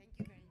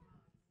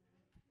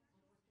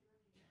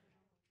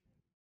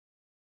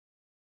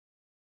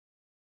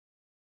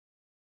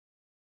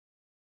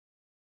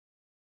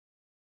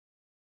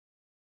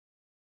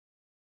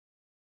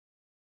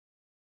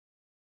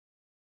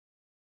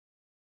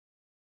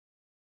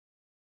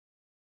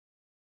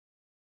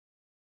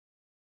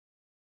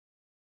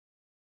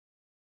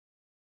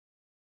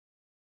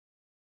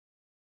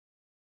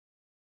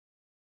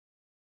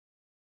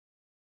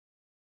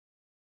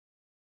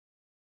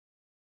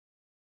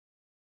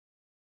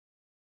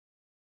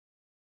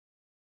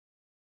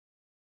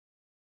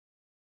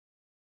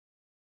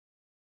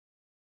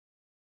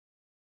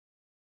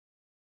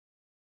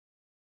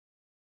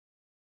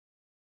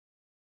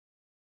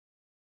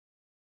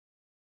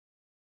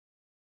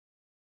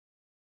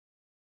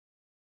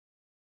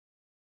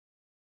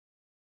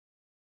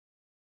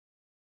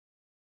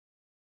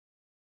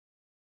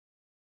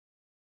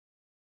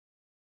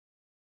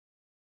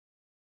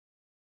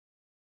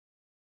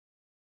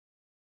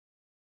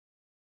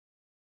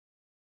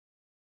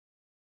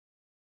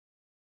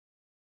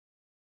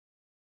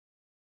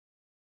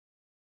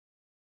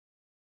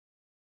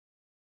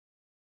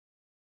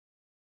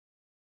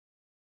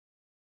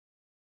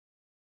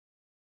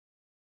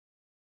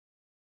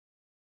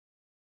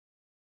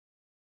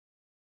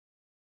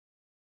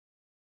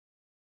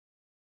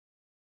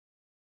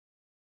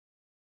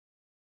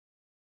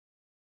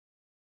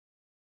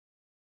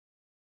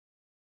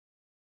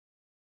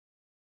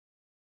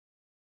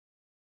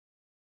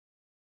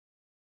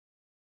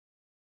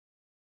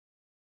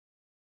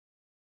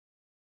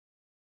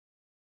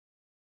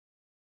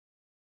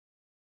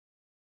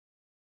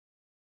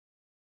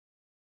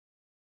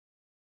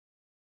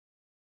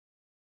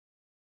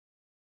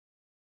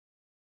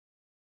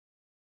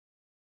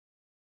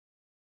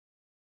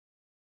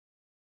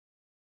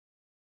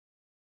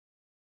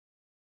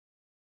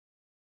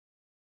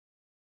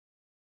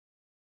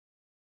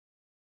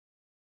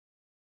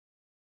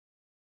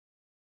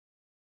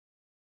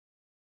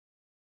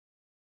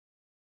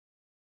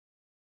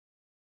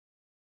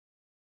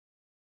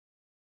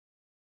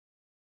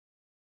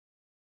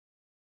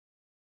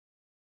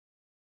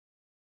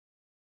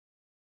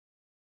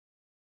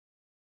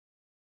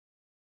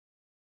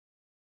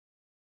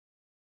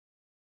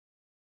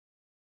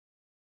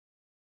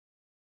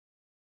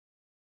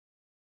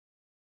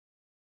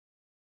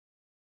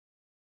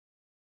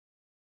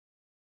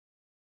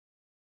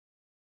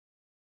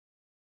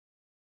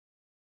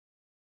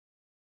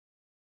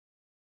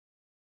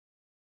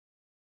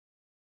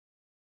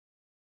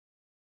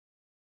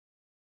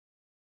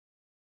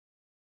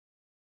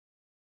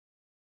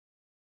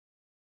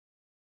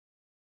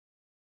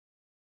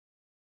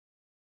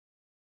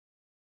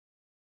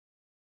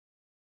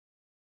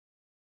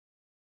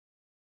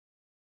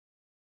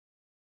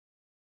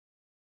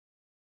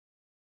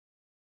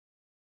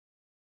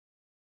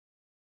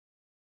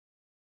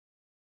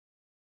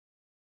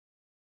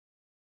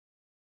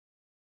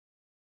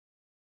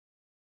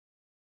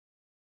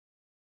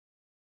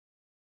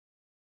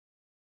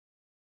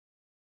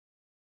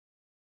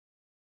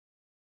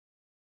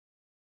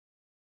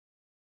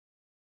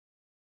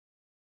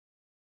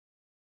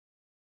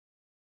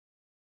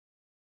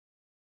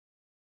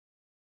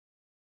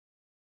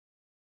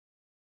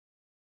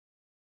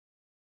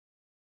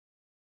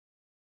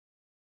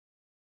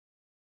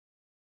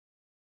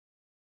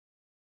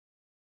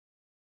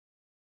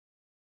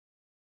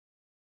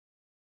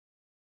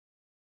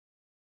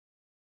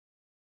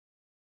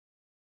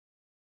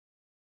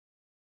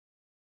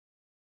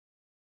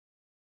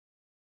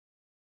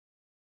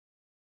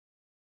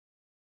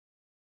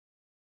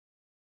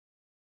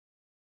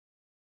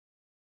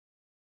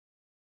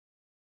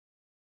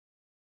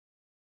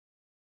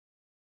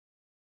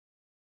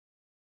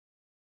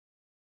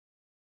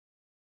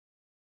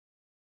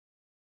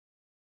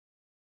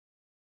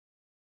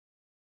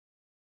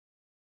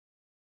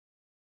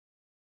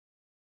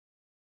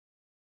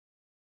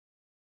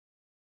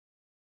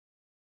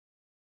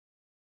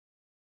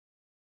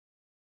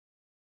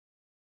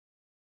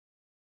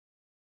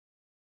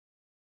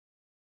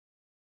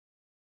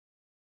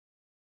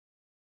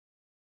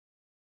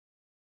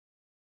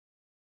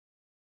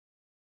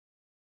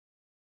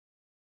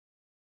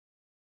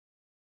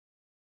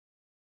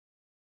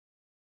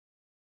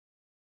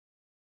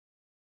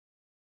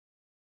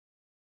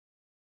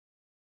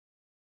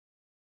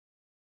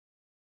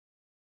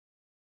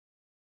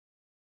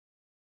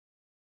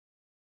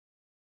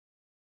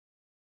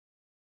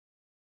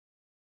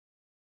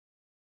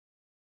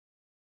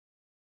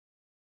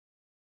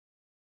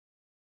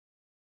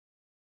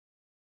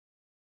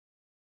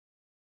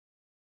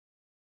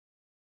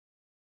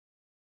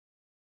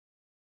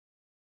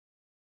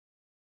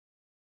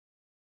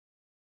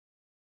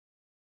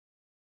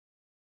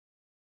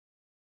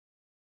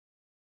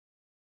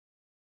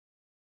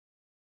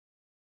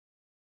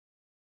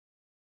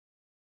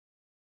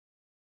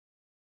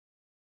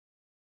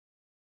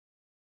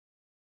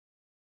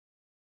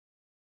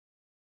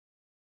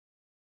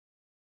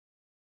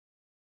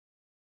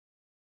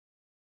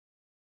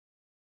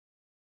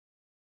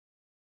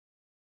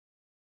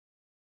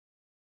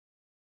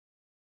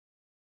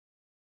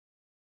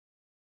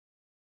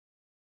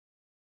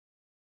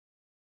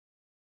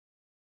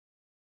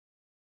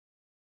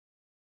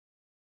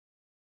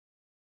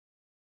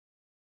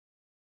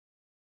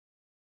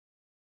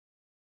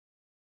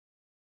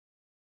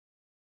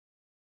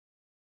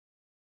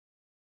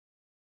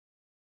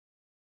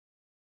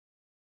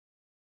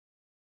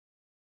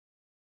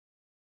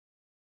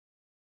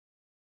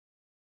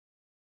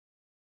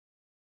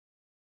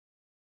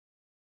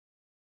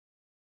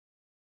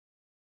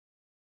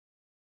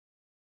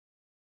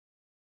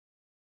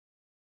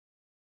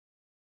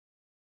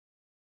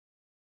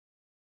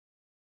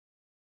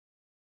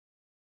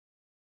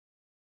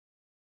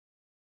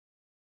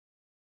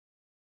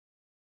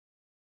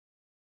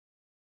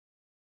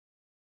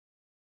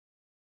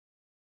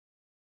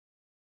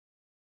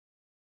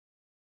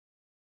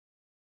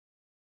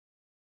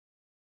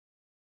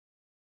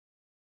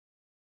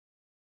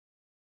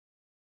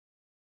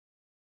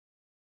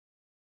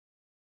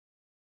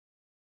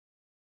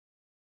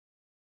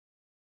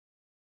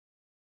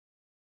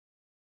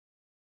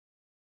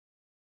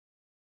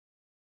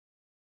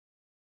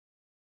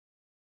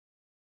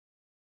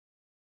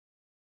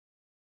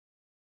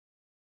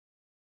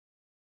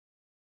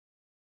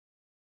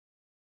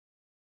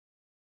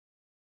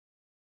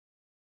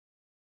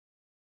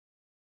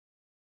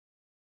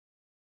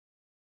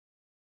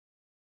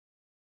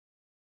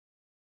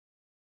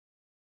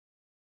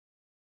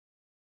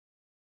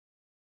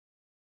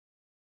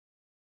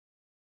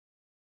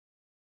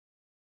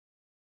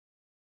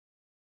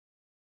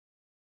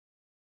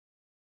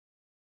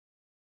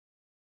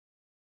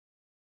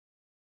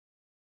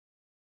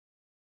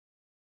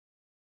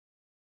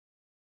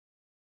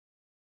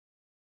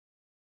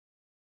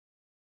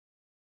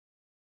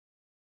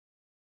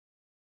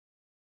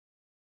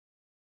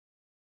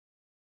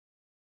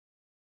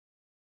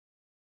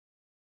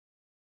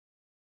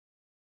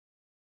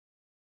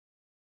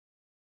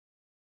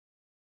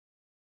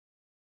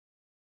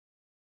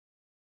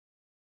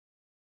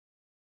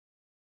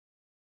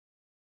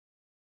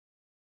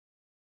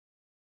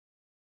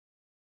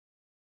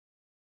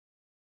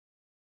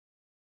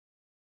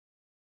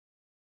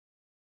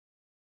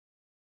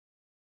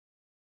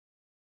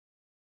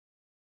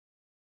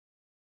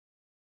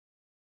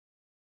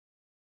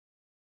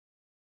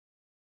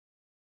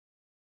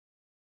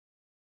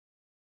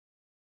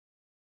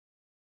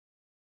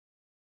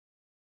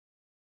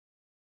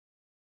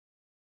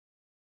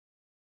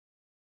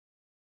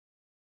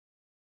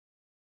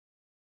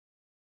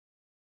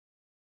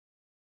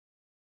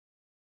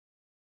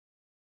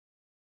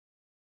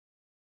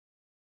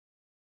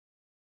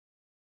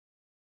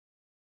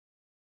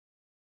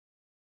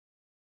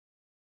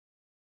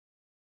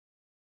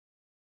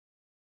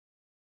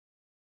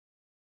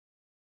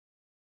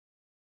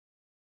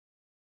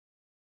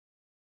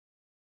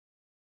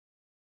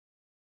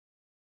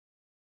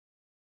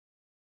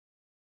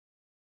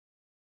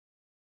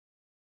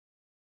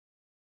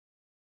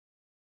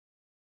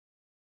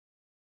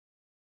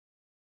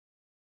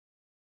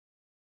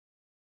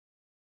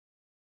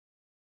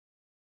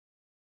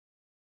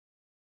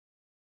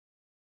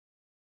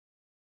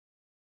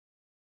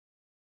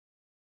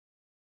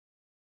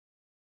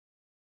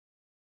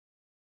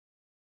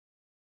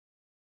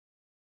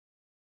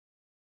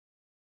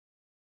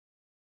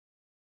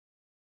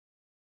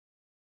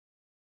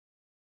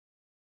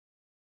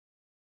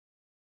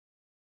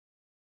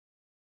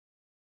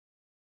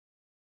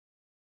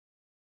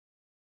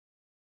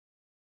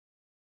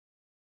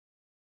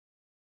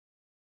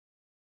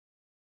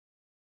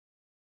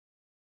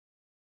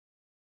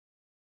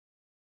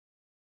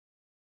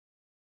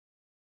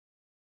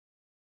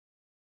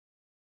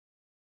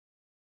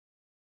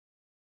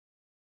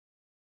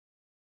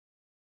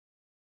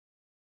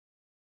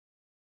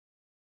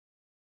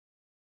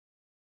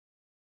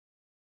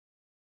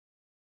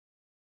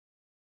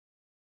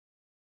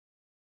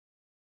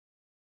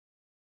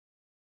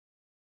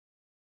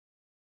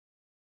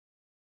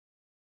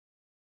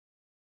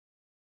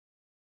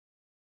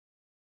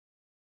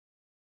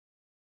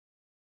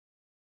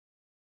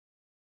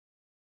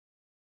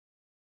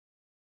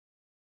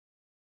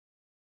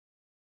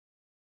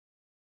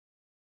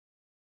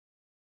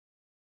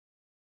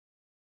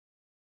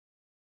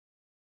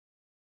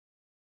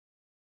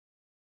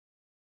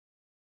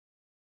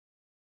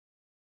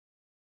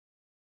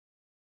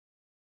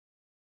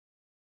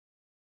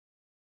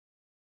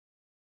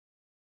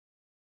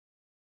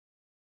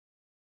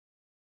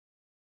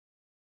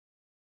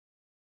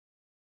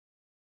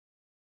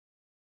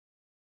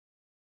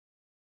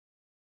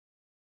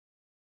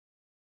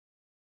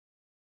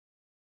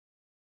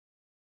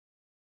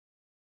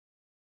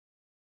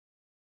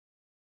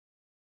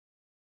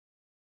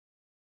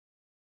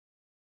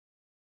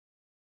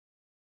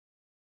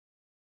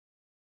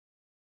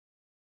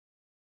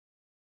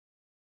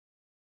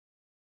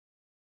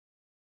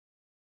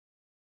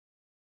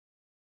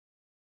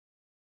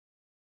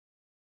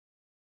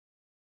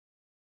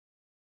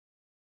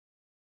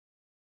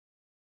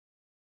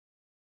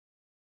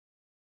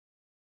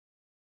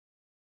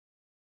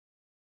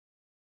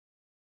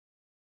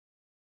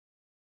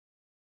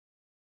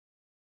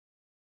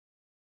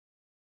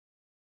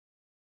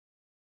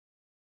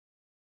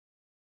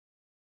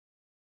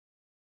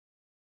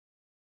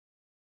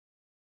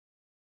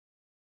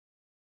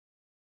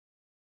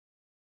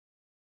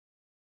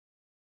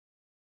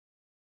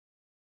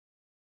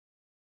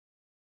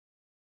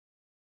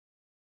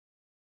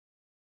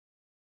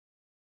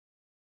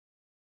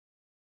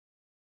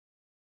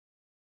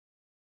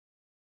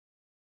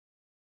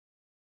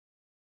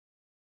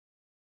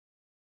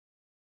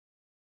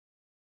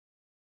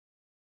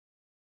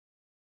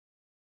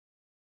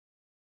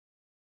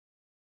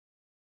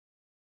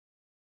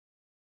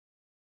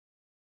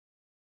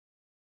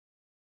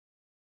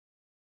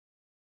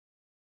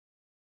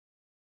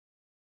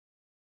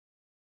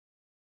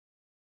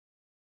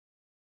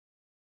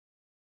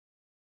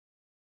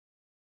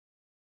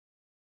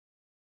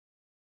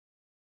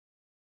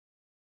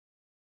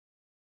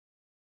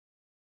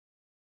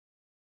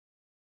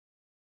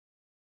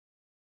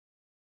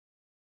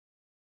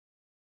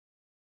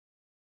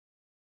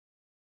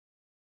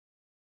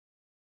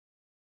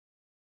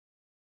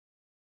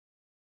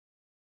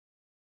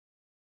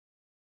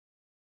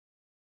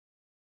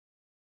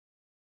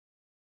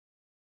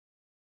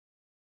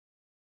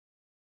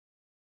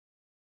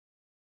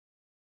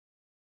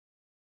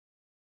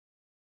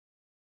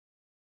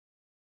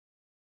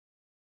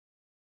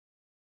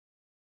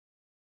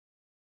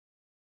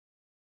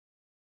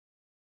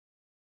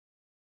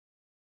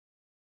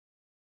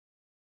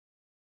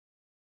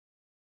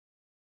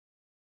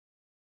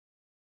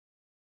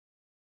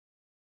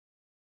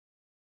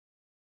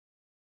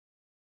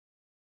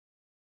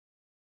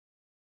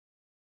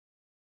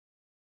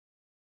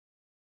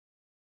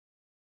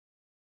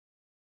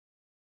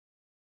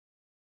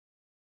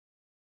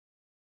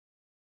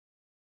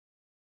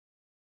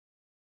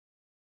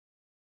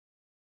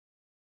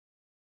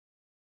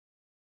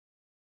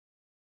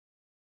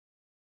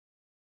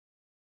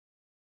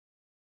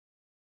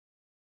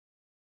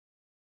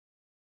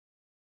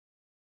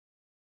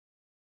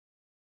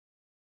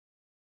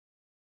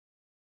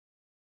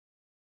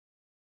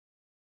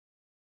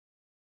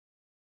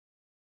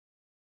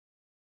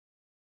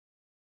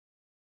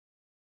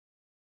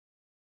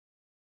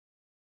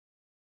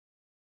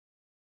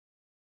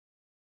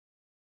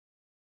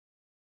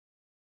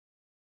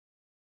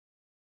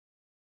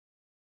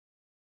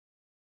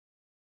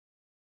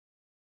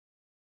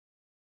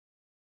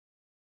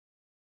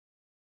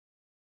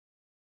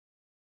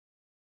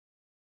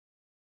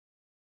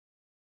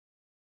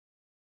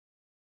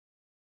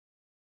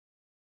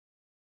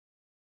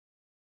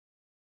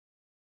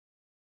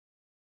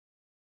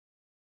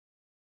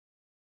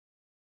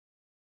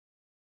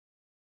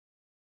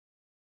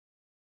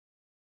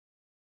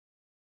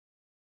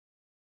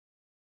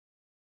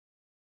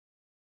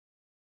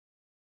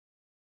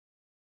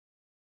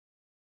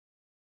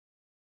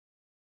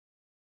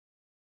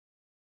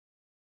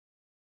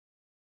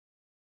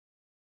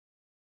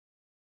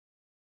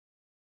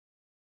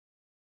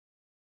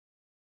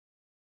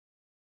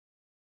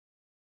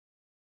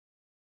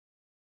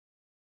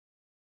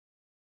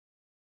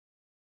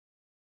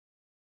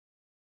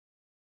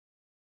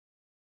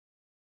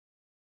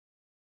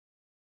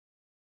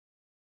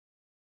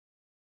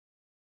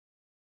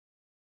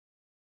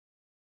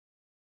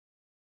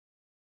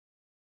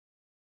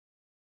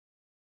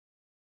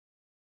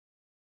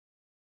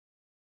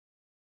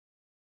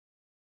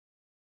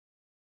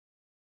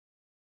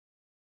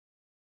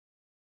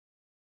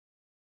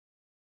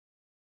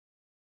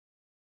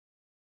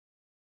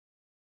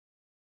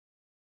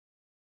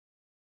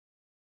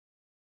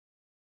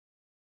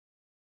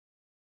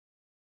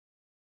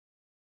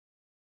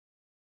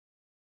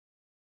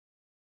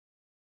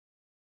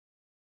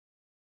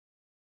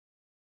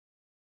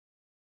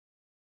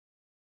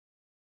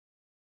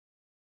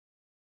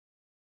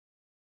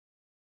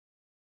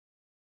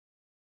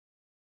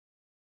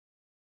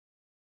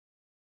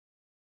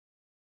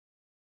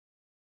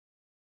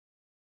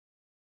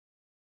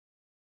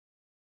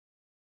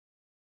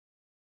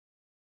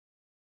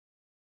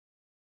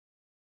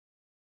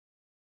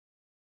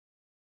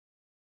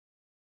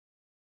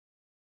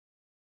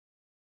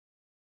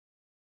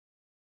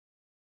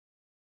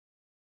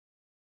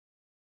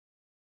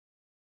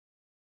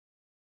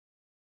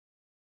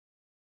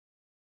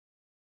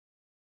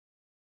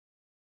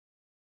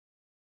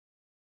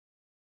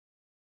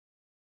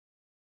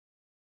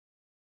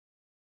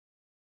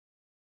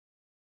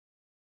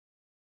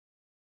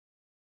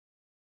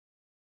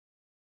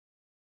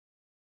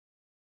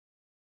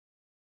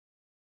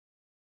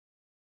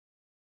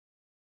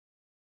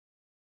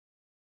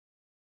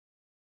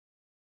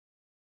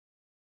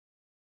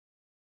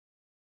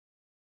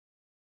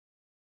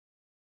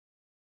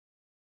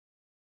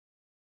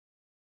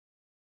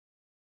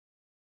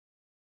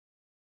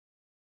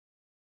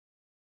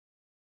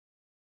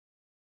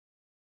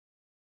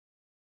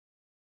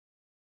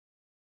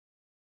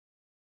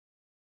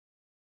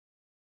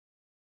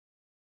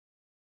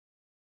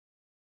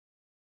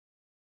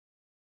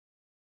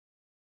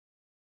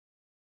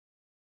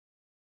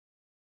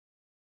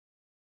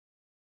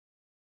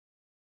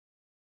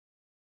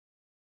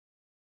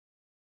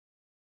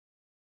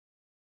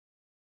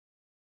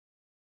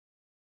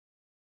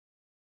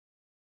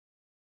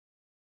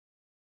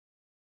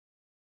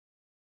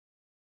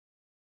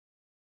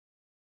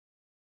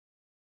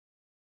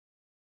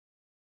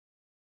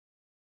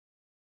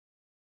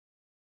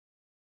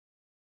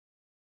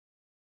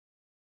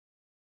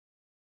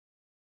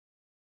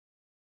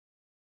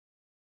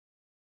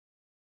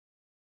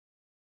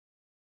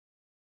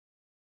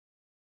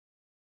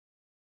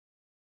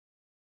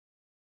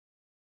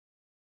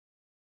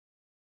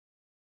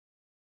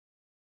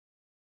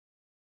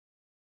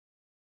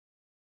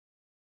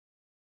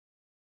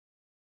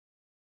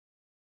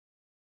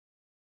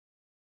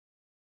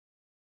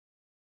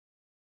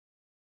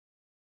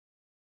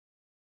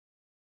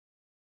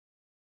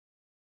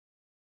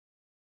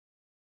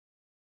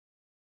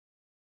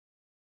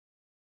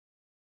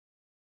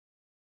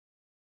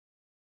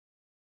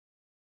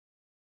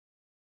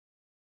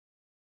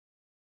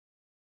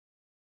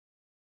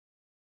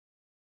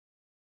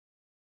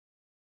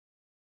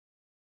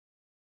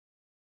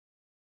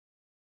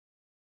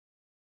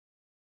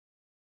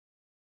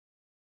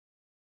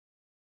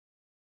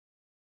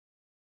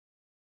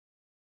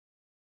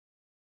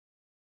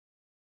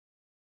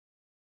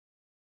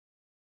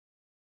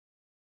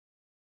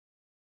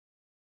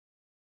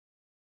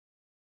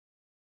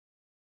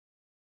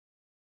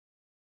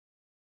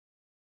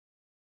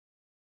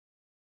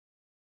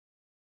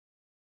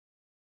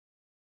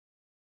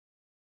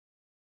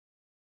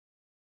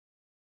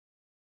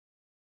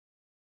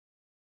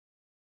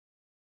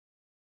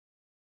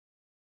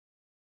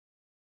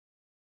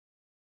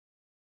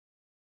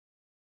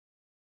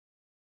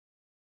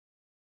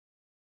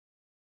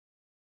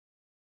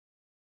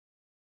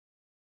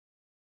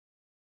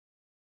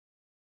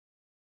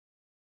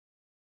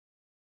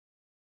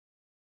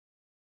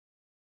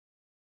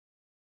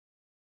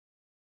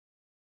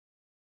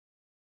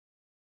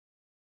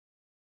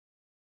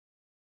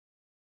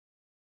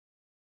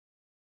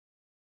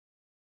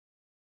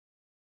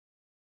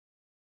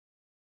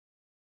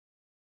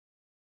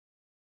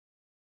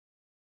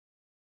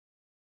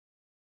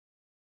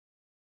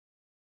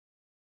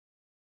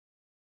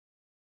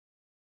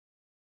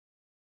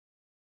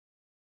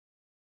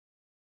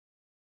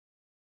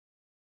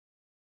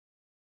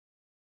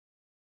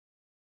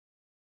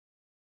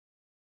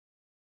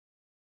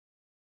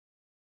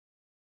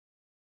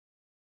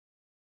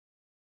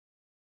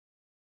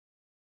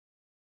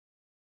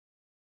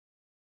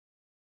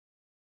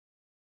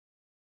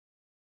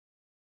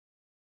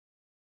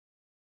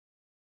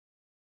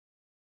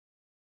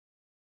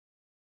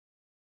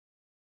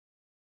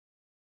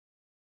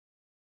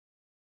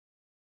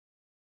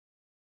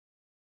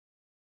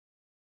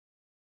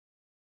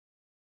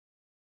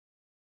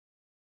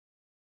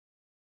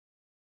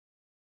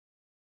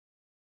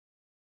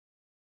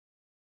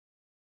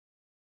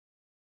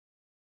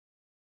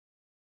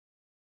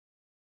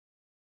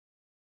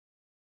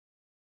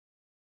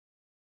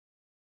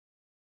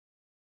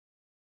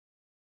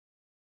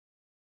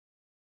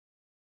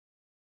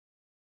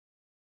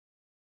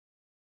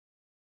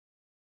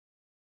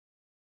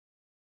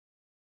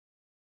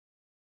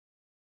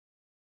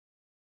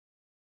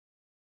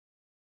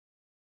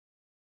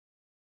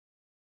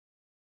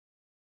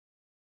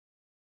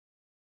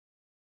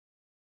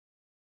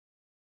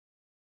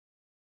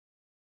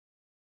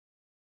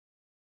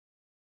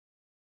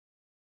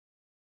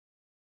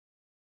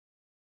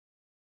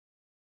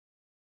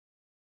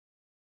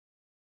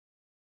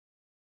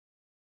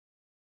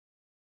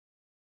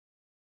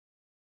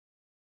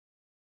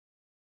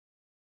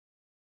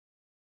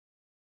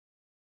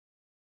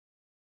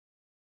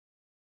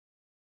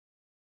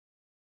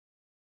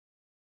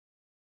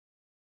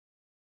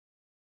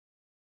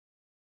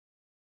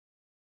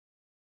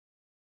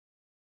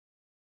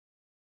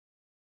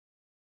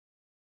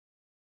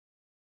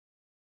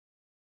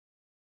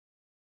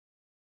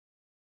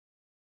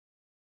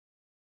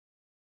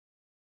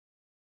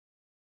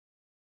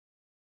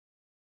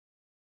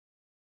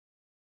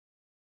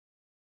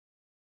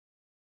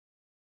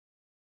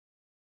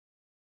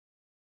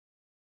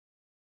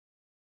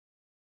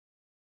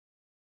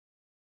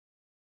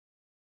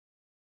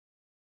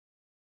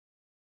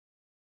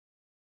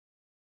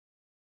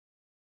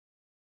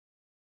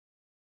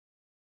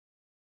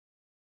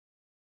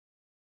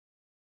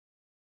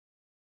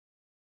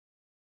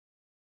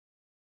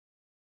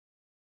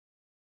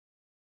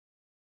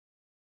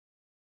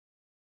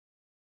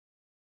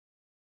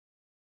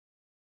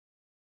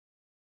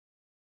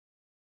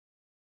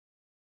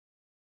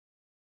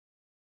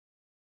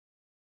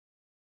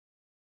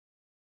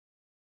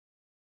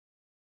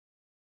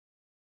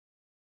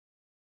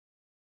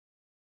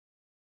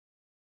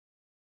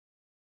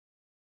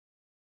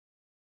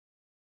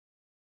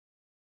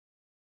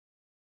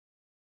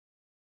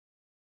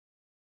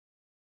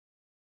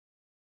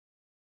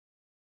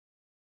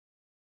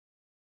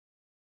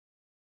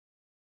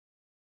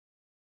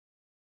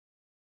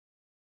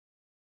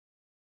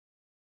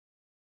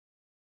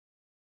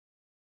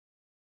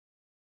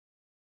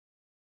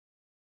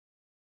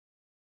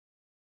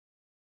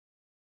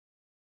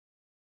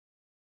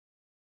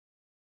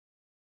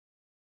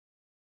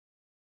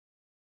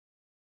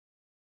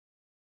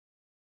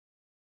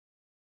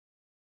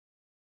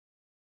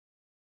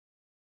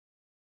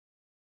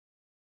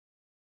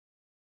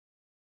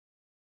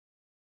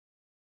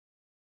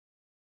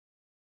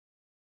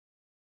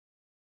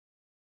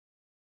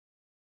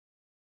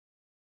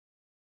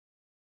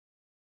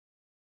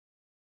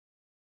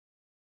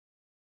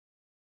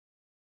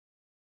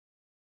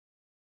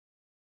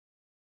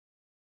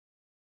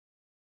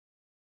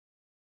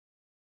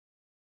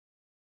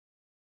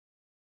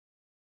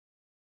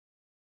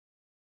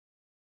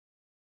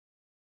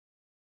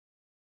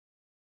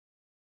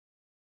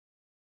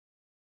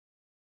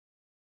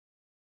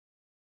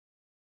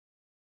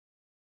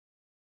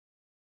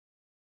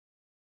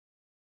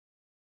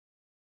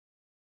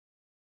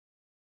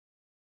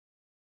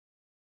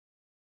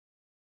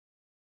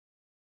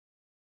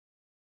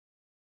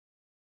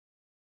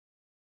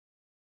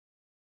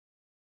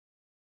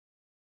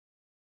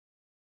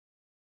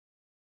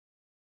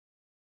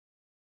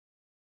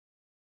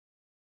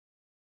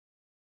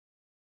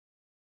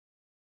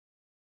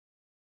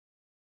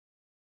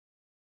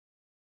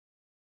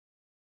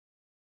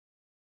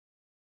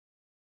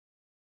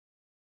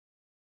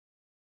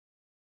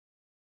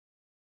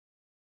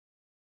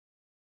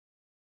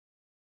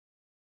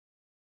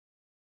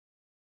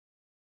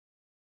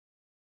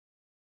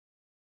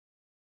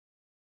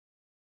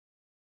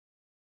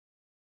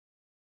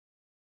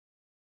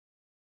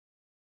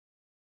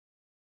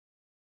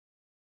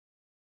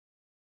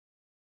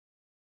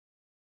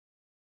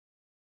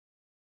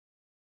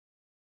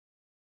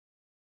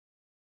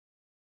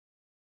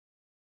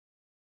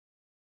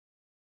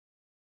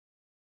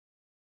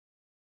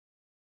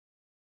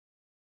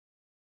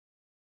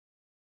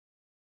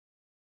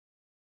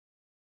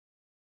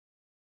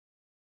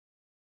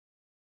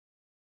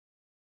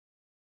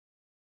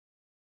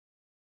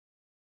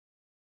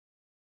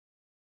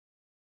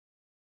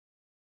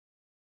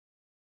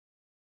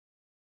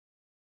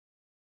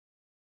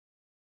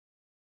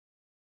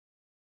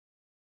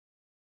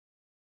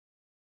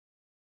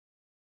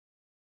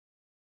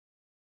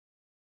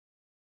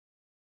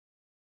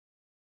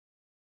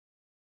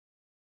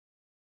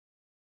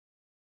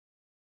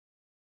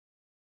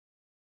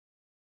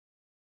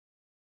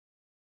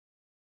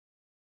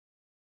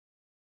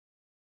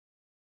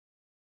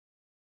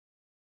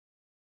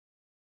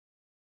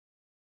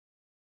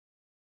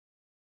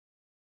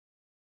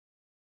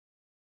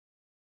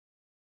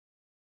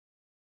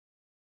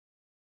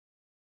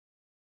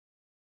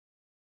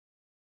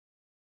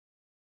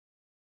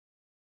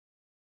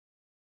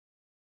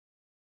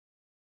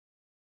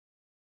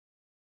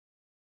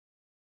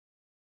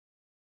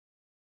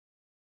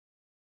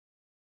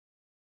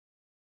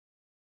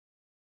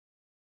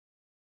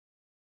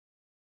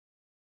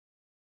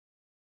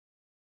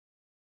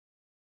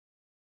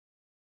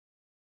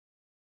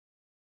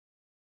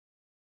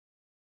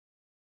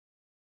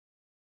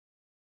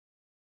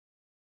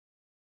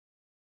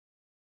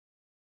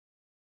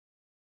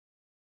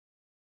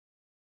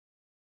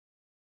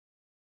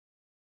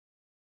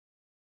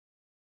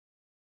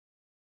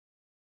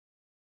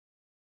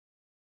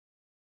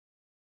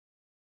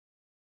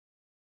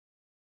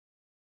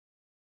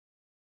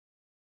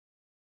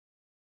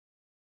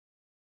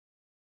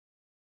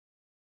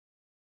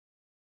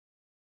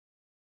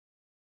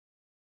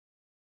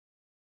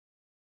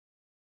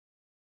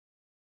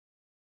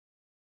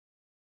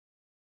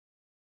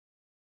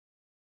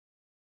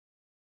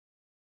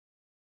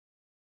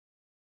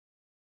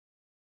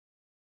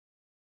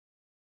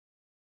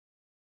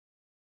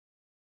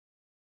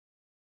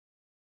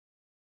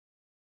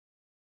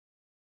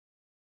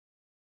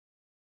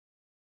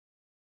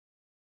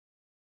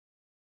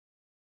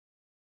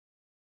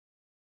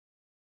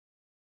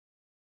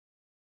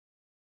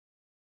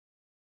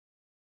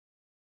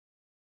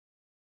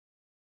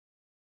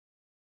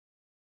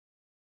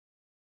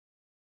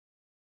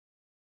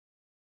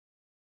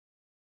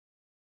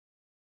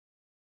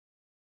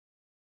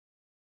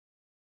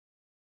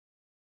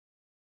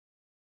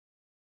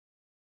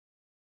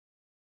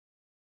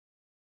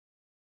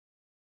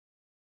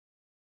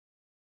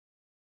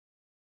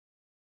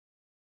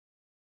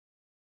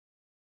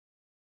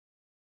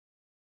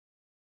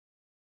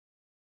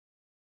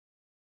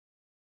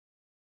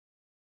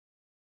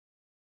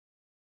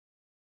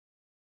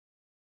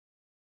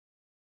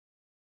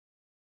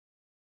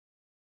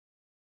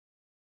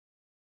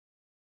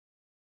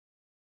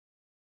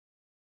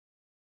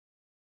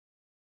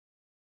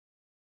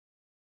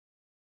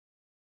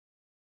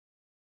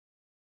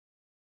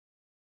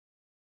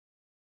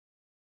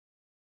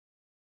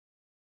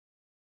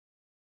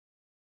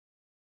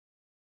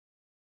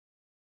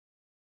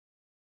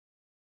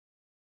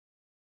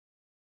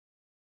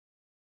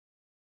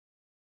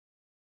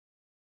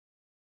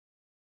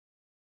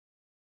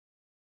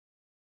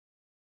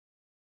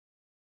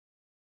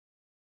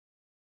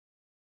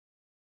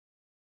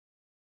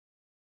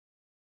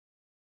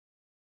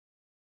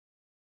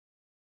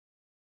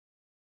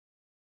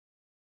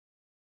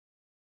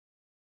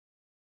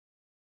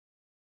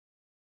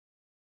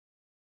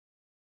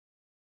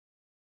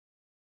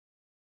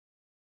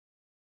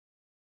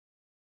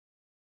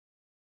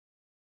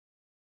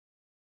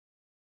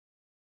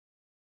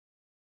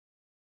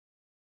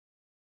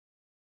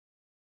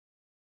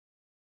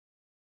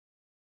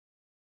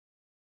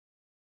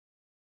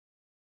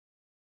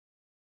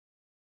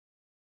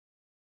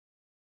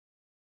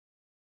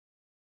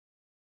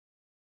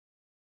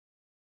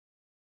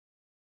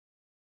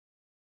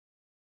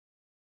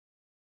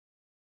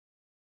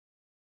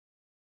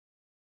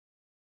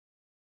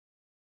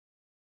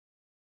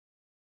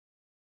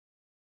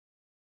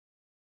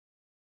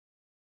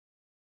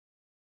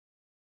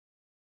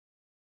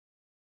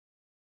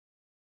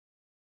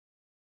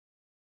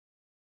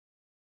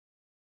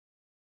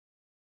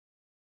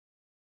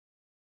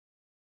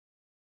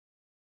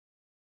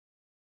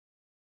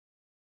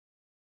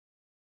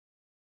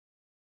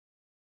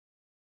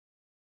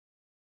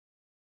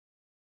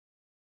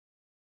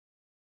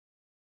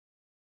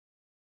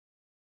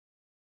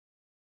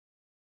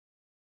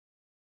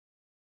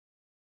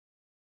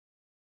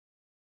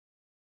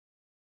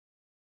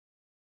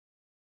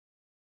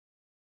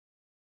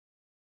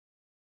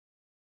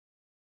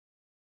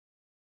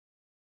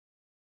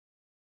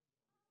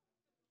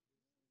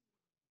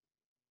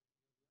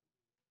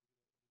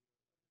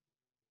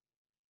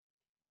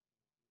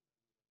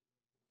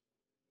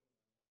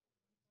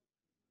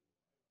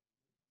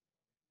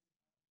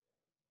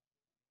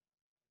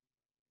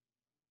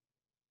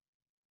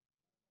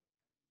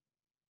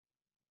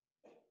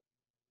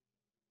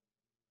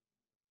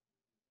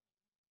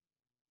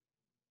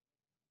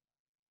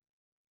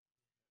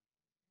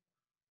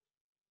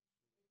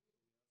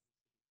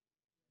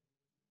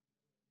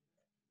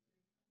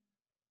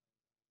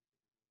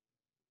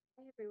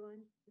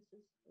 everyone. This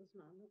is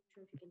Uzma. I'm not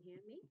sure if you can hear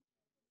me.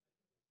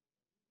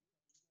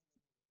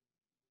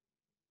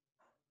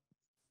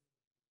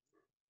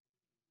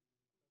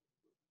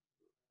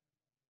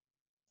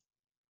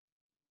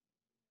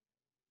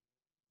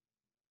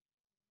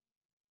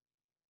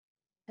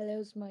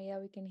 Hello, Uzma. Yeah,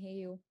 we can hear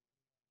you.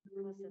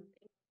 Awesome.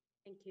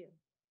 Thank you.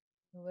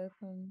 You're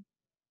welcome.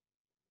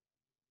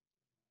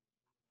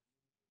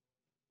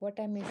 What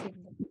time is it?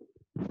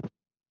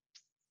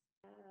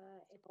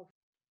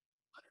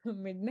 It's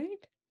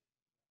Midnight?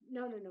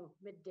 no,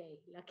 midday,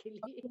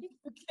 luckily.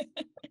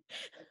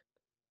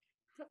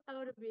 I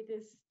would be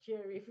this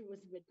cheery if it was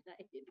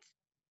midnight.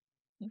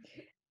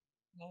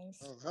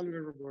 Nice. Hello,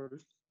 everybody.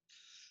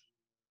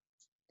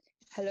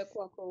 Hello,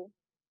 Kwaku.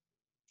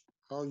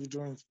 How are you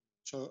doing?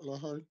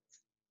 Hi.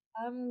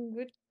 I'm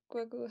good,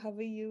 Kwaku. How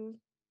are you?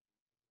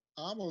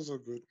 I'm also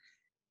good.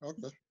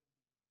 Okay.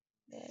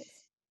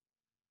 Yes.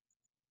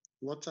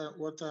 What time?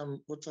 What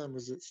time? What time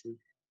is it for you?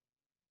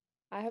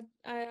 I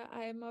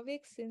am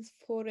awake since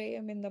 4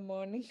 a.m. in the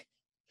morning.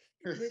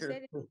 They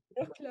said it's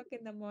 4 o'clock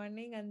in the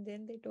morning, and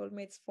then they told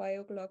me it's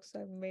 5 o'clock, so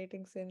I'm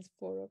waiting since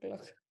 4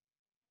 o'clock.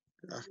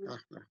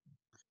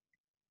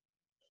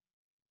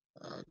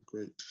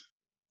 Great.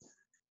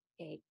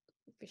 Okay,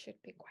 we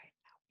should be quiet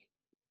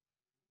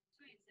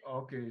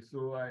Okay,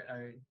 so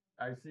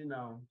I see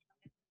now.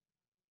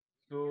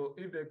 So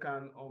if they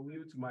can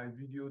unmute my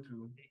video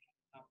too.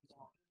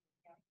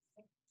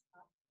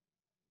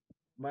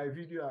 My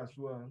video as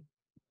well.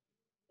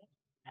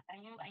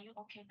 Are you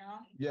okay now?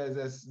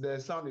 Yes, the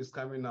sound is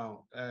coming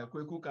now.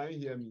 Kweku, can you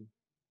hear me?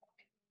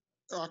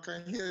 I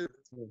can hear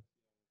you.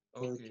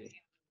 Okay.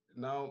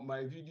 Now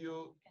my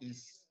video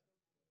is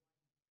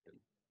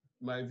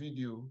my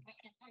video.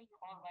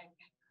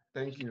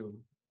 Thank you.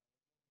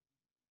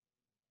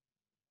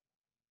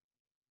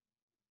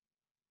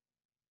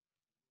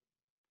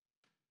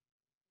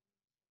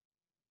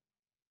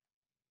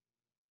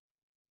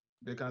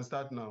 They can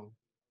start now.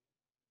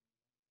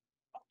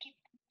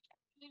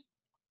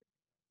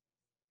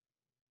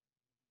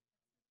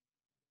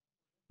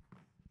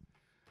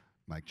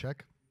 Mic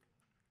check.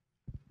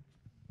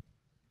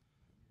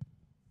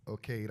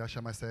 Okay,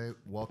 Irashamase,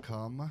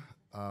 welcome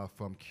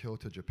from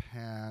Kyoto,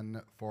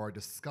 Japan, for our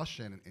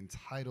discussion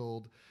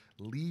entitled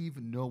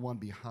Leave No One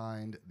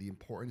Behind, the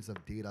Importance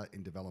of Data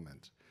in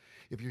Development.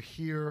 If you're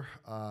here,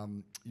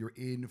 you're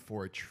in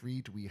for a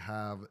treat. We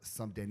have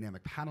some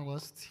dynamic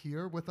panelists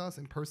here with us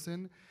in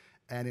person,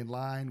 and in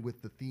line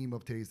with the theme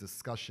of today's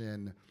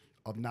discussion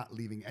of not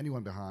leaving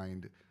anyone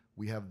behind,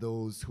 we have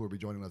those who will be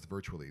joining us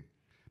virtually.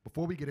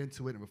 Before we get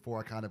into it and before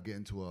I kind of get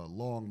into a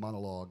long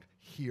monologue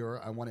here,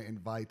 I want to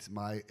invite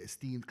my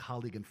esteemed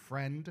colleague and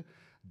friend,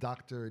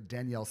 Dr.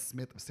 Danielle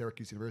Smith of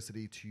Syracuse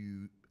University,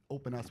 to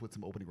open us with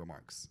some opening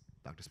remarks.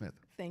 Dr. Smith.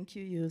 Thank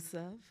you,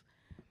 Yusuf.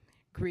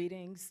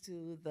 Greetings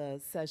to the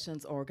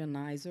session's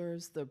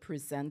organizers, the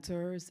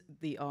presenters,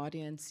 the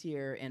audience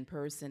here in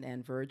person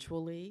and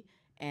virtually,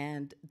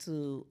 and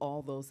to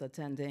all those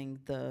attending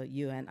the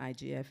UN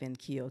IGF in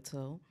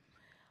Kyoto.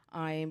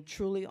 I am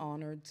truly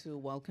honored to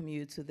welcome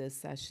you to this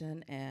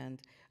session,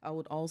 and I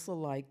would also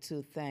like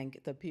to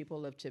thank the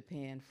people of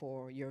Japan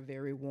for your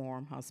very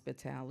warm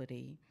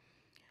hospitality.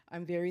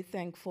 I'm very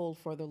thankful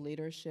for the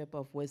leadership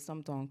of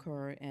Wisdom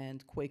Donker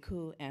and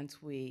Kweku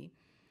Antwi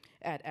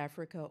at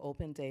Africa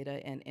Open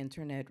Data and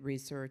Internet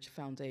Research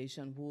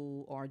Foundation,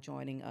 who are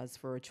joining us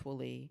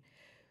virtually.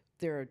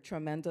 Their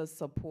tremendous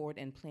support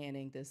in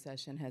planning this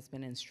session has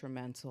been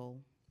instrumental.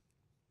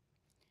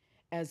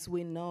 As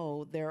we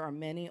know, there are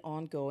many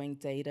ongoing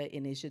data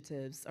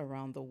initiatives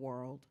around the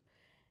world.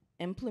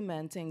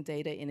 Implementing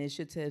data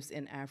initiatives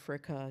in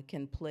Africa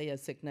can play a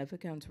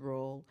significant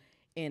role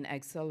in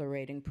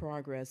accelerating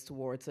progress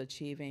towards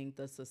achieving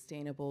the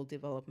Sustainable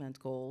Development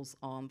Goals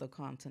on the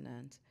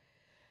continent.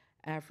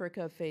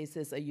 Africa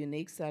faces a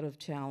unique set of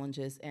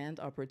challenges and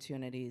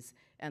opportunities,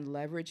 and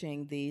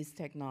leveraging these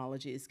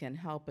technologies can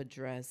help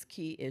address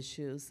key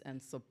issues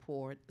and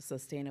support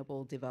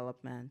sustainable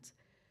development.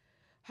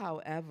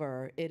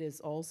 However, it is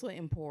also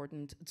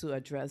important to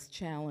address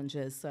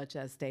challenges such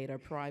as data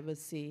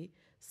privacy,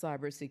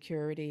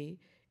 cybersecurity,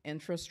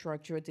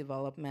 infrastructure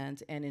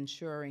development, and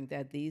ensuring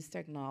that these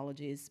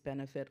technologies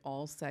benefit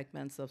all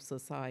segments of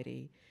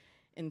society,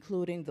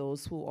 including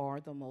those who are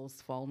the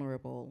most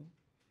vulnerable.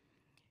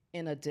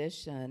 In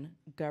addition,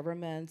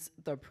 governments,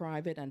 the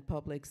private and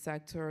public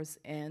sectors,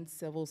 and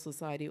civil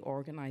society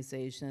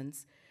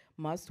organizations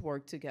must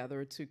work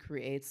together to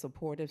create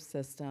supportive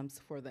systems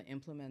for the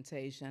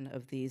implementation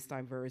of these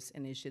diverse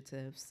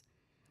initiatives.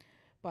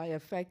 By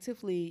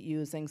effectively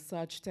using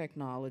such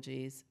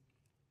technologies,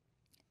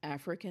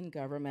 African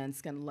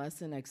governments can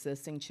lessen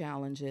existing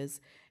challenges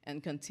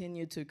and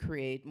continue to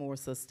create more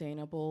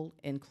sustainable,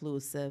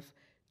 inclusive,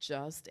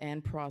 just,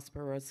 and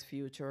prosperous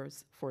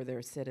futures for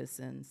their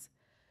citizens.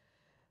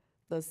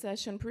 The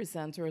session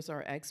presenters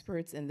are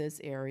experts in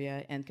this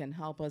area and can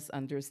help us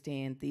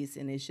understand these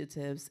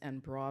initiatives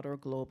and broader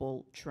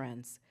global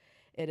trends.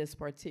 It is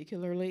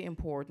particularly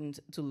important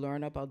to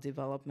learn about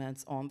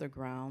developments on the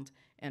ground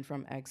and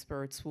from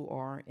experts who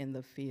are in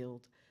the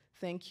field.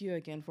 Thank you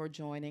again for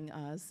joining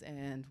us,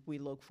 and we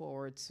look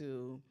forward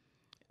to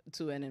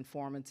an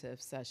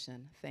informative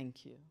session.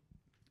 Thank you.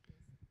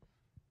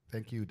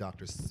 Thank you,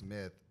 Dr.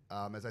 Smith.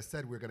 As I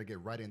said, we're going to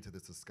get right into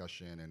this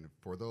discussion. And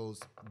for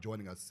those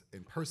joining us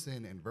in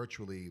person and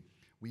virtually,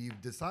 we've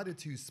decided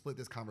to split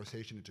this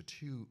conversation into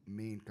two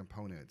main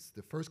components.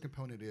 The first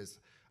component is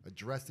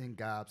addressing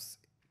gaps,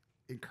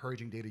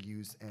 encouraging data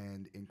use,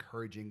 and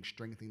encouraging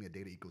strengthening the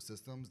data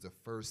ecosystems. The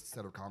first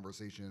set of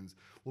conversations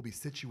will be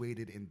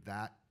situated in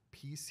that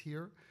piece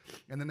here.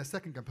 And then the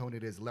second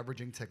component is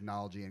leveraging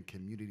technology and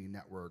community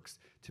networks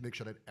to make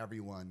sure that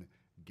everyone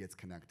gets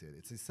connected.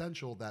 It's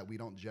essential that we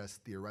don't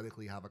just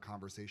theoretically have a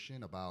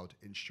conversation about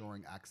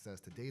ensuring access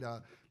to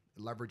data,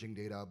 leveraging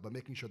data, but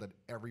making sure that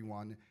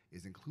everyone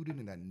is included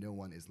and that no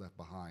one is left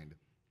behind.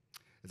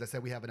 As I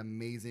said, we have an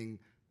amazing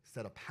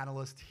set of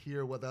panelists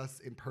here with us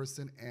in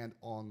person and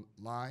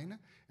online,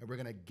 and we're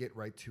gonna get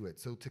right to it.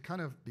 So to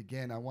kind of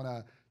begin, I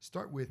wanna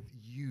start with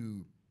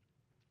you.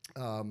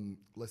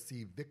 Let's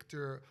see,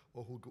 Victor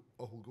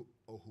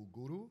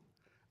Ohuguru.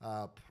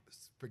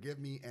 Forgive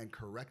me and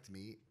correct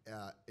me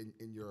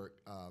in your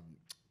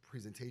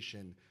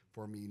presentation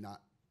for me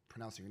not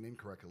pronouncing your name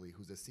correctly,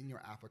 who's a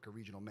Senior Africa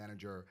Regional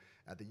Manager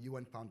at the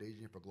UN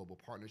Foundation for Global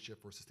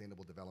Partnership for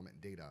Sustainable Development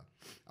Data.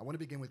 I want to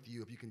begin with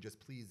you. If you can just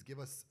please give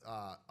us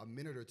a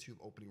minute or two of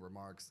opening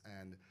remarks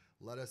and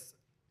let us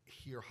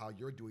hear how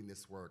you're doing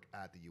this work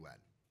at the UN.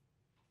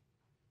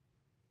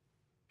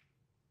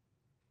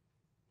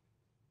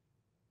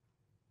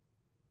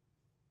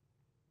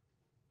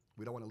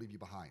 We don't want to leave you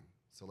behind,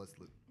 so let's.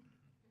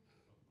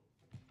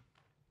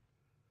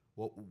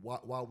 Well,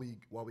 while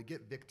we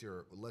get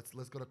Victor, let's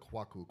go to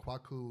Kwaku.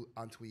 Kwaku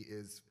Antwi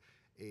is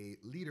a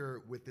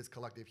leader with this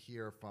collective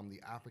here from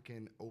the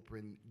African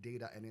Open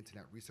Data and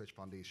Internet Research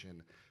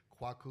Foundation.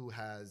 Kwaku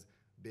has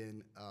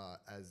been,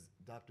 as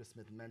Dr.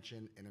 Smith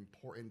mentioned, an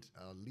important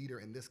leader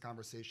in this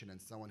conversation and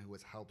someone who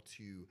has helped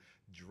to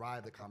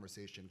drive the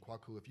conversation.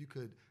 Kwaku, if you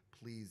could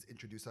please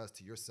introduce us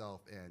to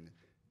yourself and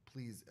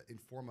please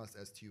inform us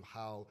as to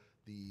how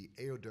the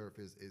AODIRF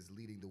is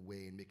leading the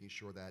way in making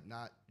sure that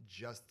not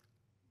just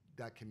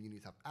that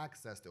communities have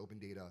access to open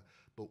data,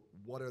 but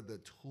what are the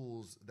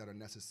tools that are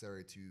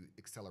necessary to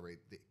accelerate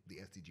the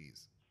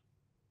SDGs?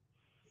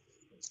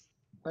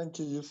 Thank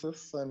you,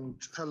 Yusuf, and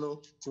hello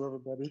to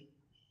everybody.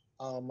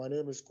 My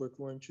name is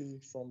Kweku Entry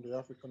from the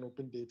African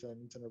Open Data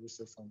and Internet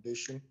Research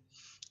Foundation.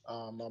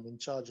 I'm in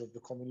charge of the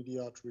community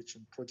outreach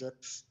and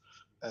projects,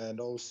 and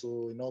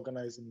also in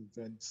organizing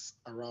events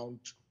around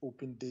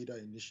open data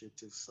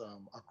initiatives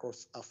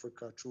across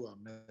Africa through our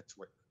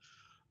network.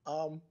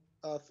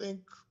 I think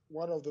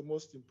one of the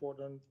most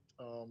important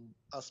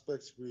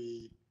aspects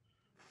we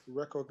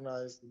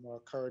recognize in our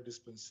current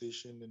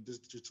dispensation in this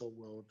digital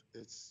world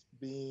is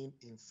being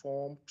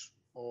informed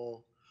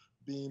or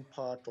being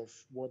part of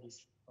what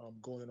is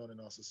going on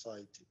in our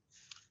society.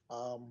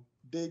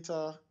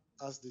 Data,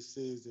 as they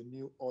say, is the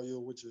new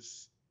oil which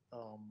is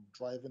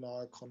driving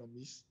our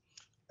economies.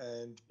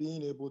 And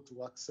being able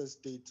to access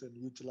data and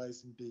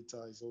utilizing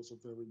data is also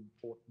very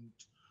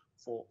important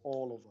for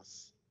all of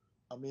us.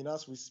 I mean,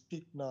 as we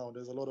speak now,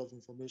 there's a lot of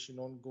information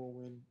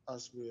ongoing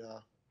as we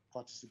are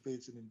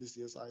participating in this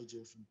year's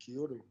IGF in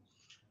Kyoto.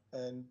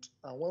 And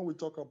when we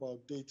talk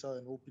about data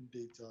and open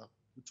data,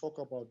 we talk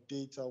about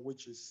data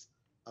which is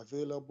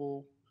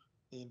available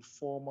in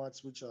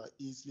formats which are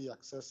easily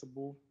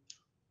accessible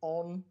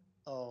on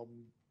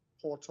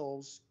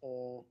portals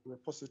or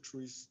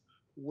repositories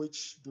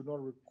which do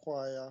not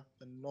require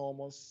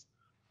enormous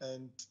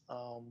and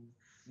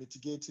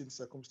mitigating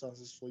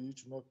circumstances for you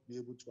to not be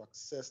able to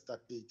access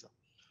that data.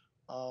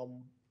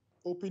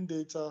 Open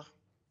data,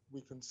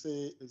 we can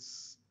say,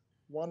 is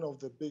one of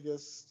the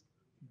biggest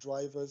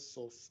drivers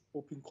of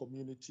open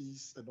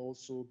communities and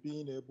also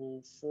being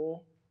able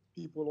for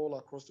people all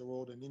across the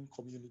world and in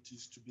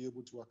communities to be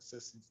able to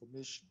access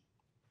information.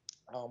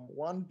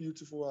 One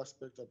beautiful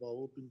aspect about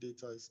open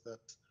data is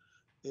that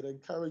it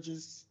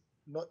encourages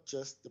not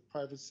just the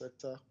private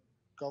sector,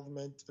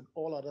 government, and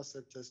all other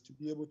sectors to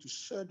be able to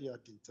share their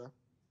data,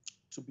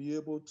 to be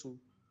able to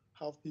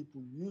have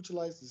people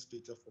utilize this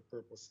data for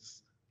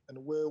purposes,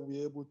 and where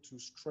we're able to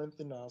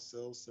strengthen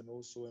ourselves and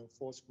also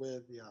enforce where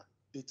there are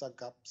data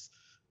gaps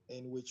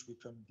in which we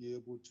can be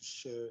able to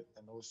share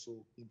and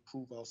also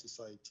improve our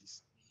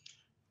societies.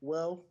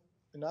 Well,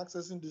 in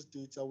accessing this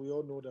data, we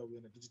all know that we're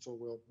in a digital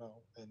world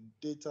now, and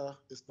data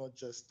is not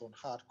just on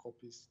hard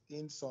copies.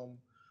 In some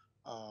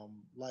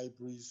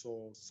libraries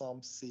or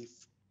some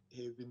safe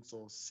havens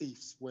or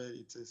safes where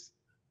it is.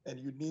 And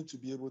you need to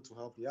be able to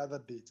have the other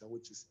data,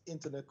 which is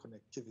internet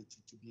connectivity,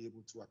 to be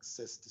able to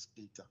access this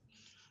data.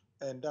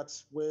 And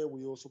that's where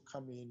we also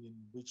come in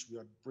which we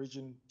are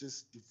bridging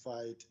this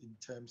divide in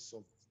terms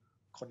of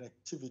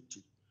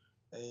connectivity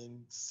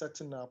and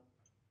setting up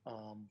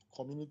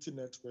community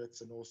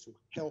networks and also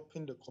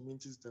helping the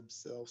communities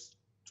themselves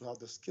to have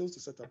the skills to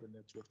set up a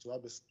network, to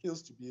have the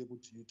skills to be able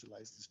to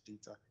utilize this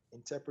data,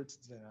 interpret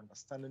it and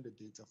understanding the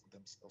data for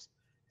themselves,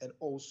 and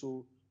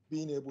also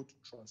being able to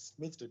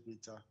transmit the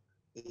data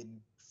in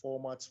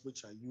formats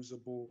which are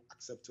usable,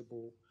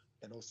 acceptable,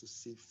 and also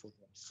safe for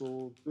them.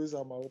 So those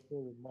are my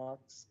opening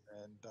remarks,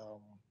 and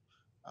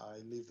I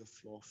leave the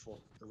floor for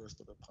the rest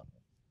of the panel.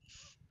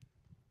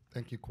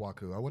 Thank you,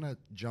 Kwaku. I want to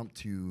jump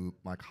to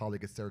my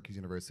colleague at Syracuse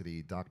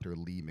University, Dr.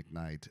 Lee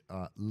McKnight.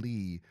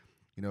 Lee,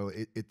 you know,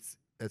 it's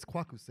as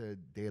Kwaku said,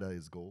 data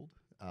is gold.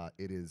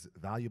 It is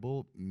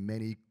valuable.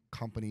 Many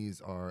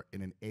companies are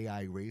in an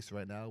AI race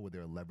right now where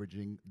they're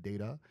leveraging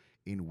data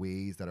in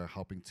ways that are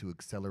helping to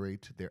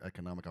accelerate their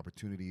economic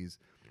opportunities.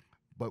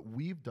 But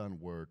we've done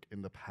work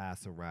in the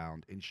past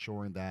around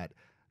ensuring that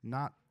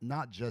not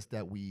just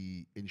that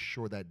we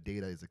ensure that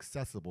data is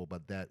accessible,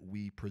 but that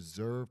we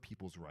preserve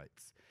people's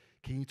rights.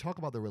 Can you talk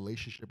about the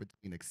relationship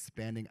between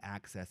expanding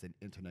access and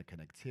internet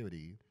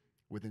connectivity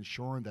with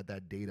ensuring that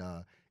that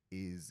data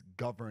is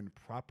governed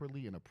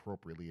properly and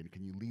appropriately? And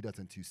can you lead us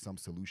into some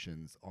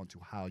solutions onto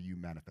how you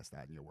manifest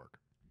that in your work?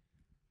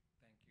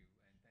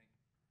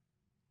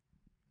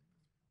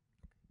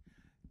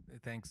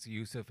 Thanks,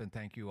 Yusuf, and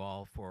thank you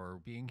all for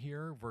being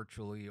here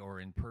virtually or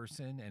in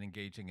person and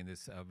engaging in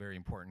this very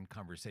important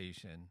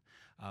conversation.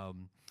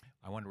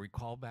 I want to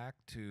recall back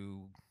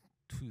to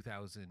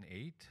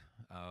 2008,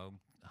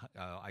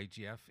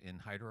 IGF in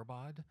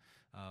Hyderabad,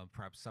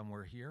 perhaps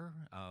somewhere here,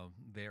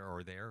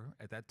 there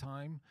at that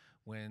time,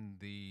 when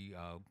the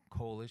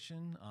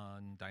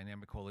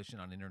Dynamic Coalition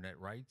on Internet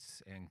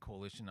Rights and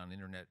Coalition on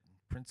Internet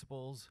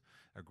Principles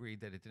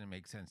agreed that it didn't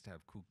make sense to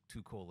have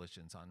two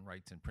coalitions on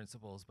rights and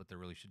principles, but there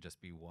really should just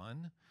be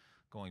one.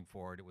 Going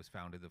forward, it was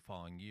founded the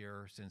following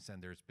year. Since then,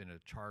 there's been a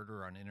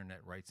charter on internet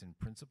rights and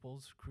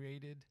principles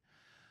created.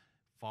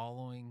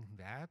 Following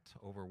that,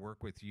 over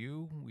work with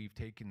you, we've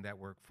taken that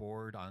work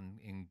forward on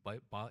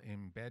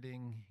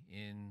embedding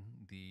in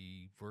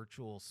the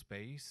virtual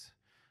space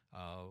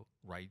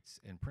rights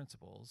and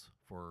principles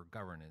for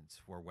governance,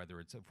 for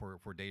whether it's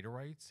for data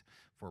rights,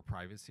 for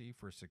privacy,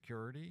 for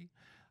security.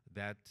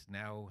 That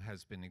now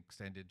has been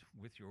extended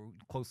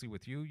closely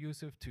with you,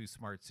 Yusuf, to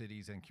smart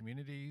cities and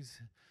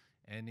communities.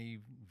 Any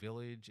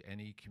village,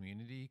 any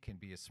community can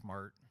be a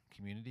smart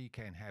community,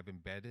 can have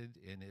embedded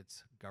in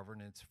its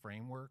governance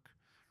framework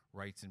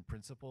rights and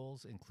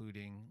principles,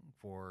 including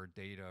for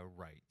data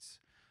rights.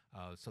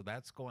 So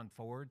that's going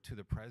forward to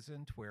the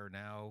present, where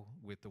now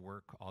with the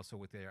work also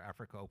with the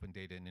Africa Open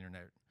Data and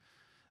Internet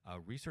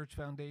Research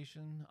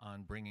Foundation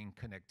on bringing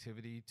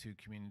connectivity to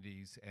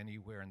communities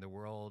anywhere in the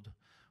world,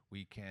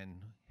 we can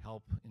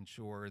help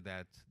ensure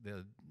that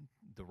the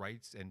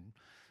rights and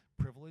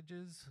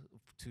privileges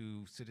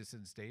to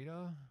citizens'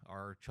 data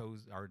are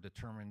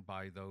determined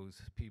by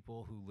those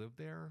people who live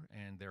there,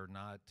 and they're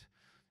not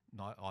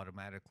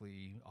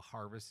automatically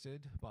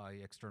harvested by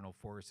external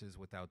forces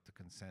without the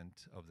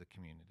consent of the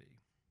community.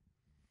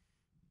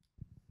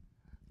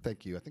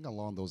 Thank you. I think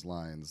along those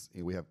lines,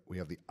 we have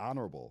the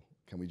Honorable,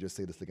 can we just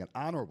say this again,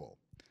 Honorable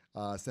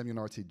Samuel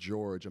Nartey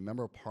George, a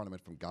member of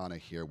Parliament from Ghana,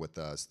 here with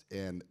us.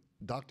 And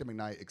Dr.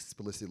 McKnight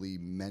explicitly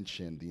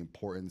mentioned the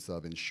importance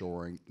of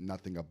ensuring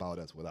nothing about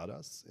us without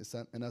us,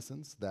 in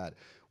essence, that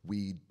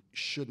we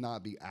should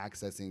not be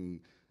accessing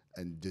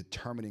and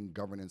determining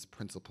governance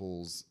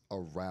principles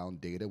around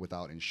data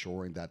without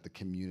ensuring that the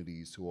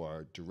communities who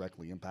are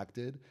directly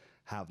impacted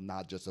have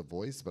not just a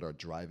voice, but are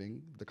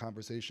driving the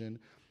conversation.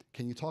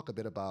 Can you talk a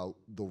bit about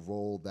the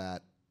role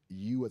that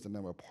you as a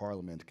member of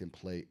parliament can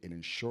play in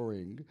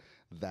ensuring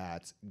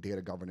that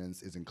data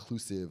governance is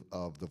inclusive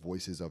of the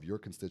voices of your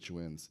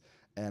constituents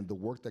and the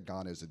work that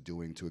Ghana is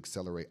doing to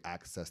accelerate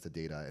access to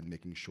data and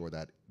making sure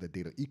that the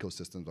data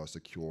ecosystems are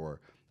secure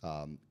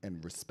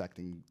and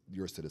respecting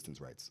your citizens'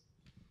 rights?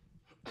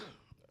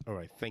 All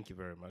right, thank you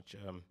very much.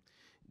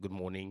 Good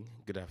morning,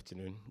 good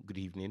afternoon, good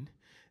evening,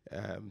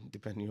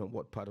 depending on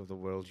what part of the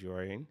world you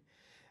are in.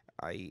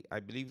 I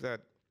believe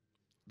that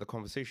the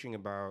conversation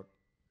about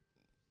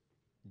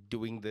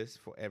doing this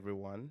for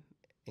everyone,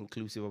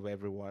 inclusive of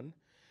everyone,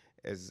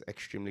 is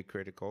extremely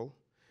critical.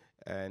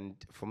 And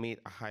for me, it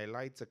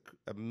highlights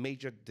a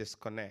major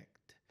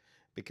disconnect,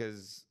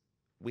 because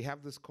we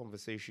have this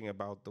conversation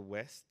about the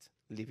West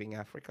leaving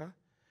Africa,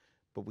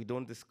 but we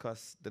don't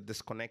discuss the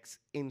disconnects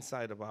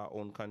inside of our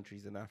own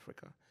countries in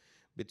Africa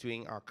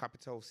between our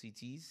capital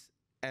cities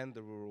and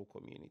the rural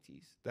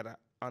communities that are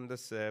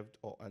underserved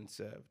or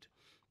unserved.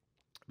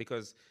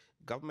 Because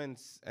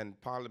governments and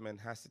parliament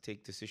has to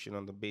take decision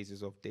on the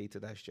basis of data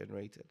that's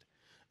generated.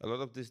 A lot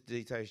of this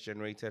data is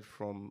generated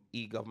from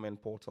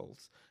e-government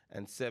portals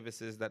and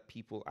services that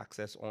people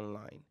access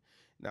online.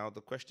 Now,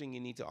 the question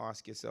you need to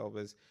ask yourself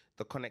is,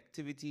 the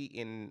connectivity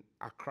in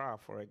Accra,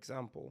 for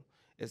example,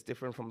 is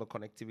different from the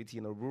connectivity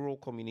in a rural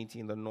community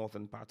in the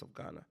northern part of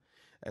Ghana.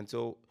 And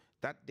so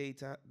that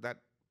data that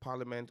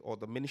Parliament or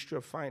the Ministry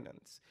of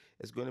Finance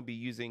is going to be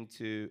using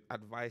to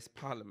advise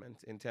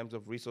Parliament in terms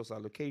of resource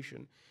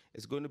allocation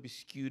is going to be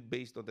skewed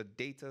based on the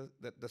data,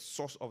 the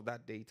source of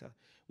that data,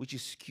 which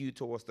is skewed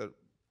towards the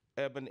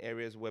urban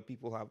areas where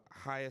people have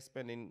higher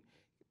spending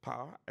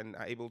power and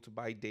are able to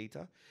buy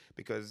data,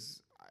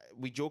 because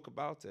we joke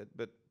about it,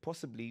 but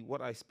possibly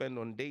what I spend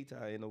on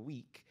data in a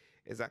week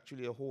is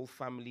actually a whole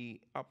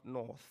family up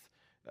north,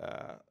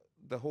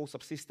 the whole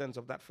subsistence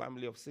of that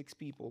family of 6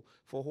 people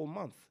for a whole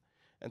month.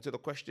 And so the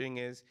question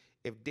is,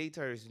 if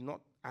data is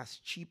not as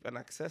cheap and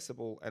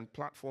accessible and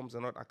platforms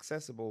are not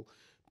accessible,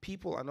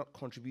 people are not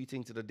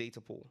contributing to the data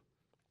pool.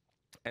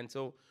 And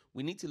so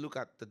we need to look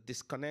at the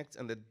disconnect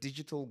and the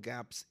digital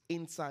gaps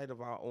inside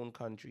of our own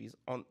countries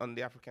on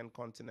the African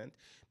continent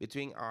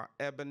between our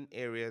urban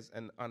areas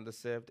and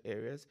underserved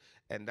areas.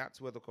 And that's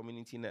where the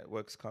community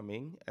networks come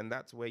in. And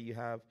that's where you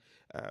have,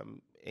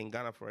 in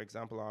Ghana, for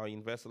example, our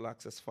Universal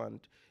Access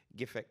Fund,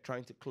 GIFEC,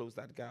 trying to close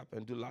that gap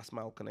and do last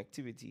mile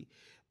connectivity.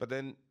 But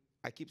then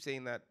I keep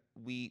saying that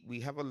we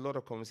have a lot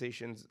of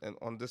conversations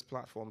on these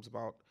platforms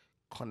about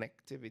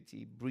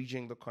connectivity,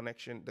 bridging the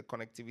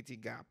connectivity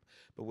gap,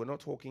 but we're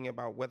not talking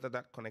about whether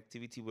that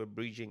connectivity we're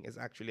bridging is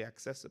actually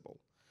accessible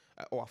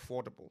or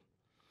affordable.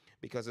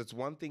 Because it's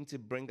one thing to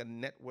bring a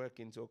network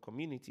into a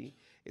community,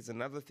 it's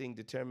another thing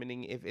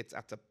determining if it's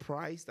at a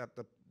price that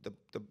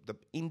the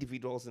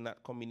individuals in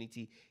that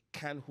community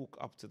can hook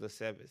up to the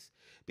service.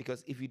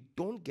 Because if you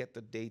don't get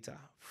the data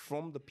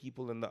from the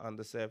people in the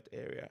underserved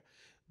area,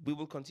 we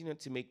will continue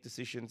to make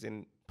decisions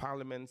in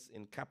parliaments,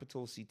 in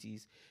capital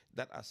cities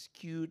that are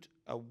skewed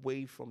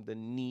away from the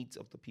needs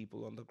of the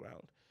people on the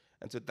ground.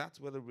 And so that's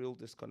where the real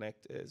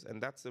disconnect is. And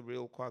that's the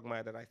real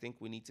quagmire that I think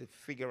we need to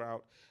figure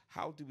out.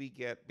 How do we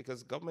get,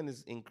 because government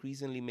is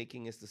increasingly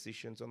making its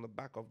decisions on the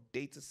back of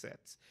data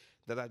sets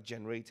that are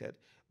generated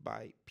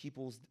by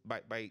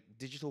by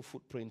digital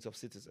footprints of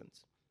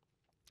citizens.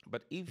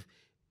 But if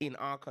in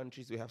our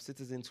countries we have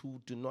citizens who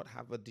do not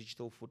have a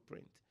digital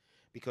footprint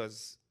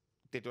because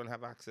they don't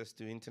have access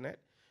to internet,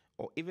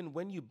 or even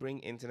when you bring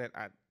internet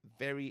at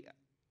very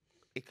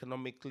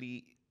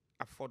economically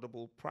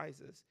affordable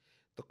prices,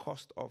 the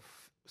cost of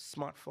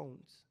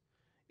smartphones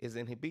is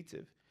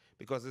inhibitive,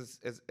 because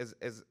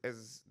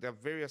there are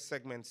various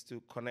segments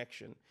to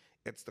connection.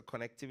 It's the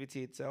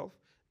connectivity itself,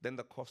 then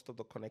the cost of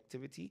the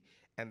connectivity,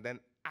 and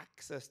then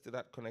access to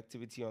that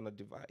connectivity on a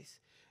device.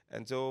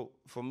 And so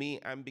for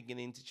me, I'm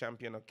beginning to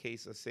champion a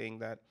case of saying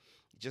that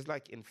just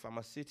like in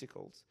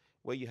pharmaceuticals,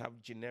 where you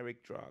have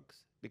generic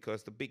drugs,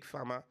 because the big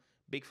pharma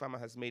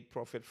has made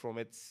profit from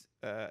its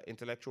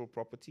intellectual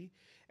property.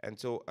 And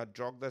so a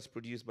drug that's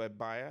produced by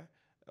Bayer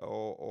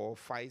or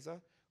Pfizer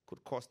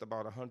could cost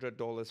about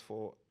 $100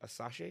 for a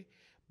sachet,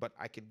 but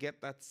I could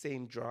get that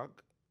same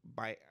drug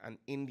by an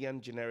Indian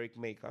generic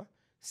maker,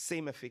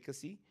 same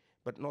efficacy,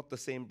 but not the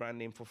same brand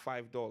name, for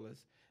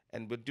 $5.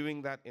 And we're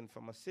doing that in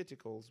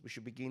pharmaceuticals. We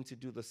should begin to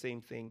do the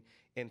same thing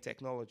in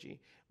technology,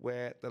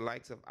 where the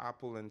likes of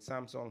Apple and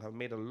Samsung have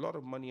made a lot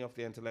of money off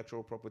their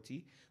intellectual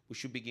property. We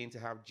should begin to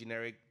have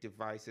generic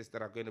devices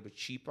that are going to be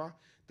cheaper,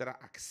 that are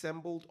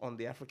assembled on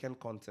the African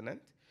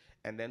continent,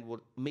 and then will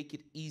make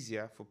it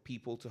easier for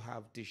people to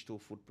have digital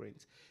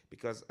footprints.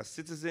 Because a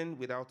citizen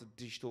without a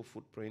digital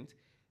footprint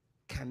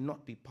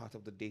cannot be part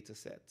of the data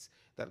sets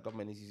that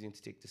government is using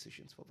to take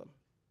decisions for them.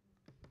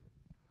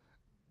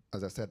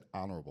 As I said,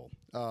 honorable.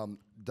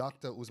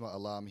 Dr. Uzma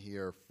Alam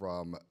here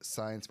from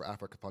Science for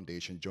Africa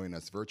Foundation joining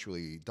us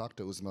virtually.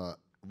 Dr. Uzma,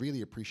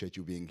 really appreciate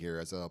you being here.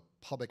 As a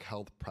public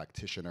health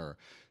practitioner,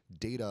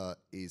 data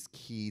is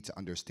key to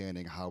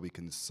understanding how we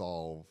can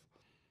solve,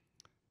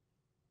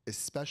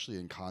 especially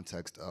in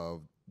context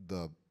of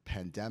the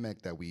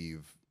pandemic that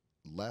we've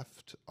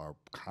left, are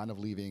kind of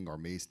leaving, or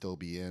may still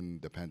be in,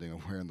 depending on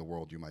where in the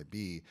world you might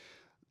be.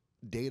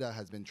 Data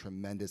has been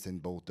tremendous in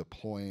both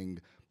deploying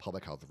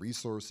public health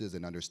resources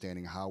and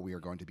understanding how we are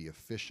going to be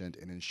efficient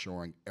in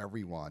ensuring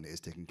everyone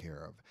is taken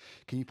care of.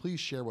 Can you please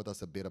share with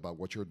us a bit about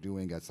what you're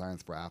doing at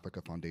Science for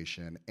Africa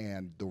Foundation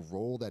and the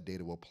role that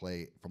data will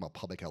play from a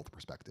public health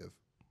perspective?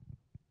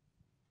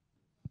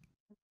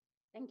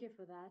 Thank you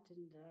for that,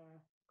 and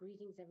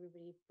greetings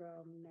everybody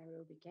from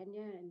Nairobi,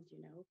 Kenya, and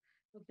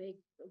a big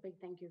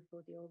thank you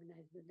for the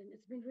organizers. And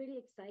it's been really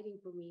exciting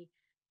for me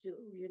to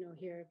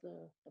hear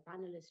the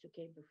panelists who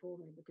came before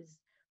me, because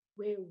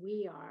where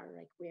we are,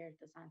 like where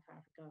the Science for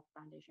Africa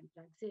Foundation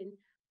plugs in,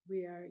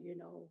 we are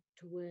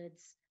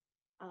towards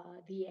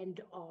the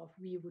end of,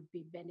 we would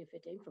be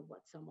benefiting from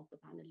what some of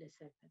the panelists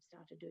have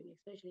started doing,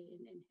 especially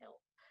in health.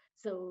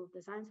 So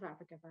the Science for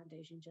Africa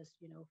Foundation, just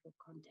for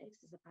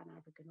context, is a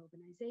Pan-African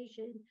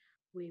organization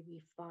where we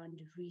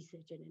fund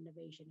research and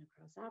innovation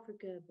across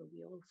Africa, but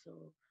we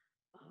also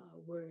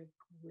work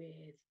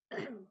with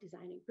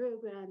designing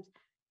programs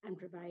and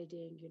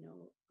providing,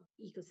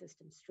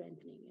 ecosystem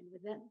strengthening. And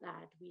within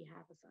that, we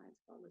have a science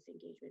policy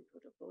engagement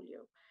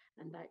portfolio,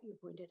 and that you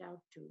pointed out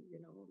to,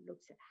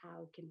 looks at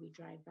how can we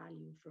drive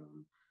value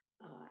from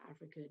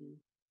African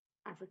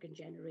African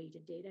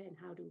generated data, and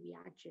how do we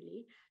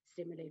actually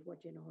stimulate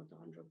what the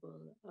honorable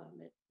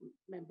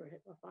member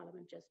of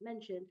parliament just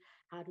mentioned?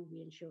 How do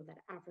we ensure that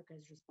Africa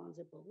is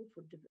responsible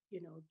for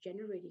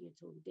generating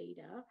its own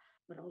data,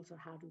 but also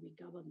how do we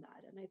govern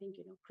that? And I think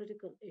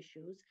critical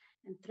issues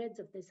and threads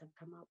of this have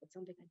come up, but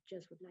something I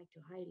just would like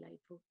to highlight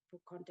for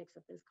context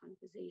of this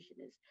conversation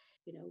is,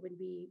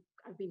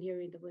 I've been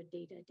hearing the word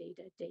data,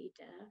 data,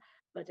 data,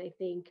 but I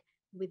think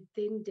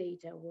within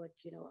data, what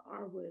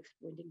our work's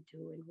pointing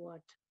to, and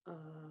what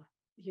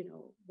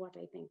what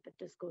I think that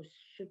discourse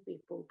should be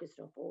focused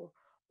of, or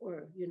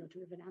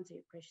to even answer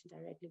your question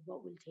directly,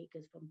 what will take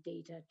us from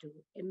data to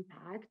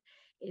impact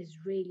is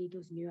really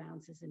those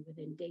nuances and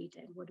within data.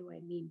 And what do I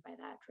mean by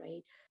that,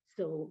 right?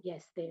 So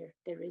yes,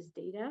 there is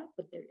data,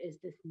 but there is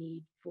this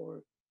need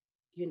for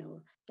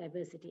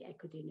diversity,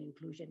 equity, and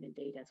inclusion in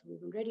data. So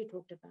we've already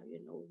talked about,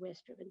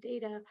 West-driven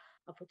data,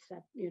 a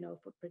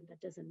footprint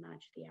that doesn't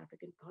match the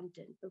African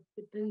content. But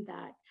within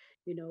that,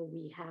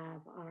 we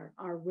have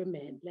our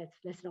women.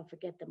 Let's not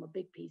forget them. A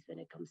big piece when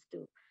it comes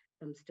to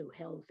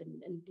health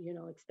and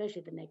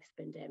especially the next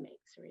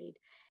pandemics, right?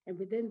 And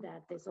within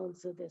that, there's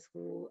also this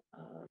whole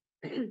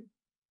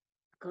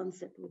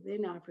concept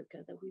within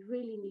Africa that we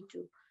really need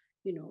to,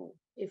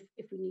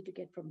 if we need to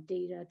get from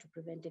data to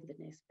preventing the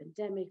next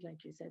pandemic,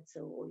 like you said,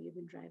 so, or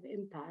even drive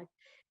impact,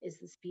 is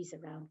this piece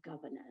around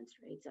governance,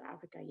 right? So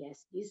Africa,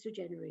 yes, needs to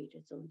generate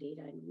its own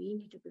data, and we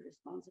need to be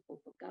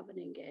responsible for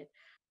governing it.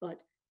 But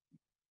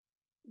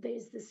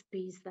there's this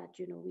piece that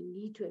we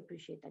need to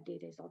appreciate that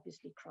data is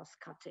obviously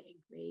cross-cutting,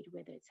 right?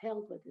 Whether it's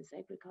health, whether it's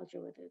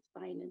agriculture, whether it's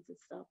finance and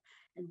stuff.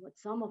 And what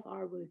some of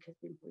our work has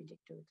been pointing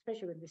to,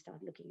 especially when we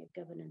start looking at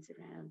governance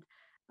around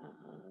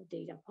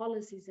data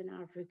policies in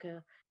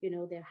Africa,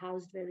 they're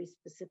housed very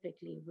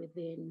specifically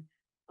within,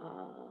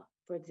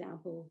 for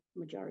example,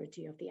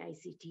 majority of the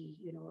ICT,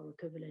 or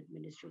equivalent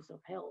ministries of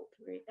health,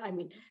 right? I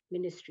mean,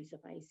 ministries of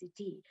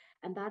ICT.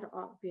 And that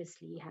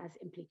obviously has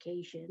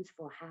implications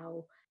for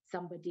how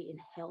somebody in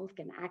health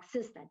can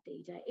access that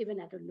data, even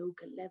at a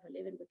local level,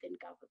 even within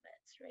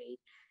governments, right?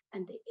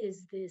 And there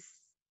is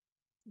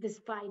this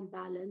fine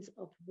balance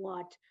of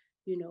what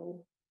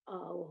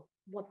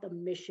the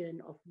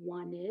mission of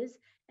one is,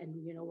 and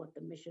what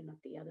the mission of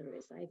the other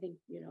is. I think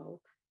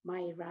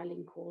my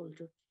rallying call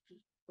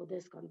for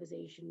this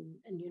conversation,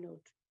 and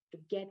to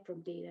get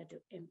from data to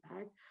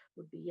impact,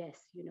 would be,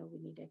 yes, we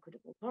need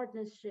equitable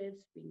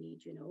partnerships, we need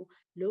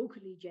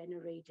locally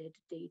generated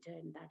data,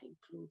 and that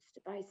includes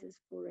devices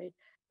for it,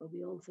 but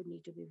we also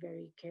need to be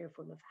very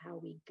careful of how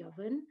we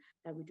govern,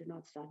 that we do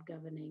not start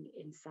governing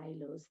in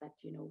silos, that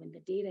when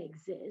the data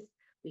exists,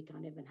 we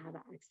can't even have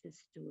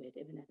access to it,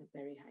 even at a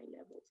very high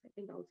level. So I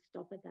think I'll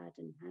stop at that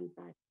and hand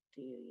back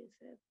to you,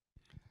 Yusuf.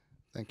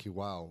 Thank you.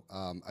 Wow.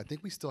 I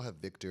think we still have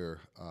Victor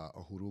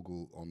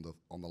Ohurugu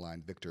on the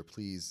line. Victor,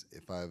 please,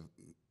 if I've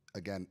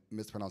again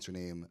mispronounced your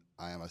name,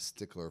 I am a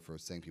stickler for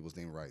saying people's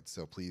name right.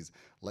 So please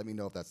let me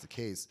know if that's the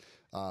case.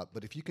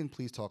 But if you can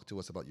please talk to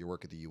us about your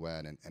work at the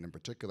UN, and in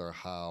particular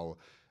how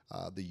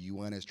the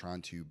UN is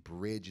trying to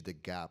bridge the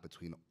gap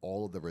between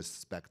all of the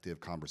respective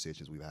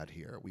conversations we've had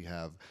here. We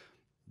have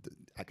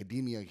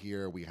academia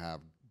here, we have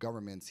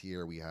governments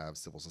here, we have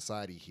civil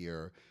society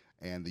here,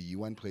 and the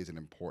UN plays an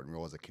important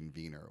role as a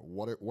convener.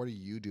 What are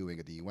you doing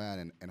at the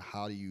UN, and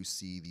how do you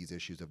see these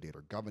issues of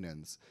data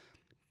governance,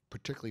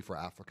 particularly for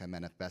Africa,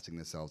 manifesting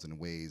themselves in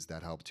ways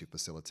that help to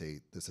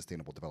facilitate the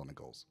Sustainable Development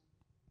Goals?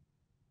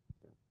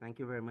 Thank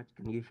you very much.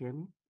 Can you hear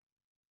me?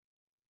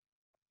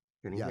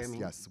 Can you hear me?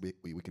 Yes,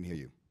 we can hear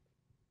you.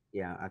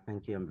 Yeah, I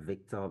thank you. I'm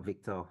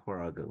Victor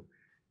Horago.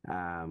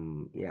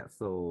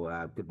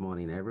 Good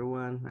morning,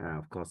 everyone.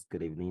 Of course,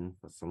 good evening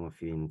for some of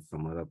you in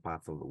some other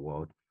parts of the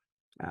world.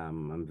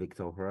 I'm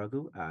Victor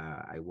Horagu.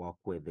 I work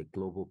with the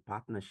Global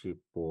Partnership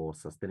for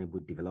Sustainable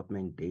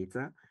Development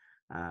Data,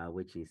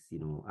 which is,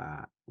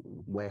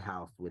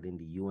 warehoused within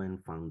the UN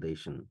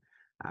Foundation.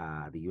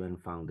 The UN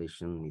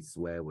Foundation is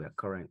where we're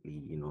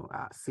currently,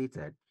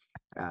 seated.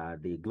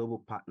 The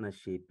Global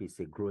Partnership is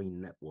a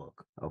growing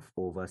network of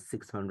over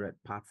 600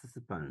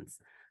 participants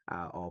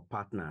or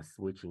partners,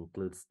 which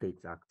include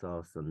state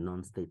actors and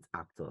non-state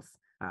actors.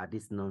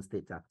 These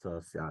non-state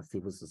actors are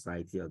civil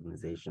society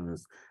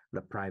organizations,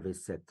 the private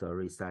sector,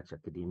 research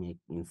academic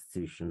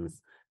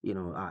institutions,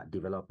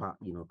 developer,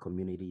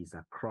 communities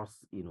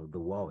across, the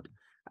world.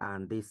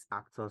 And these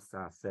actors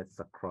are set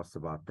across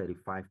about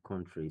 35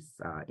 countries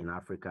in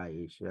Africa,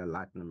 Asia,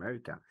 Latin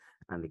America,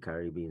 and the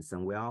Caribbean.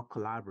 And we're all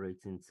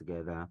collaborating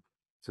together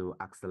to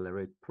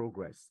accelerate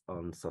progress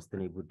on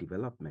sustainable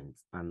development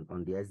and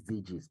on the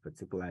SDGs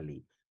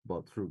particularly,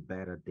 but through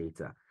better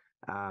data.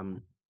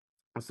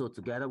 So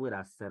together with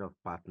our set of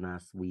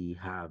partners, we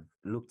have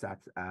looked at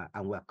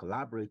and we're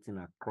collaborating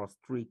across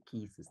 3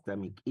 key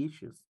systemic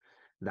issues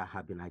that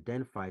have been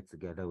identified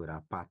together with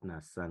our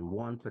partners. And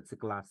one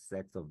particular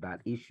set of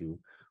that issue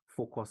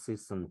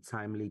focuses on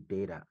timely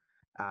data.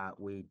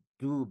 We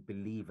do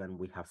believe, and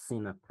we have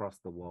seen across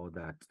the world,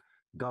 that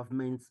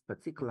governments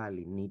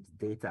particularly need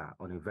data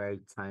on a very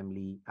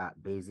timely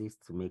basis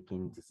to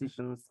making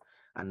decisions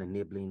and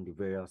enabling the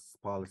various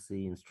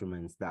policy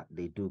instruments that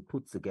they do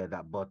put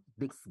together. But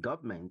these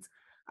governments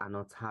are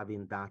not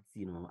having that,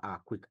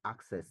 quick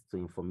access to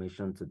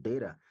information, to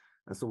data.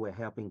 And so we're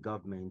helping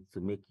government to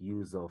make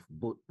use of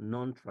both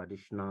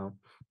non-traditional,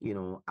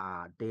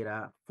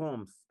 data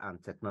forms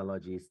and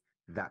technologies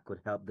that could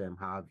help them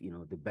have,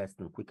 the best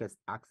and quickest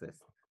access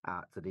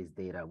to this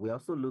data. We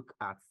also look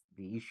at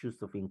the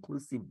issues of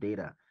inclusive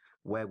data,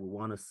 where we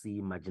want to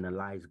see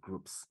marginalized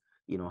groups,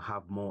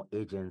 have more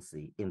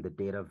agency in the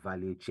data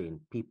value chain.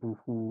 People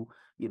who,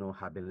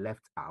 have been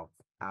left out.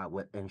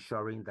 We're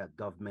ensuring that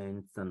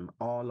governments and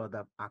all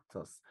other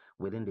actors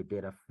within the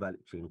data value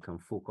chain can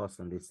focus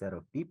on this set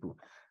of people.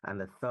 And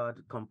the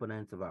third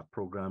component of our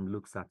program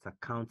looks at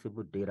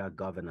accountable data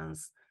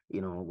governance.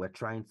 We're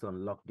trying to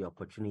unlock the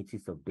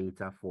opportunities of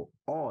data for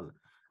all,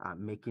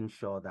 making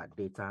sure that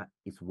data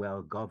is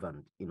well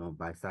governed,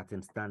 by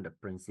certain standard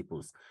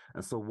principles.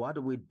 And so what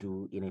do we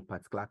do in a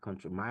particular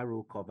country? My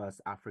role covers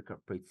Africa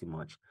pretty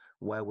much,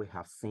 where we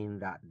have seen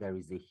that there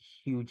is a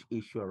huge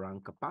issue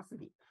around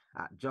capacity.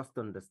 Just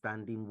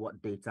understanding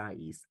what data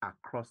is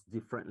across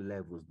different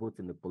levels, both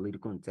in the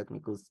political and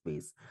technical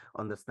space,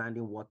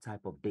 understanding what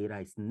type of data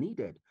is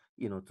needed,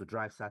 to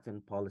drive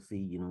certain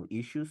policy,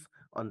 issues,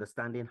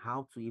 understanding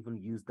how to even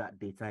use that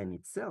data in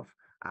itself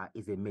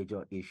is a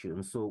major issue.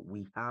 And so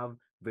we have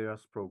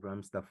various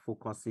programs that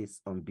focuses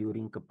on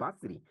building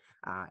capacity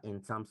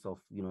in terms of,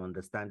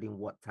 understanding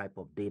what type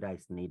of data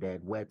is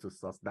needed, where to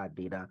source that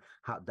data,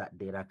 how that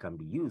data can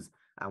be used.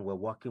 And we're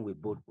working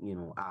with both,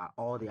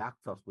 all the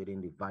actors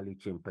within the value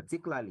chain,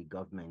 particularly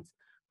governments,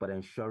 but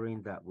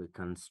ensuring that we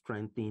can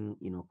strengthen,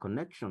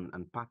 connection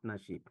and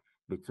partnership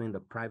between the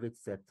private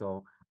sector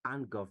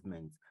and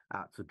government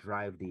to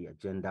drive the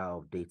agenda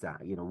of data.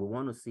 We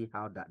want to see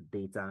how that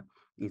data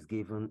is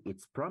given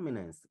its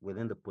prominence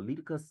within the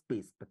political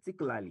space,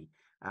 particularly.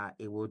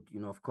 It would,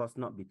 of course,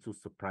 not be too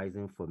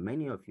surprising for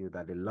many of you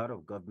that a lot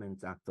of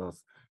government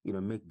actors,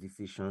 make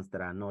decisions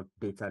that are not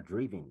data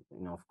driven.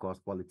 Of course,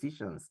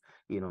 politicians,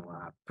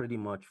 are pretty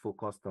much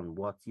focused on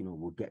what,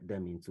 will get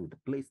them into the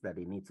place that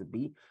they need to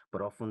be.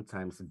 But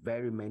oftentimes,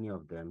 very many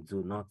of them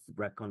do not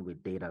reckon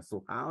with data.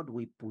 So how do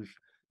we push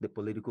the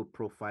political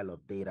profile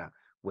of data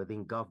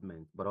within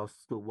government, but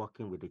also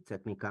working with the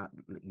technical,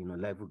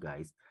 level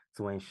guys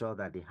to ensure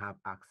that they have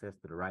access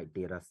to the right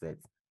data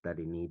sets that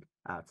they need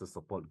to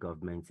support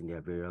governments in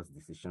their various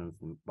decisions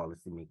and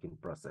policy making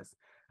process.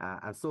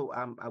 And so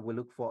I will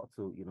look forward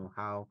to,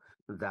 how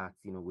that,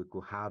 we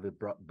could have a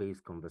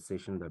broad-based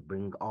conversation that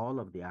bring all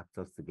of the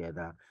actors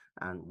together,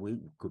 and we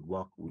could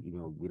work,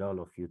 with all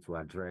of you to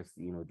address,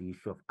 the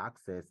issue of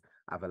access,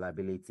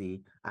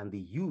 availability, and the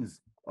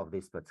use of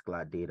this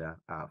particular data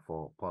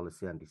for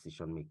policy and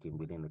decision making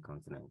within the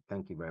continent.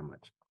 Thank you very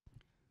much.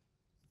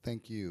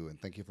 Thank you, and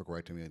thank you for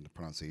correcting me in the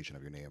pronunciation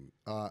of your name.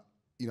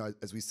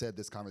 As we said,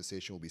 this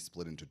conversation will be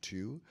split into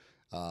two.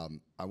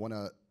 I want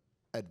to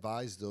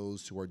advise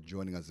those who are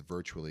joining us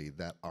virtually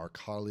that our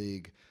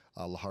colleague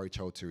Lahari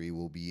Chowdhury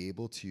will be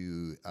able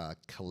to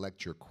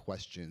collect your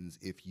questions.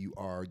 If you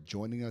are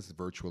joining us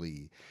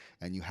virtually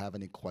and you have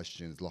any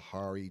questions,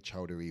 Lahari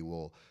Chowdhury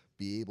will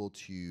be able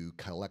to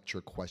collect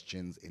your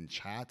questions in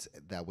chat.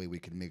 That way we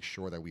can make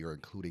sure that we are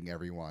including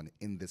everyone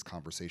in this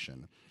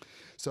conversation.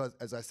 So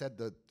as I said,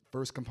 the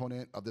first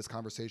component of this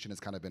conversation has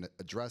kind of been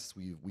addressed.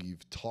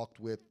 We've talked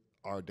with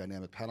our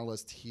dynamic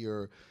panelists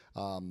here,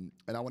 and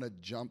I want to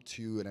jump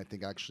to, and I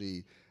think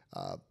actually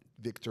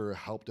Victor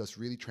helped us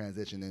really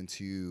transition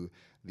into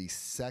the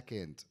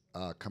second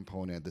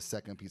component, the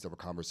second piece of our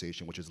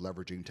conversation, which is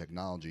leveraging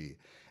technology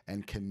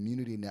and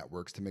community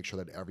networks to make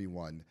sure that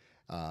everyone,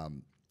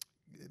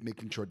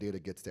 making sure data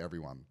gets to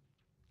everyone.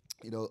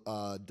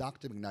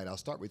 Dr. McKnight, I'll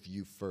start with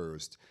you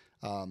first.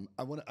 I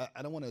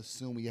don't want to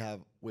assume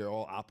we're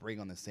all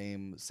operating on the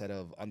same set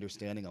of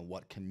understanding on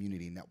what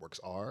community networks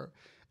are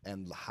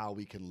and how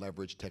we can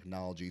leverage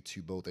technology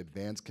to both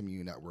advance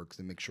community networks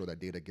and make sure that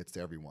data gets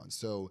to everyone.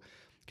 So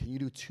can you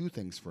do two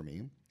things for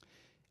me?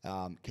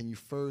 Can you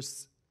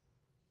first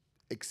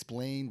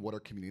explain what are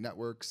community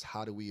networks?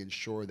 How do we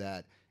ensure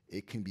that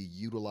it can be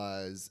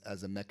utilized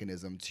as a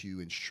mechanism to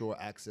ensure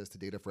access to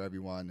data for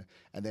everyone?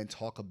 And then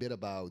talk a bit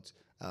about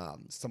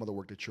some of the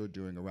work that you're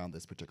doing around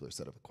this particular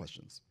set of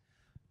questions.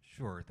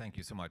 Sure. Thank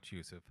you so much,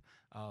 Yusuf.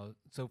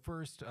 So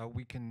first,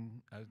 we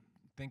can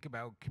think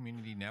about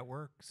community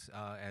networks,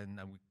 and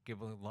we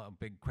give a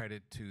big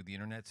credit to the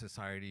Internet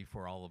Society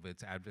for all of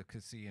its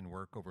advocacy and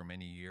work over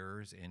many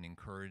years in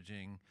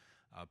encouraging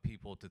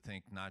people to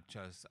think not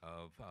just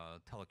of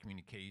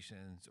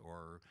telecommunications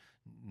or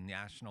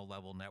national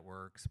level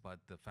networks, but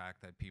the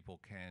fact that people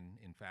can,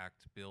 in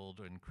fact, build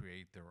and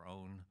create their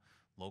own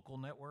local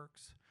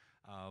networks.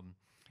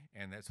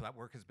 So that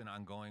work has been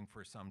ongoing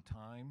for some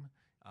time.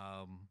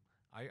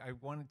 I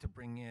wanted to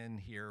bring in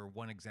here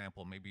one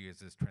example, maybe as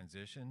this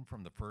transition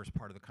from the first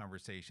part of the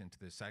conversation to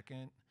the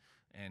second.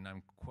 And I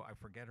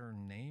forget her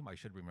name, I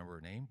should remember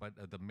her name, but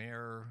the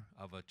mayor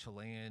of a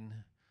Chilean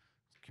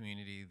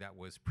community that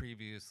was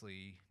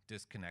previously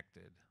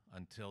disconnected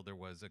until there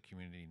was a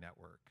community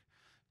network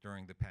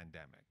during the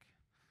pandemic.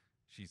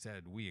 She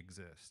said, "We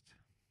exist."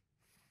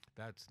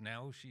 That's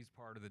now she's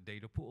part of the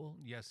data pool.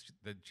 Yes,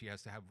 that she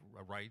has to have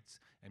rights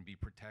and be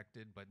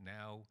protected, but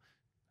now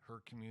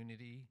her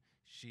community,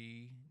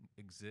 she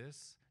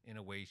exists in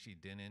a way she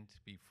didn't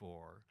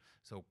before.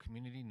 So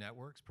community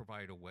networks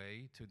provide a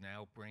way to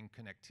now bring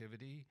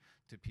connectivity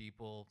to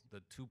people,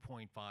 the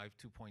 2.5,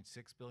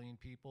 2.6 billion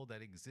people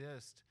that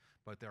exist,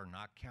 but they're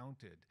not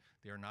counted.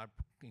 They're not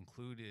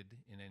included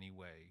in any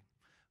way,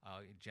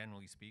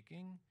 generally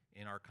speaking,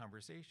 in our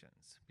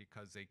conversations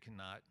because they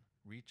cannot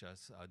reach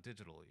us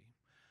digitally.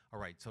 All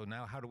right, so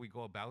now how do we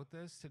go about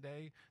this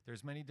today?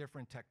 There's many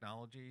different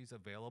technologies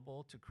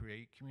available to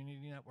create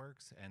community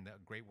networks, and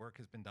that great work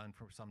has been done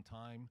for some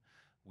time.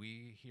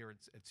 We here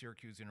at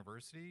Syracuse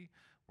University,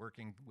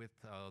 working with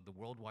the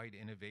Worldwide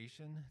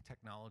Innovation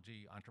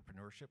Technology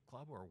Entrepreneurship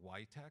Club, or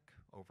WITEC,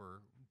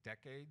 over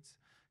decades,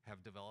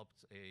 have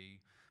developed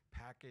a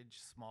package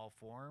small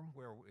form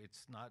where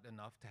it's not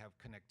enough to have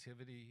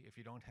connectivity. If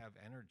you don't have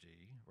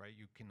energy, right,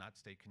 you cannot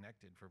stay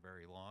connected for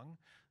very long,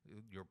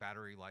 your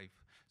battery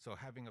life. So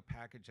having a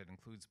package that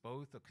includes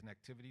both a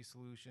connectivity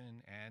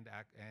solution and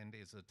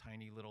is a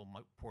tiny little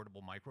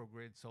portable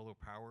microgrid, solar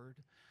powered,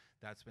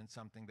 that's been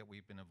something that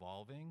we've been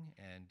evolving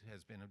and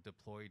has been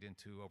deployed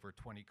into over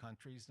 20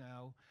 countries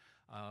now,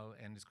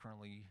 and is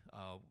currently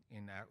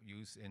in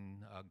use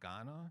in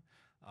Ghana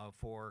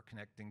for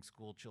connecting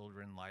school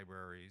children,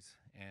 libraries,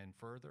 and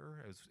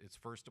further. Its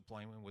first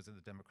deployment was in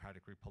the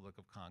Democratic Republic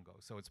of Congo.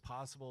 So it's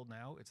possible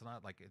now. It's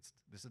not like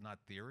this is not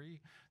theory.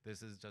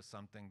 This is just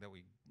something that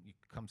you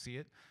come see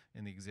it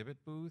in the exhibit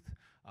booth.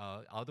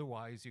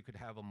 Otherwise, you could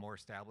have a more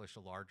established,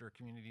 a larger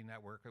community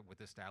network with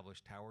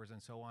established towers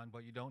and so on,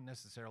 but you don't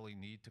necessarily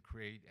need to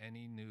create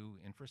any new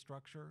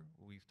infrastructure.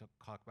 We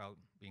talk about,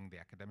 being the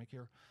academic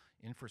here,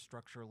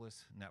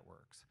 infrastructureless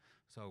networks.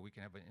 So we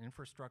can have an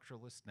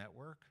infrastructureless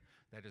network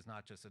that is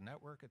not just a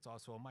network, it's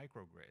also a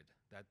microgrid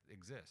that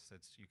exists.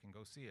 You can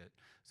go see it.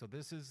 So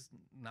this is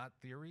not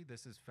theory,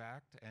 this is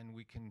fact, and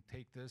we can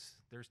take this.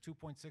 There's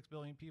 2.6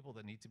 billion people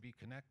that need to be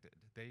connected.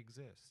 They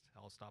exist.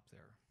 I'll stop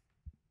there.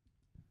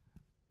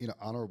 You know,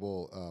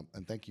 honorable,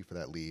 and thank you for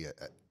that, Lee.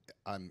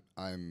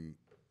 I'm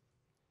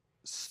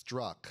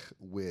struck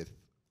with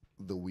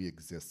the "we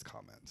exist"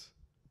 comment.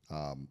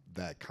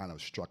 That kind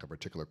of struck a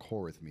particular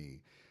chord with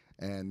me.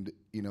 And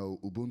you know,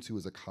 Ubuntu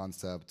is a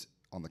concept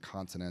on the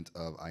continent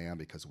of "I am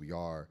because we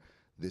are."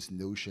 This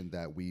notion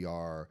that we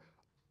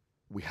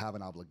have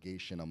an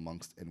obligation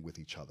amongst and with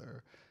each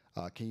other.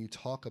 Can you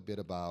talk a bit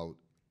about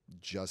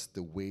just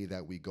the way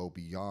that we go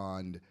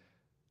beyond?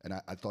 And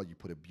I thought you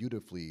put it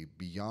beautifully,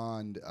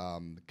 beyond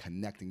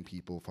connecting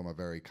people from a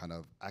very kind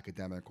of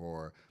academic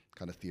or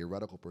kind of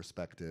theoretical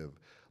perspective,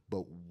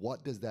 but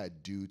what does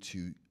that do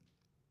to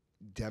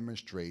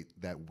demonstrate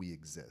that we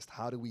exist?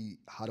 How do we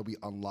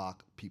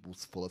unlock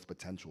people's fullest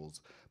potentials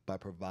by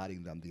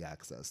providing them the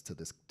access to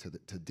this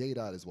to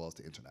data as well as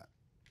the internet?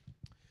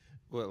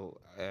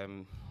 Well,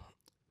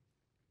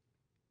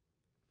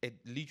 it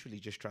literally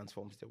just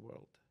transforms the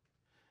world.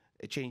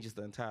 It changes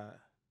the entire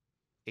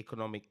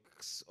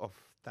economics of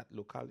that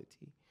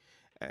locality.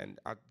 And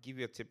I'll give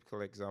you a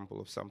typical example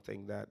of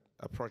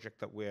a project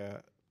that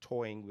we're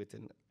toying with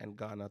in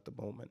Ghana at the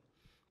moment.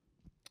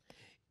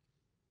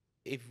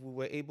 If we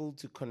were able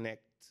to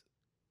connect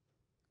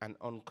an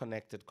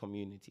unconnected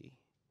community,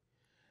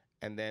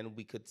 and then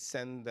we could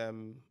send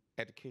them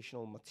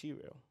educational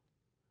material,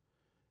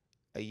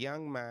 a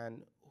young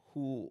man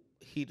who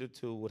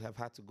hitherto would have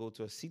had to go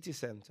to a city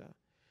center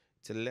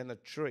to learn a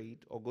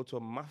trade or go to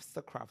a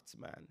master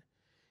craftsman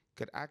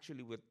could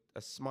actually, with a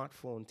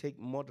smartphone, take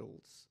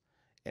models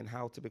in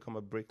how to become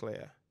a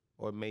bricklayer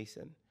or a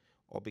mason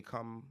or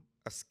become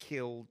a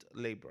skilled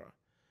laborer.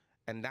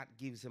 And that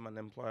gives him an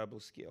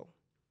employable skill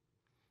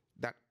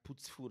that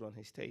puts food on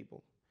his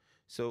table.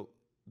 So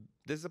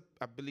this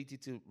ability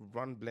to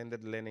run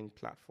blended learning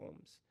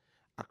platforms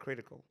are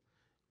critical.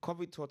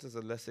 COVID taught us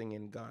a lesson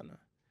in Ghana,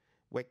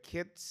 where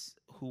kids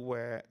who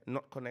were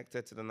not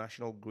connected to the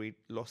national grid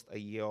lost a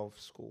year of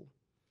school.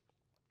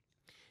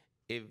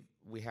 If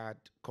we had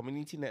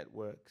community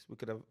networks, we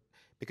could have,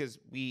 because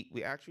we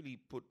actually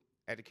put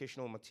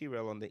educational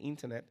material on the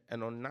internet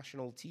and on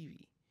national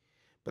TV.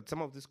 But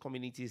some of these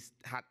communities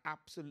had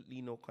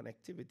absolutely no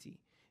connectivity,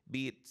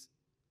 be it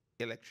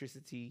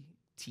electricity,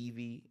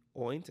 TV,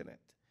 or internet.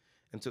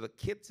 And so the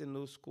kids in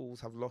those schools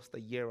have lost a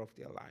year of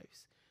their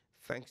lives,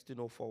 thanks to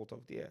no fault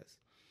of theirs.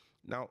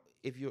 Now,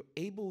 if you're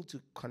able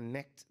to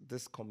connect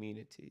these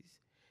communities,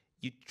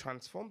 you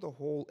transform the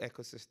whole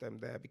ecosystem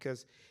there,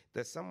 because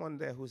there's someone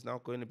there who's now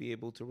going to be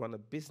able to run a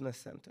business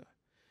center.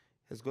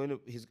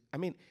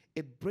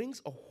 It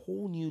brings a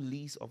whole new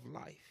lease of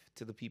life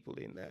to the people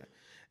in there.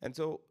 And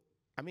so,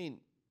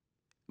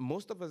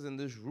 most of us in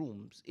these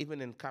rooms,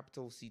 even in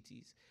capital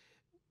cities,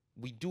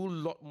 we do a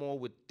lot more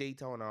with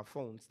data on our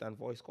phones than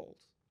voice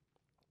calls.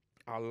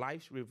 Our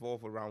lives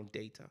revolve around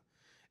data.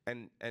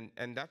 And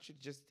that should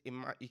just,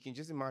 you can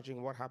just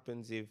imagine what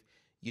happens if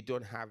you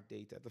don't have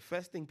data. The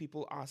first thing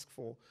people ask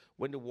for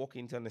when they walk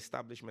into an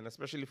establishment,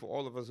 especially for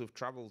all of us who've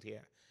traveled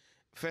here,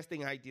 First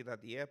thing I did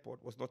at the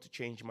airport was not to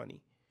change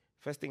money.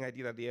 First thing I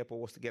did at the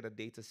airport was to get a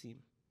data SIM,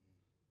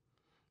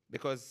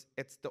 because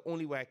it's the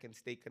only way I can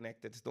stay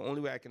connected. It's the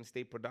only way I can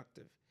stay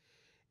productive.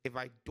 If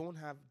I don't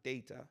have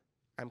data,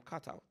 I'm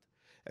cut out.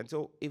 And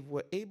so if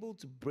we're able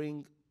to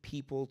bring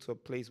people to a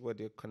place where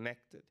they're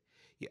connected,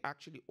 you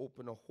actually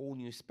open a whole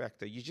new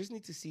specter. You just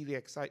need to see the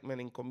excitement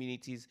in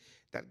communities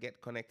that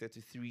get connected to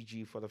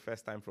 3G for the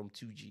first time from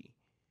 2G.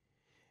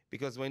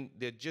 Because when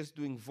they're just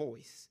doing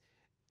voice,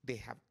 they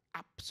have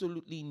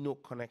absolutely no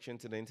connection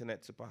to the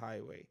internet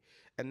superhighway.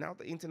 And now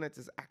the internet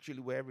is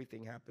actually where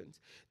everything happens.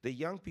 The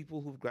young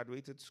people who've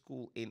graduated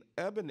school in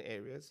urban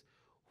areas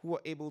who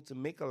are able to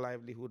make a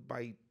livelihood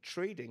by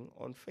trading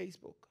on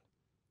Facebook,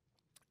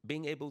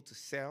 being able to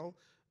sell,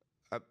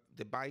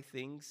 they buy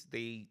things,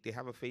 they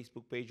have a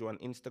Facebook page or an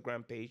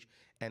Instagram page,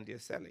 and they're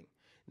selling.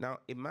 Now,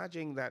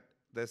 imagine that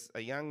there's a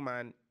young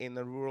man in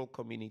a rural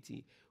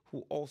community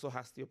who also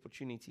has the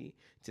opportunity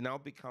to now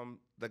become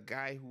the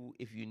guy who,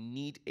 if you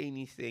need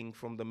anything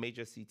from the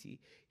major city,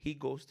 he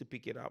goes to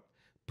pick it up,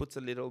 puts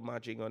a little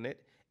margin on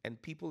it,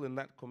 and people in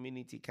that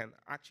community can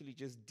actually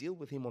just deal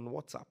with him on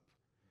WhatsApp.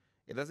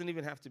 It doesn't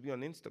even have to be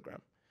on Instagram.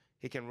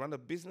 He can run a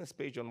business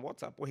page on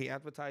WhatsApp where he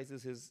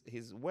advertises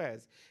his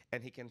wares,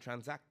 and he can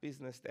transact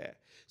business there.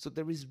 So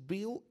there is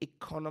real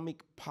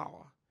economic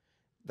power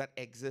that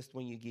exists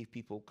when you give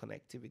people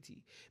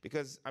connectivity.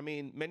 Because, I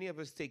mean, many of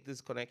us take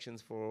these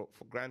connections for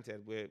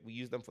granted. We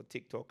use them for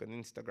TikTok and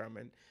Instagram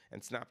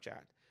and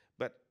Snapchat.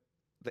 But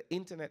the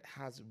internet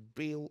has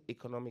real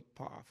economic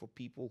power for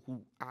people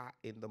who are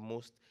in the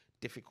most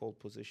difficult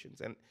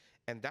positions.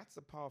 And that's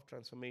the power of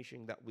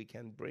transformation that we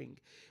can bring.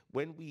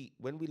 When we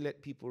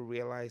let people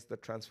realize the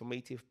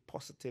transformative,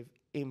 positive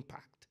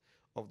impact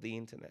of the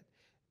internet,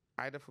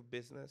 either for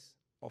business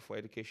or for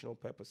educational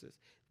purposes,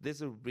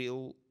 there's a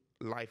real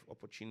life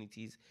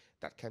opportunities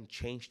that can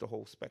change the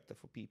whole spectrum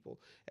for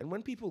people. And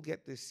when people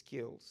get these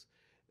skills,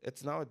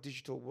 it's now a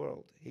digital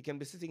world. He can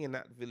be sitting in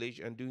that village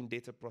and doing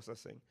data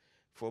processing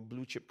for a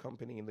blue chip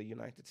company in the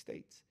United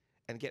States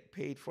and get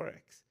paid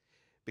Forex,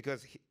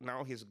 because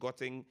now he's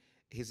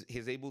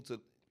able to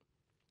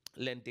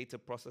learn data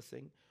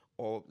processing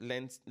or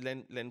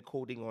learn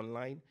coding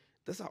online.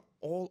 These are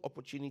all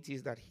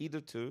opportunities that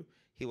hitherto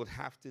he would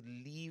have to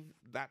leave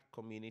that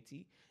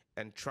community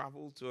and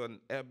travel to an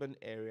urban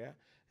area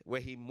where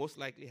he most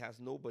likely has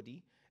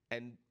nobody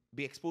and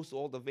be exposed to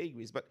all the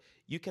vagaries. But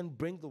you can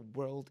bring the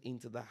world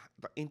into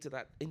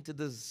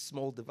this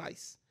small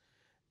device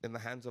in the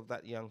hands of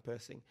that young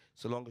person,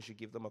 so long as you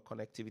give them a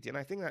connectivity. And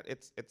I think that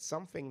it's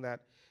something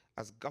that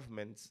as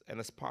governments and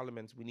as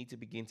parliaments, we need to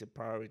begin to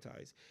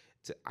prioritize,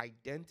 to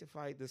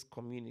identify these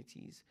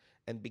communities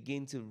and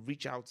begin to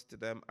reach out to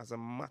them as a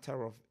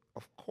matter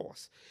of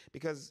course.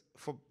 Because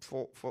for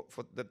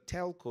the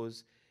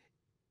telcos,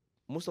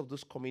 most of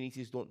those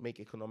communities don't make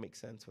economic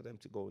sense for them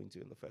to go into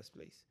in the first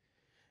place,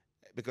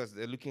 because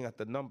they're looking at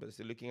the numbers,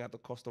 they're looking at the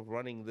cost of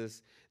running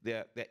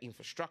their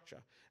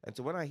infrastructure. And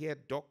so when I hear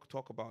Doc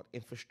talk about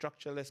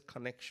infrastructureless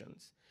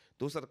connections,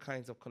 those are the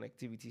kinds of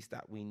connectivities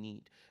that we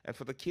need. And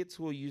for the kids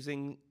who are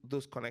using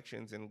those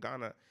connections in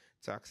Ghana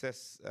to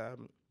access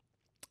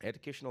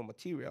educational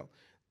material,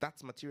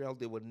 that's material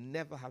they would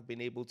never have been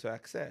able to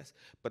access.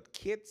 But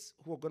kids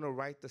who are going to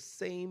write the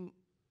same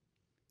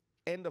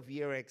end of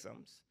year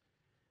exams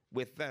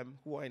with them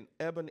who are in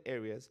urban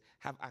areas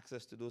have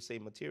access to those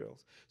same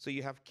materials. So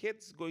you have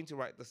kids going to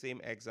write the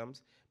same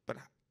exams, but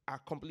are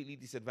completely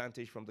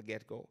disadvantaged from the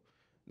get-go.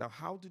 Now,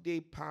 how do they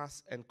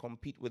pass and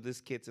compete with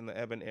these kids in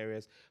the urban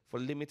areas for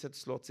limited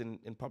slots in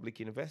public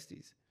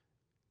universities?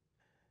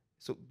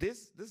 So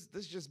this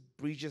just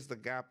bridges the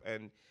gap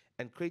and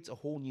creates a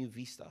whole new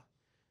vista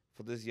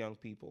for these young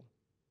people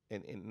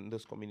in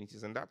those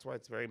communities. And that's why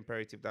it's very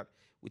imperative that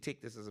we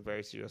take this as a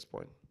very serious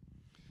point.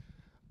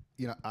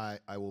 You know,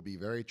 I will be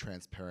very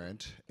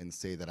transparent and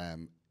say that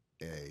I'm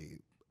a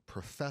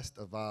professed,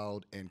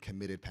 avowed, and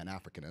committed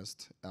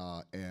Pan-Africanist.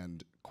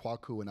 And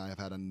Kwaku and I have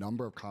had a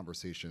number of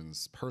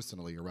conversations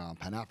personally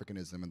around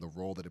Pan-Africanism and the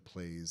role that it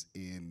plays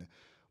in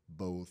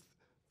both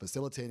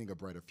facilitating a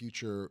brighter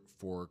future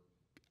for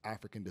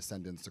African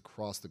descendants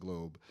across the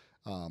globe.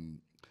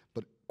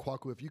 But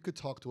Kwaku, if you could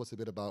talk to us a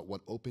bit about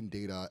what open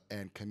data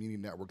and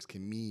community networks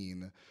can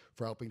mean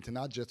for helping to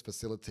not just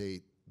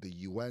facilitate the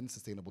UN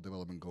Sustainable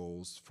Development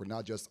Goals, for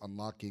not just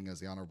unlocking, as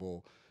the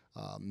Honorable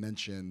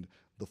mentioned,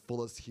 the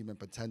fullest human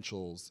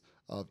potentials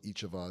of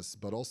each of us,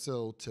 but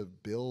also to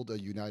build a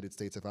United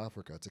States of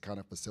Africa, to kind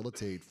of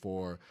facilitate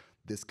for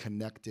this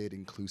connected,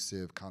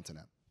 inclusive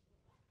continent.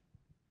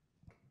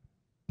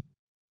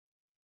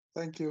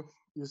 Thank you,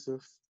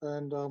 Yusuf.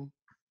 And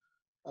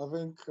I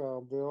think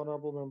the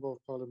Honorable Member of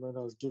Parliament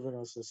has given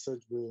us a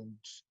segue, and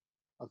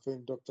I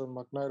think Dr.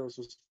 McKnight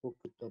also spoke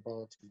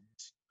about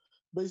it.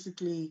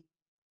 Basically,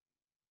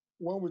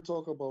 when we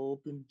talk about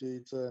open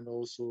data and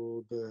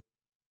also the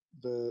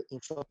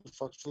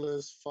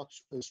infrastructureless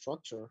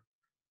structure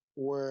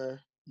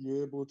where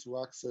you're able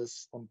to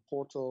access on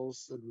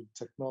portals and with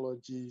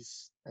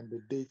technologies and the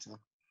data,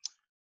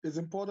 it's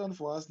important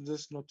for us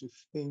just not to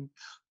think,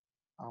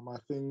 I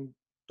think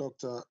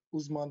Dr.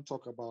 Usman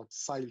talk about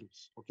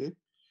silos, okay?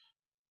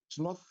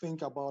 To not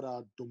think about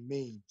our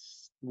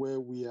domains where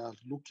we are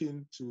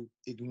looking to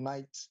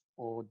ignite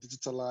or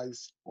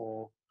digitalize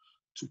or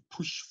to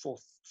push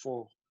forth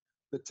for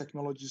the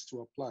technologies to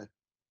apply.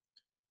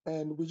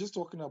 And we're just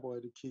talking about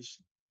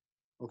education,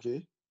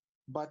 okay?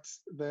 But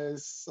there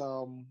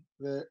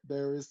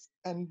is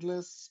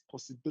endless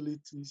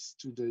possibilities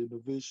to the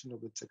innovation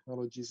of the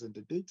technologies and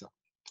the data.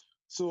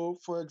 So,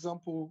 for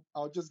example,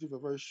 I'll just give a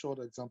very short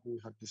example we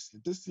had this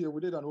year. This year,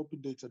 we did an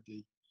Open Data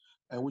Day,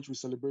 in which we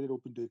celebrated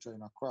open data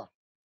in Accra.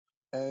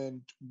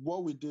 And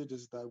what we did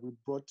is that we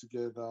brought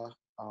together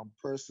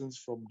persons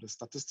from the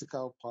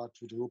statistical part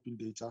with the open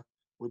data.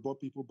 We brought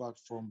people back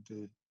from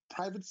the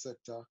private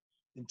sector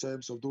in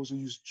terms of those who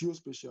use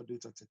geospatial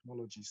data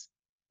technologies.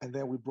 And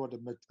then we brought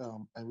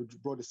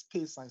the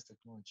space science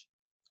technology.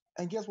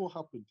 And guess what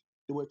happened?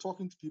 They were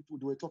talking to people,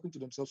 they were talking to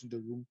themselves in the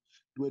room.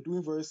 They were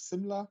doing very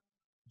similar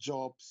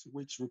jobs,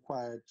 which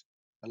required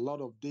a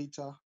lot of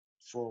data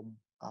from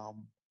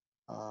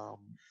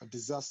a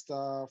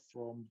disaster,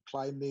 from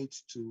climate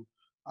to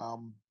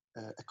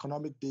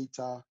economic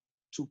data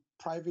to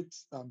private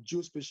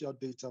geospatial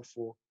data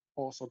for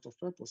all sorts of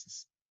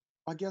purposes.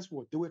 But guess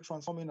what? They were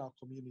transforming our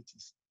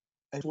communities.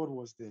 And what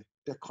was there?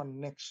 The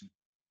connection.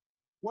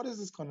 What is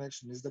this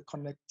connection? Is the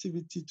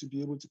connectivity to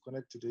be able to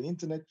connect to the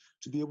internet,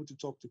 to be able to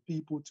talk to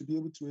people, to be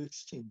able to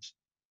exchange.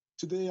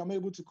 Today, I'm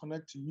able to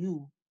connect to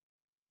you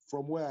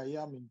from where I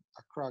am in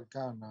Accra,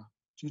 Ghana,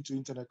 due to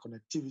internet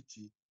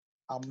connectivity.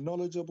 I'm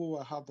knowledgeable,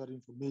 I have that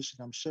information,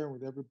 I'm sharing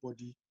with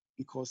everybody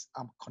because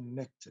I'm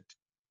connected.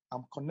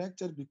 I'm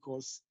connected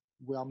because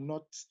we are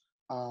not,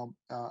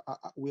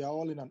 we are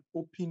all in an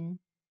open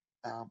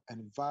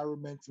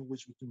environment in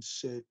which we can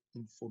share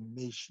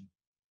information.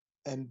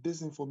 And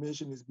this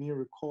information is being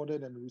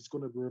recorded and is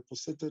going to be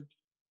represented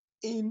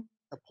in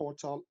a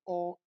portal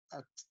or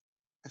at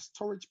a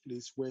storage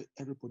place where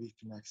everybody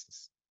can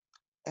access.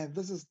 And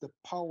this is the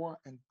power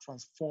and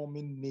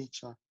transforming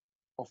nature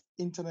of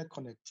internet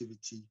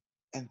connectivity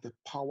and the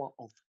power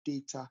of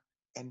data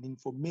and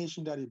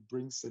information that it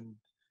brings and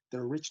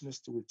the richness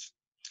to it.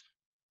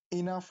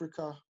 In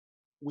Africa,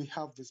 we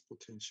have this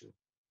potential.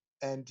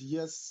 And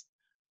yes,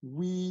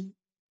 we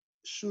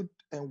should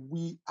and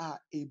we are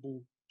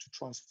able to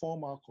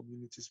transform our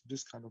communities with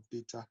this kind of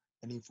data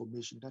and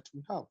information that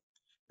we have.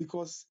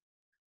 Because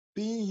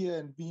being here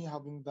and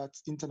having that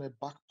internet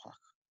backpack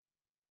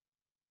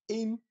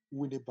in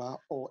Winneba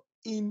or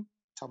in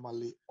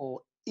Tamale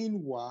or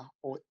in Wa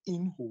or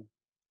in Ho,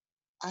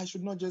 I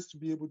should not just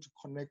be able to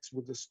connect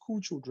with the school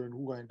children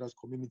who are in that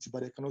community,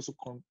 but I can also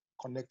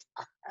connect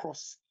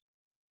across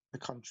the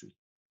country.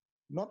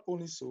 Not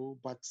only so,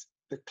 but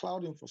the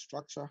cloud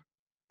infrastructure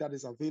that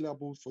is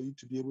available for you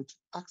to be able to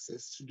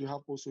access should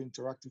have also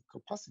interactive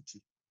capacity,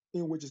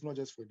 in which is not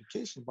just for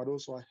education, but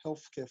also our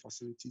healthcare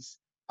facilities,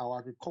 our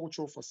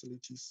agricultural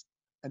facilities,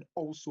 and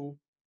also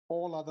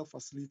all other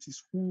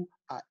facilities who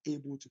are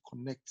able to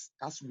connect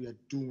as we are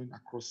doing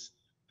across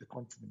the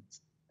continent.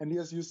 And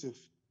yes, Yusuf,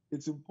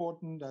 it's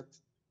important that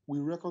we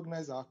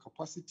recognize our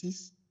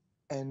capacities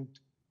and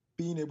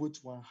being able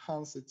to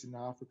enhance it in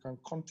our African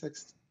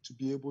context to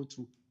be able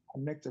to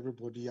connect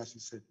everybody, as you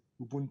said,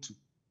 Ubuntu.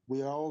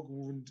 We are all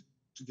moving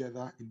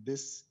together in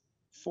this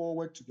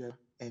forward together,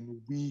 and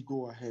we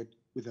go ahead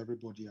with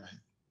everybody ahead.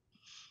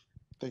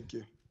 Thank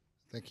you.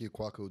 Thank you,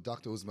 Kwaku.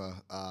 Dr.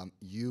 Uzma,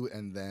 you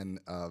and then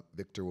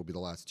Victor will be the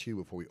last two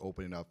before we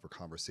open it up for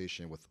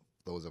conversation with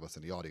those of us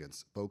in the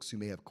audience. Folks who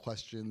may have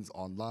questions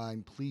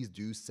online, please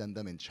do send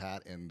them in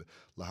chat, and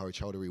Lahari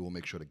Chowdhury will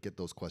make sure to get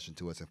those questions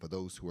to us. And for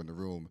those who are in the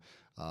room,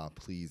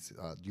 please,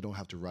 you don't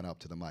have to run up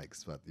to the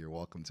mics, but you're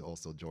welcome to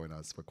also join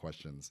us for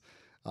questions.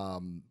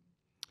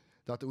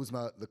 Dr.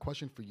 Uzma, the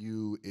question for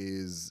you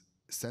is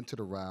centered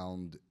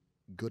around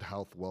good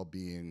health,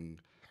 well-being,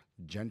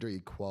 gender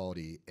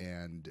equality,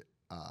 and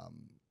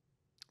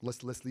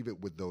let's leave it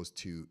with those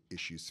two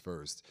issues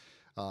first.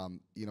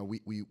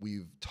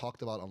 We've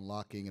talked about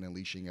unlocking and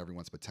unleashing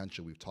everyone's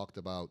potential. We've talked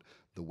about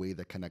the way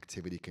that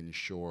connectivity can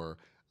ensure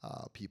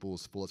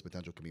people's fullest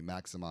potential can be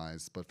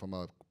maximized. But from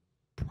a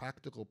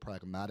practical,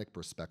 pragmatic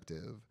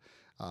perspective,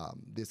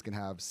 this can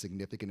have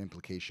significant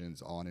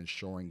implications on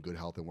ensuring good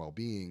health and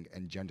well-being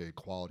and gender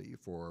equality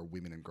for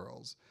women and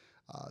girls.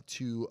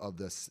 Two of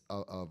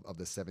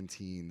the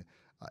 17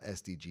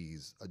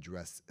 SDGs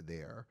addressed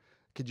there.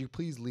 Could you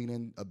please lean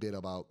in a bit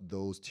about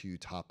those two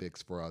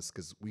topics for us?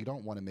 Because we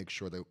don't want to make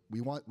sure that we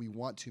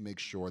want to make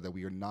sure that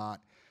we are not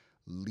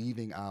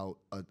leaving out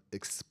an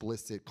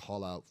explicit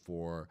call out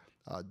for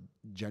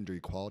gender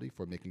equality,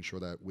 for making sure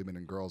that women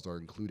and girls are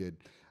included,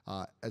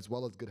 as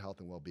well as good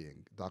health and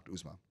well-being. Dr.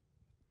 Uzma.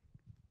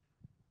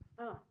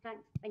 Oh,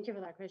 thanks. Thank you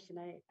for that question.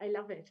 I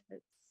love it.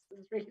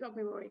 It's really got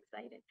me more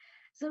excited.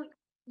 So,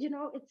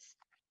 it's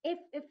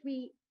if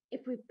we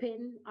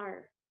pin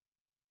our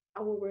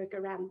work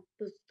around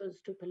those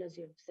two pillars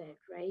you've said,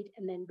 right?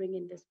 And then bring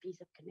in this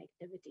piece of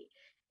connectivity.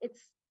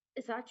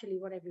 It's actually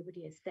what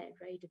everybody has said,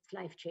 right? It's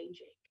life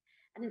changing.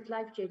 And it's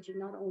life changing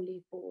not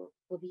only for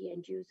the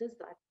end users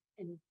that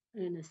and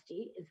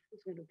earnestly.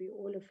 It's going to be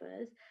all of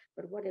us.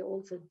 But what it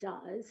also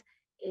does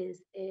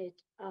is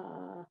it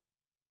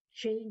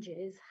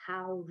changes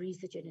how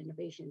research and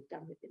innovation is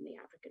done within the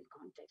African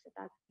context. And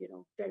that's,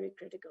 very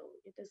critical.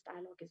 This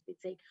dialogue has been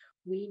saying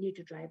we need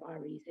to drive our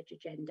research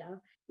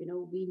agenda,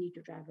 we need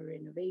to drive our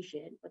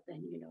innovation. But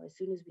then, as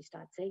soon as we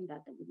start saying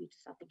that, then we need to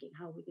start thinking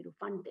how we're going to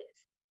fund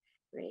this,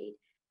 right?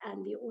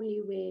 And the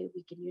only way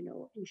we can,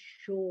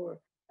 ensure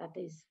that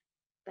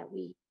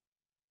we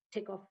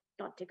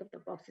not tick off the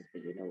boxes,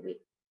 but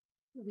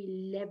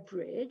we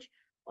leverage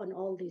on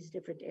all these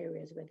different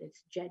areas, whether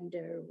it's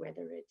gender,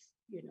 whether it's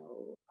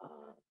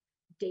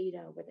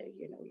data, whether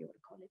you want to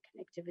call it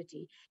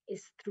connectivity,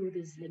 is through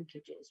these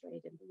linkages,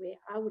 right? And the way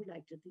I would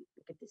like to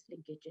look at these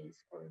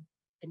linkages or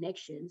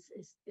connections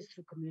is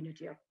through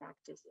community of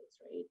practices,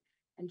 right?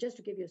 And just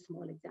to give you a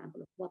small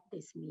example of what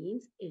this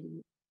means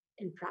in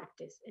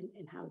practice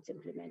and how it's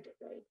implemented,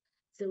 right?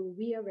 So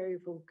we are very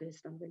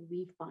focused on when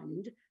we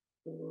fund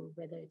or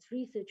whether it's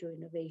research or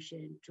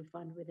innovation to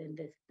fund within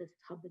this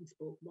hub and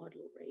spoke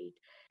model, right?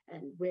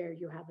 And where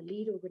you have a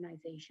lead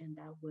organization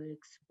that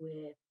works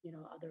with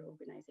other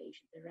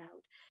organizations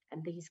around,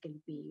 and these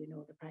can be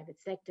the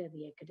private sector,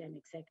 the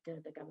academic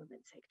sector, the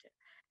government sector.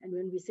 And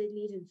when we say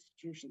lead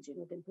institutions,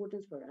 the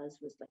importance for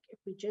us was like if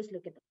we just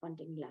look at the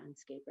funding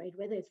landscape, right?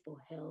 Whether it's for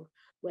health,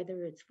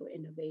 whether it's for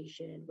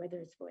innovation, whether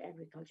it's for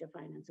agriculture,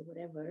 finance, or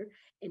whatever,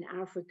 in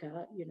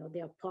Africa,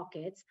 there are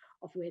pockets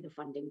of where the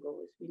funding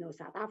goes. We know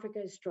South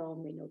Africa is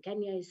strong. We know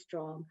Kenya is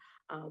strong.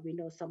 We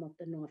know some of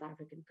the North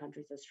African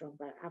countries are strong,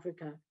 but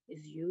Africa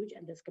is huge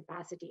and there's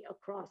capacity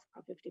across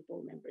our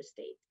 54 member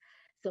states.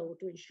 So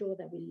to ensure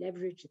that we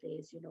leverage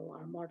this,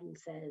 our model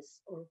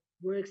says or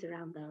works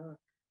around the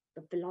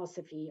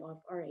philosophy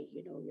of, all right,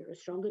 you're a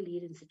stronger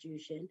lead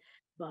institution,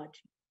 but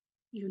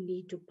you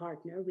need to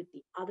partner with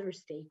the other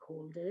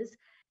stakeholders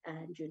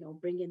and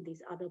bring in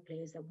these other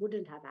players that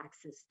wouldn't have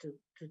access to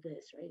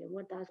this, right? And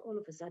what that all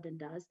of a sudden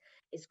does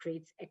is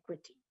creates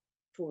equity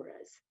for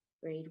us,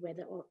 right?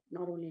 Whether or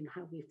not only in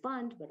how we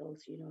fund, but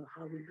also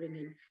how we bring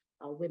in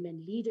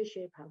women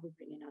leadership, how we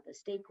bring in other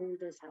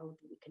stakeholders, how do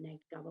we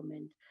connect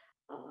government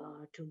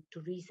to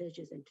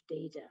researchers and to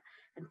data.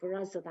 And for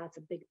us, so that's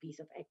a big piece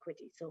of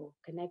equity. So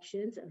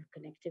connections and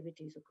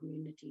connectivities or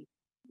community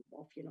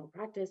of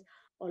practice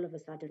all of a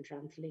sudden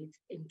translates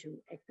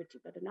into equity.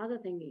 But another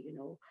thing,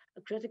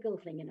 a critical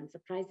thing, and I'm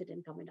surprised it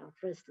didn't come in our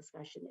first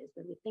discussion, is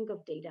when we think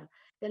of data,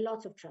 there are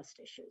lots of trust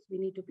issues. We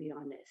need to be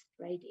honest,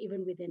 right?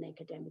 Even within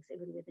academics,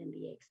 even within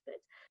the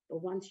experts.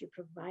 But once you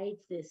provide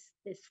this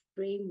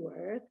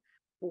framework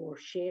for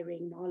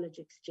sharing knowledge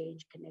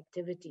exchange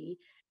connectivity,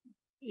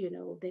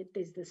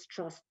 there's this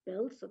trust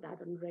built, so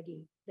that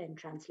already then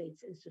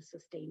translates into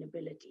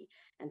sustainability.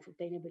 And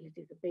sustainability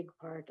is a big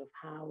part of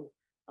how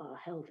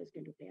health is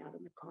going to play out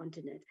on the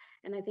continent.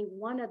 And I think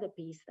one other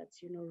piece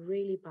that's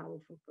really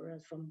powerful for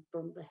us from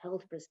the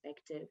health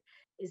perspective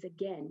is,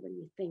 again, when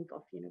we think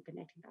of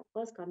connecting that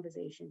first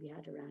conversation we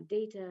had around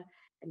data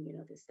and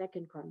the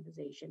second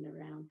conversation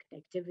around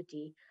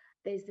connectivity,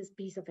 there's this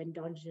piece of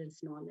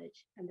endogenous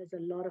knowledge. And there's a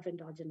lot of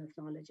endogenous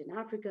knowledge in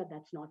Africa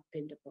that's not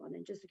pinned upon.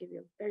 And just to give you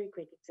a very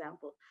quick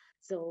example,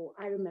 so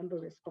I remember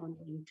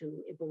responding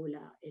to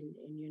Ebola in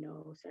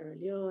Sierra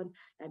Leone,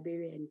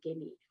 Liberia, and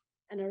Guinea.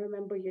 And I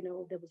remember, there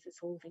was this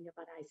whole thing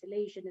about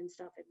isolation and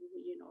stuff, and we were,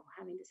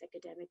 having this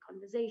academic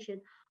conversation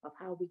of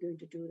how we're going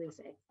to do this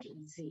X,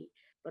 Y, Z.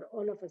 But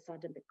all of a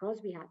sudden,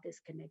 because we had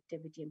this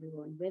connectivity and we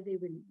were on whether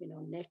even,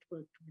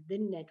 networked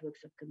within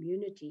networks of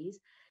communities,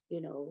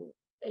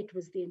 it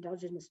was the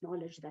endogenous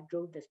knowledge that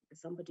drove this,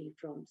 because somebody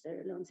from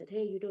Sierra Leone said,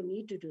 hey, you don't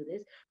need to do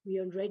this. We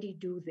already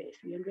do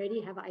this. We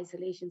already have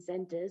isolation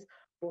centers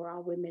for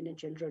our women and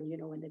children,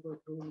 when they go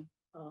through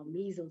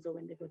measles or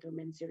when they go through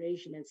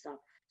menstruation and stuff.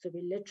 So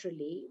we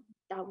literally,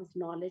 that was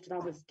knowledge,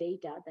 that was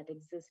data that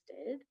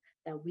existed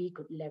that we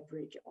could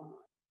leverage on.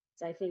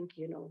 So I think,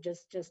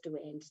 just to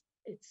end,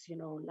 it's,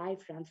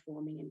 life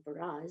transforming. And for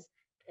us,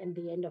 and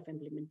the end of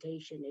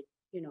implementation, it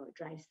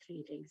drives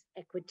three things: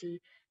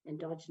 equity,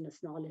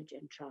 endogenous knowledge,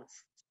 and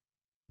trust.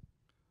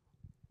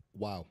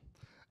 Wow.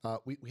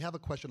 We have a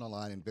question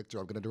online, and Victor,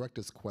 I'm going to direct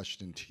this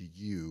question to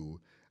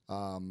you.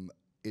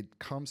 It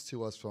comes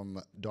to us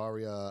from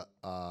Daria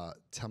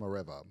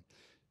Tamareva.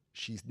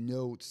 She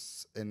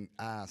notes and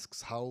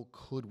asks, how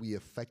could we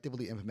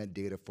effectively implement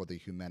data for the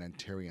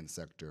humanitarian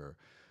sector?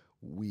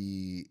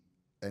 And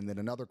then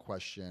another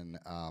question,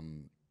 I'll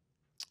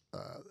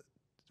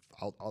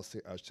say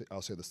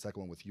the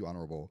second one with you,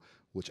 Honorable,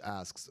 which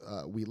asks,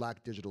 we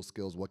lack digital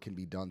skills. What can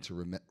be done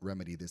to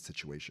remedy this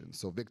situation?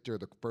 So Victor,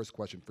 the first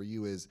question for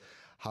you is,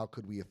 how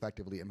could we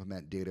effectively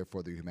implement data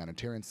for the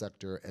humanitarian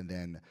sector? And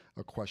then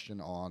a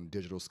question on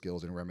digital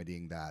skills and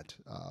remedying that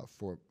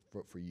for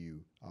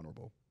you,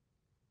 Honorable.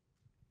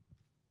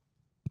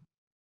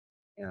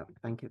 Yeah,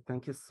 thank you.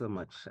 Thank you so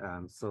much.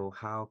 So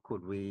how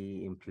could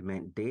we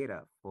implement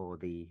data for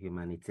the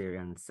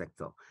humanitarian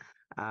sector?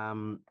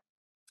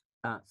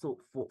 So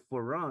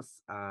for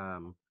us,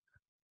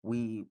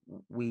 we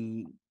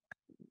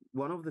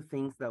one of the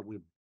things that we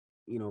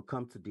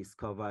come to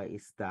discover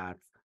is that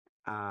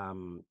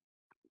um,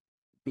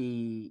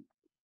 the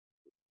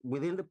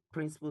within the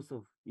principles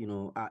of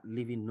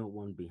leaving no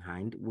one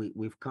behind,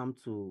 we've come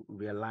to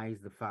realize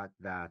the fact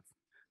that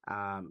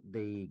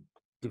the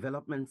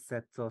development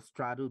sector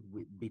straddled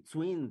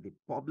between the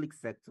public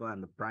sector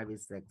and the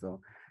private sector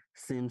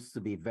seems to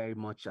be very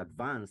much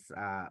advanced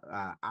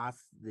as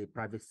the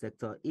private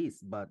sector is,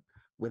 but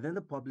within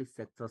the public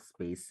sector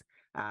space,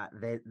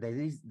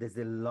 there's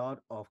a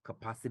lot of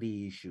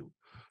capacity issue,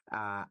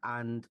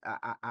 and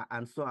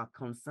so our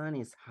concern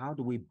is how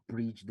do we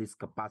bridge this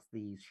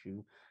capacity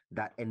issue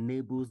that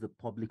enables the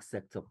public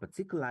sector,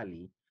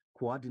 particularly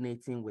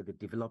coordinating with the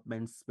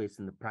development space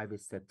in the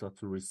private sector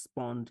to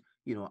respond,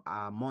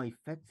 more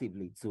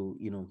effectively to,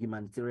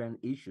 humanitarian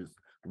issues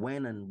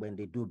when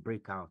they do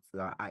break out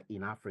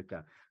in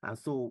Africa. And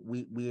so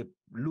we're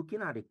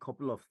looking at a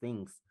couple of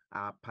things,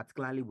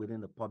 particularly within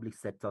the public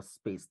sector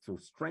space, to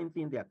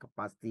strengthen their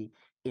capacity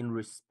in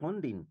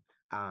responding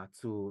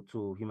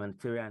to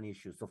humanitarian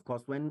issues. Of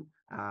course, when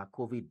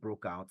COVID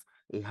broke out,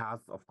 it has,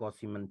 of course,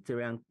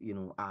 humanitarian,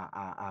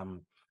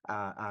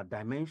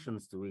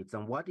 dimensions to it.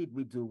 And what did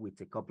we do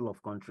with a couple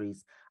of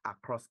countries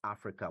across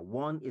Africa?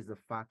 One is the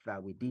fact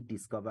that we did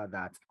discover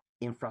that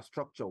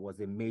infrastructure was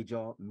a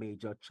major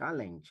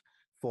challenge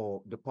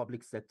for the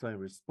public sector in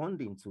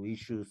responding to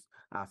issues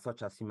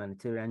such as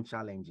humanitarian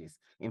challenges.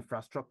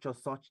 Infrastructure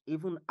such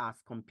even as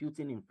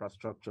computing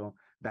infrastructure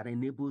that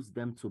enables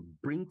them to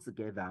bring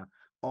together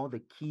all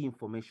the key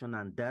information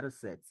and data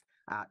sets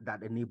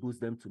that enables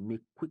them to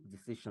make quick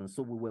decisions.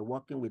 So we were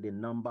working with a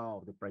number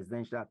of the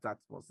presidential task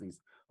forces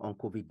on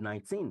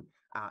COVID-19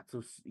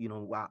 to,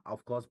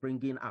 of course,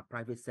 bring in our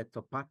private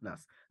sector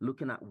partners,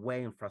 looking at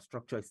where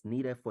infrastructure is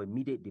needed for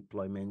immediate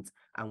deployment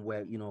and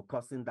where,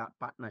 causing that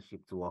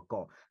partnership to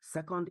occur.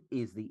 Second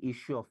is the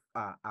issue of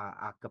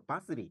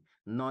capacity,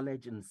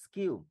 knowledge, and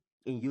skill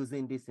in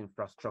using this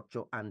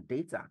infrastructure and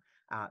data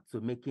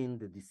to making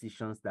the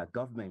decisions that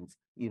governments,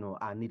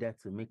 are needed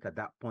to make at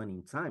that point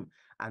in time.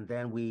 And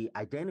then we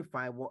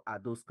identify what are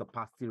those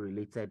capacity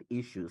related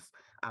issues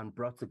and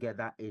brought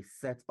together a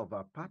set of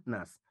our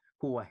partners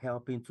who are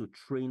helping to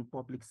train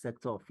public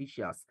sector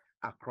officials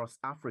across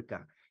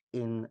Africa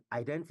in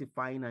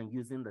identifying and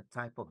using the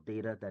type of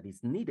data that is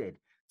needed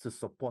to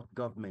support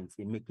governments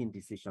in making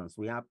decisions.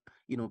 We have,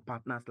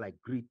 partners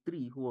like Grid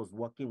 3, who was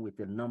working with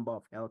a number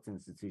of health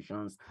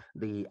institutions,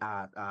 the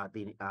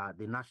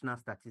national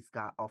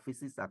statistical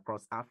offices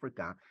across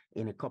Africa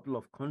in a couple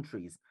of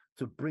countries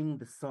to bring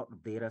the sort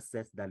of data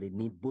sets that they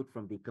need, both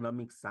from the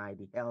economic side,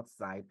 the health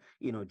side,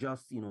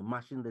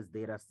 mashing these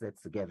data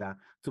sets together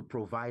to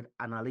provide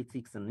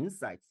analytics and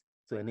insights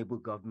to enable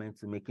government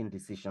to making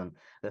decision.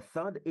 The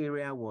third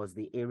area was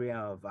the area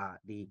of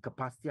the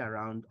capacity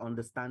around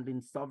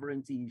understanding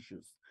sovereignty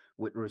issues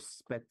with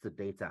respect to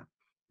data.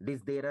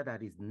 This data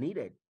that is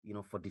needed,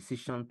 for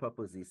decision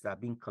purposes are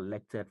being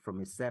collected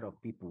from a set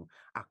of people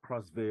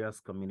across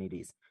various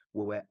communities.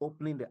 We were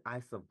opening the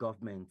eyes of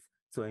governments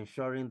to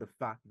ensuring the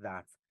fact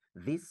that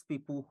these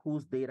people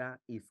whose data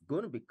is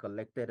going to be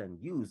collected and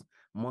used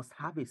must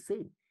have a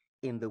say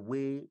in the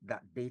way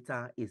that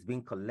data is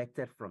being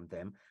collected from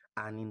them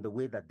and in the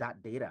way that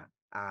that data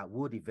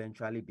would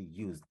eventually be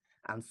used.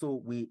 And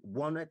so we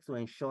wanted to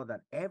ensure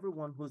that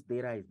everyone whose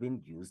data is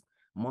being used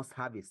must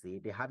have a say,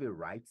 they have a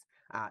right,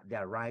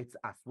 their rights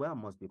as well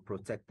must be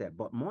protected.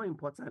 But more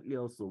importantly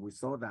also, we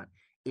saw that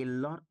a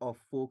lot of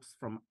folks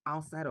from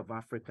outside of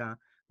Africa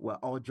were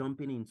all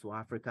jumping into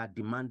Africa,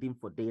 demanding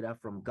for data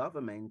from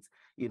governments,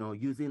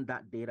 using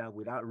that data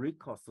without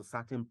recourse to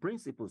certain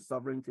principles,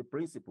 sovereignty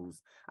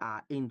principles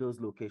in those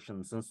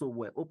locations. And so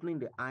we're opening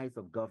the eyes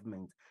of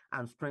government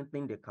and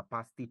strengthening the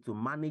capacity to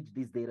manage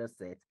these data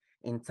sets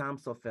in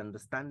terms of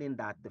understanding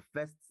that the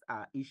first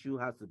issue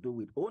has to do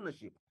with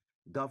ownership.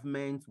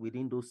 Governments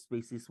within those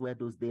spaces where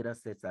those data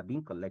sets are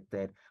being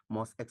collected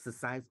must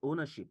exercise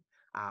ownership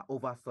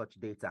over such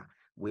data.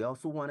 We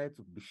also wanted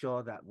to be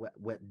sure that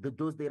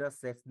those data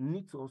sets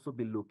need to also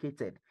be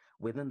located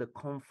within the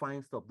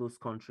confines of those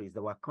countries.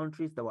 There were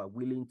countries that were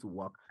willing to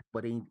work,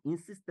 but they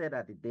insisted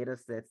that the data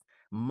sets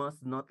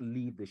must not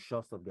leave the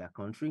shores of their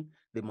country.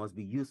 They must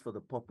be used for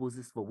the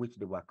purposes for which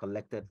they were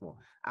collected for.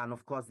 And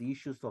of course, the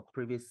issues of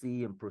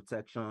privacy and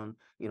protection,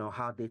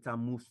 how data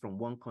moves from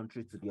one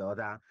country to the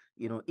other,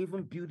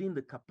 even building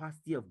the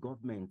capacity of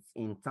governments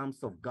in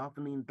terms of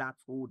governing that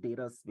whole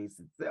data space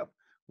itself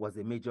was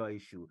a major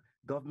issue.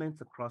 Governments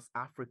across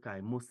Africa,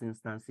 in most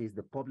instances,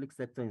 the public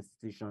sector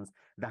institutions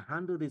that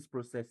handle these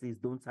processes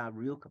don't have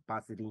real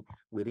capacity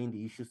within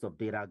the issues of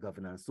data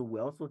governance. So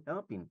we're also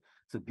helping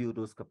to build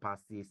those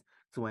capacities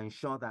to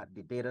ensure that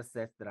the data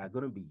sets that are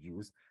going to be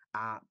used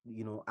are,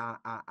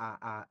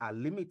 are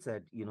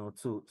limited,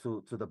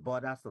 to the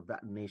borders of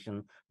that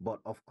nation, but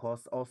of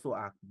course also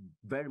are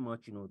very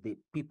much, the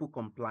people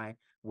comply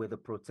with the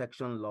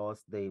protection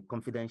laws, the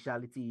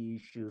confidentiality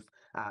issues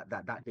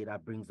that data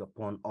brings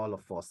upon all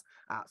of us.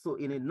 So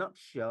in a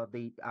nutshell,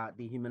 the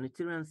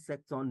humanitarian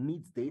sector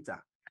needs data.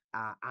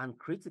 And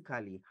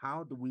critically,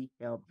 how do we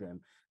help them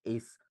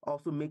is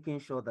also making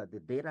sure that the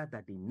data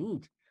that they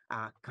need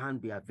can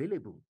be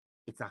available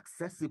it's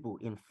accessible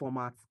in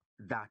formats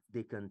that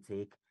they can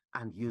take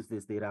and use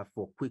this data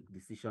for quick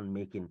decision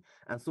making.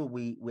 And so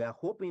we are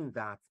hoping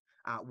that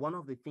one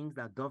of the things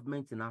that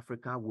governments in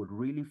Africa would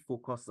really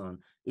focus on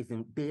is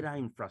in data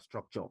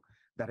infrastructure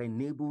that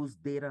enables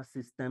data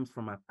systems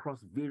from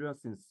across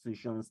various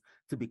institutions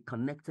to be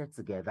connected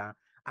together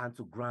and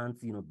to grant,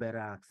 better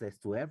access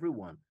to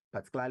everyone,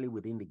 particularly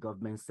within the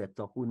government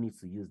sector who needs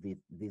to use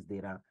this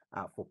data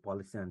for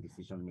policy and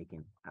decision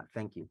making.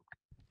 Thank you.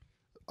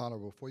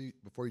 Honorable,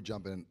 before you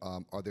jump in,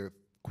 are there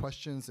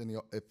questions in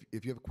the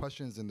if you have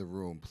questions in the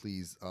room,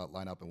 please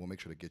line up and we'll make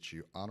sure to get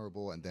you.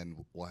 Honorable, and then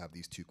we'll have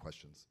these two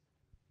questions.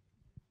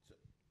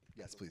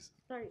 Yes, please.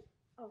 Sorry.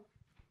 Oh.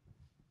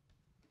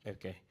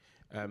 Okay.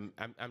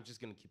 I'm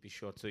just going to keep it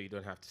short so you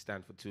don't have to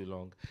stand for too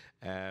long.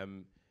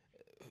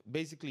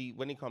 Basically,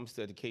 when it comes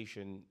to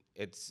education,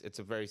 it's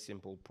a very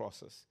simple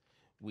process.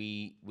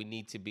 We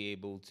need to be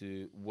able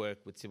to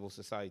work with civil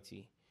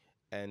society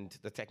and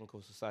the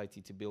technical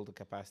society to build the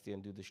capacity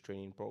and do these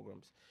training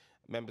programs.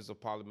 Members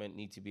of Parliament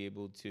need to be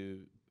able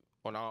to,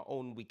 on our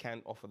own, we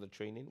can't offer the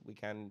training, we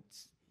can't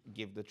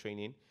give the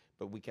training,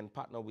 but we can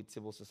partner with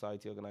civil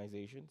society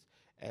organizations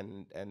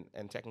and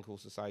technical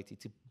society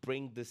to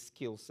bring the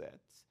skill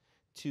sets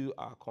to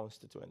our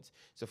constituents.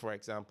 So, for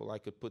example, I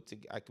could put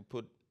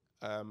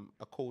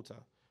a quota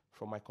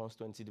from my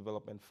constituency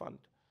development fund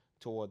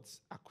towards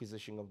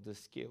acquisition of the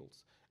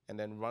skills, and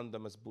then run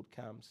them as boot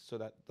camps so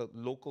that the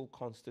local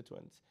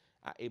constituents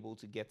are able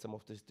to get some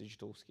of these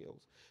digital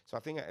skills. So I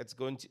think it's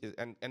going to,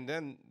 and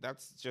then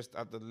that's just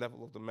at the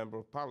level of the Member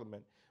of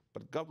Parliament,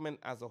 but government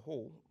as a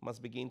whole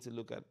must begin to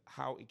look at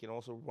how it can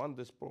also run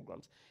these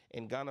programs.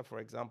 In Ghana, for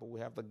example, we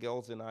have the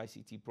Girls in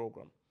ICT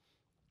program,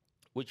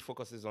 which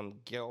focuses on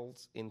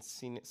girls in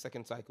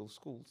second cycle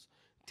schools,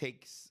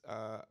 takes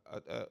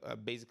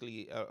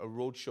basically a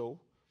roadshow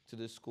to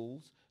the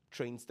schools,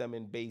 trains them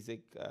in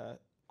basic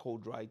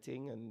code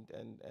writing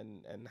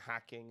and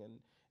hacking and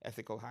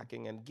ethical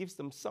hacking, and gives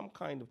them some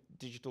kind of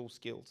digital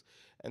skills.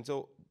 And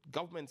so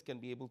governments can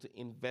be able to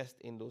invest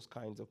in those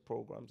kinds of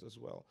programs as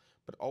well.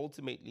 But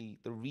ultimately,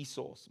 the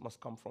resource must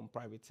come from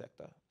private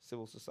sector,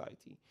 civil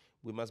society.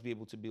 We must be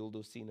able to build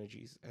those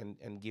synergies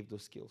and give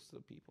those skills to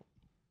the people.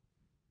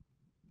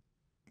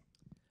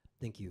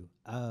 Thank you.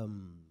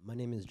 My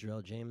name is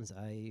Jarrell James.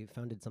 I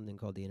founded something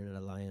called the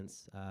Internet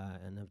Alliance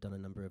and have done a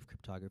number of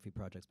cryptography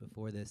projects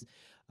before this.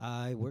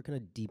 I work in a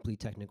deeply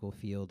technical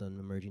field on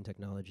emerging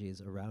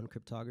technologies around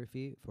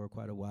cryptography for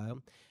quite a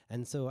while.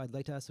 And so I'd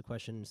like to ask a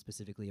question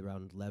specifically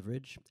around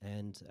leverage.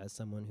 And as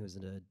someone who's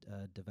a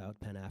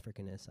devout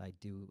Pan-Africanist, I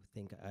do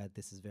think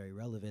this is very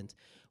relevant.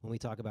 When we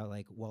talk about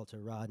like Walter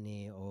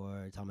Rodney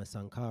or Thomas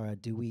Sankara,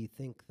 do we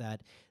think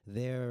that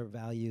their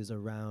values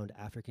around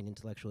African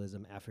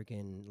intellectualism,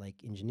 African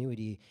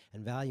ingenuity,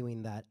 and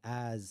valuing that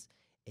as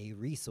a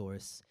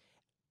resource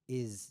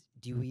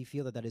do we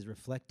feel that is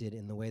reflected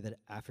in the way that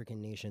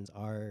African nations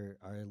are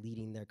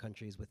leading their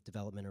countries with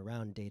development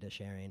around data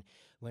sharing?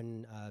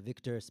 When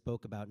Victor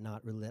spoke about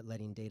not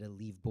letting data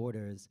leave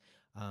borders,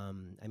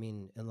 I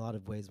mean, in a lot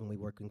of ways when we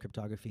work in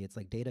cryptography, it's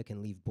like data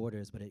can leave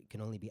borders, but it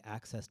can only be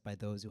accessed by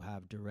those who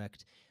have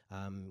direct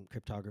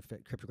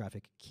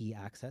cryptographic key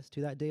access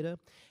to that data.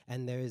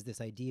 And there is this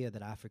idea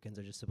that Africans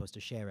are just supposed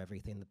to share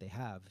everything that they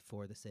have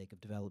for the sake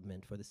of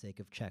development, for the sake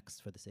of checks,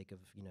 for the sake of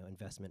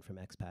investment from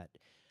expat.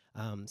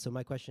 So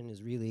my question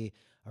is really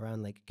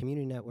around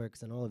community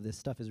networks, and all of this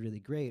stuff is really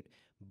great,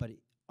 but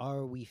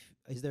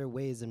is there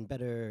ways and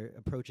better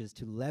approaches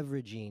to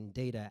leveraging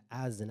data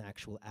as an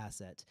actual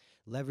asset,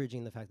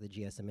 leveraging the fact that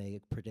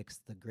GSMA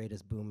predicts the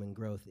greatest boom and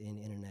growth in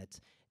internet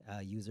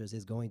users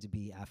is going to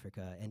be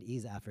Africa, and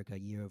is Africa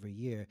year over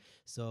year.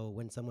 So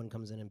when someone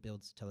comes in and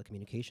builds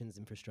telecommunications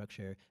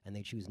infrastructure and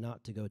they choose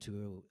not to go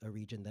to a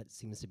region that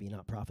seems to be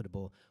not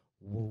profitable,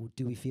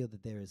 do we feel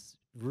that there's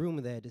room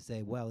there to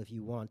say, well, if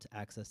you want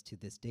access to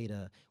this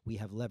data, we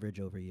have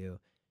leverage over you.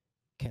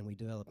 Can we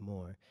develop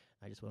more?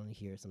 I just want to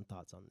hear some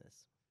thoughts on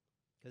this,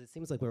 because it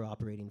seems like we're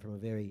operating from a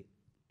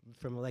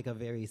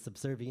very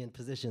subservient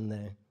position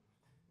there.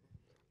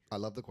 I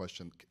love the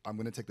question. I'm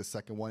going to take the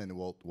second one, and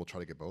we'll try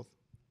to get both.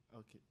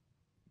 Okay.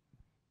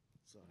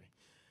 Sorry.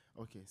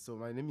 Okay. So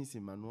my name is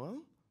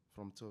Emmanuel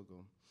from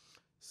Togo.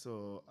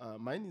 So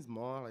mine is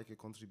more like a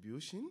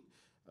contribution.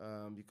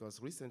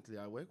 Because recently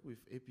I worked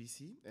with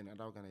APC and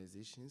other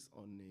organizations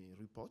on a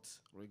report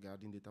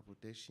regarding data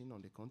protection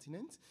on the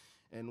continent.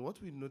 And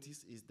what we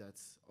noticed is that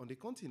on the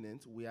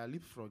continent, we are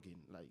leapfrogging.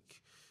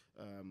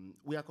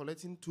 We are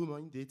collecting too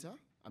much data.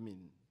 I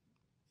mean,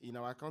 in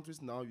our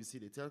countries now, you see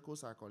the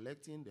telcos are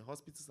collecting, the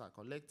hospitals are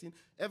collecting,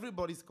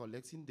 everybody's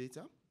collecting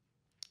data.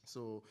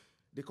 So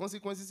the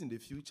consequences in the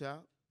future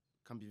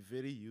can be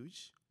very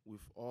huge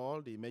with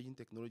all the emerging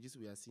technologies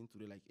we are seeing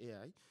today, like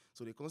AI.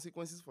 So the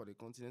consequences for the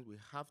continent, we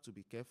have to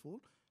be careful.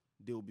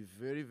 They will be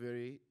very,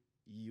 very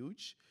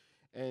huge.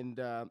 And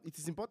it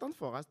is important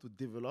for us to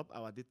develop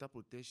our data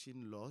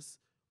protection laws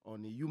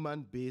on a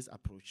human-based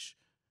approach.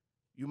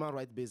 human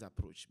rights-based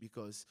approach,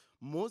 because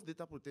most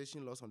data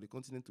protection laws on the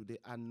continent today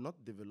are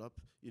not developed,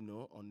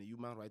 on a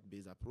human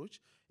rights-based approach.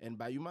 And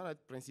by human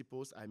rights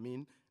principles, I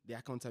mean the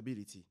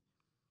accountability.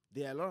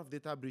 There are a lot of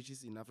data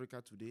breaches in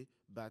Africa today,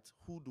 but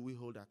who do we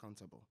hold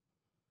accountable?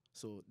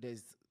 So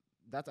there's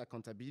that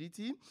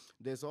accountability.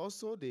 There's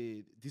also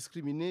the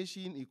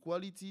discrimination,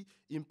 equality,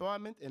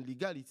 empowerment, and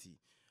legality.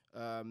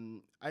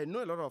 I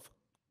know a lot of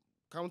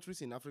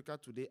countries in Africa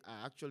today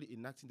are actually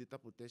enacting data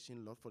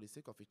protection law for the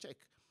sake of a check.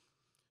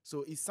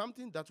 So it's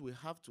something that we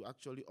have to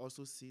actually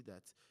also see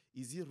that,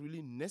 is it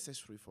really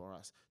necessary for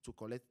us to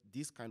collect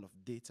this kind of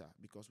data?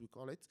 Because we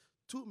collect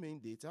two main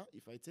data.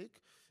 If I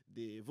take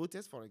the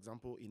voters, for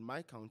example, in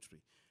my country,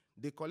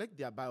 they collect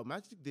their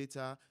biometric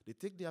data, they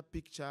take their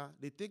picture,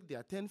 they take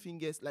their 10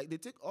 fingers, like they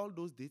take all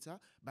those data,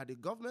 but the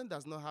government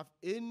does not have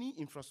any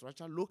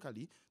infrastructure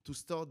locally to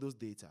store those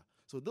data.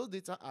 So those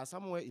data are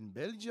somewhere in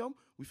Belgium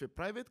with a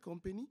private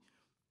company.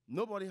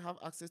 Nobody have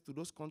access to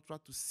those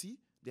contracts to see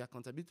the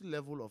accountability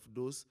level of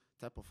those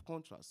type of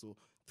contracts. So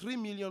 3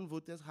 million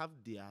voters have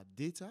their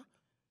data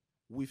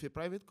with a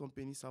private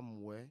company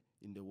somewhere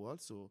in the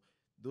world. So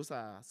those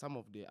are some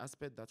of the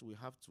aspects that we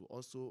have to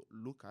also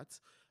look at.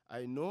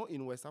 I know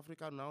in West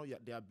Africa now,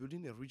 they are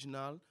building a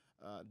regional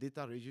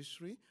data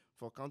registry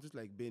for countries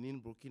like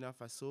Benin, Burkina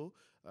Faso,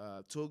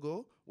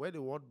 Togo, where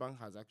the World Bank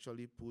has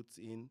actually put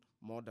in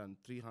more than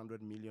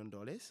 $300 million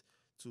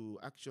to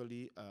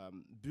actually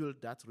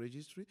build that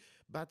registry.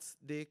 But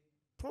the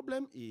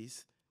problem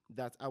is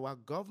that our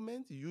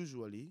government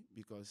usually,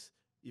 because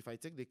if I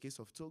take the case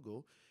of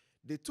Togo,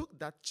 they took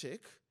that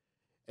check,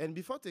 and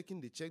before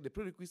taking the check, the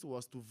prerequisite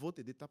was to vote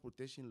a data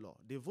protection law.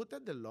 They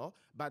voted the law,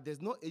 but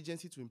there's no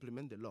agency to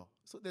implement the law.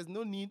 So there's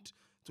no need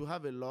to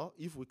have a law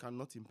if we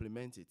cannot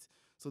implement it.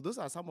 So those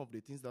are some of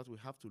the things that we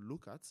have to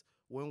look at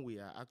when we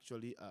are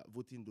actually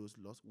voting those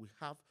laws. We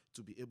have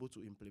to be able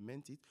to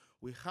implement it.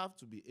 We have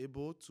to be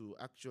able to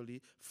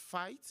actually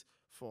fight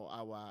for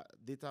our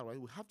data rights.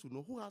 We have to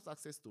know who has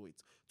access to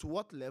it, to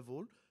what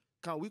level,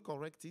 can we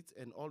correct it,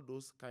 and all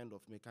those kind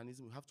of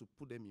mechanisms. We have to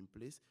put them in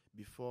place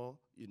before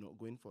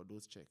going for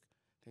those checks.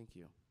 Thank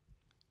you.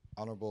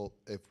 Honorable,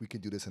 if we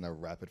could do this in a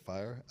rapid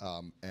fire,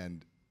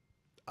 and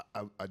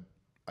I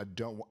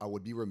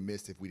would be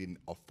remiss if we didn't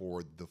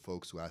afford the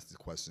folks who asked the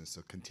questions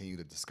to continue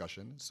the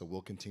discussion. So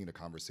we'll continue the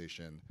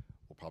conversation.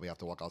 We'll probably have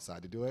to walk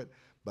outside to do it,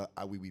 but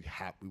we'd be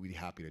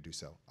happy to do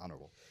so.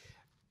 Honorable.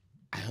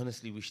 I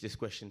honestly wish these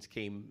questions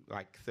came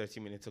like 30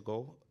 minutes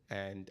ago,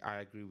 and I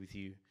agree with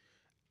you.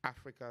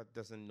 Africa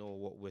doesn't know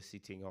what we're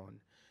sitting on.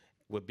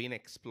 We're being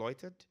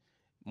exploited.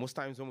 Most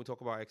times when we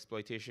talk about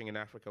exploitation in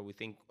Africa, we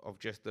think of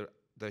just the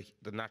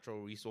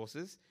natural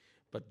resources,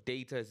 but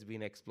data is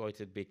being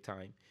exploited big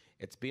time.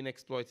 It's being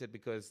exploited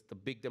because the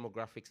big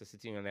demographics are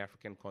sitting on the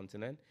African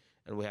continent,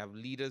 and we have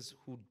leaders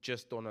who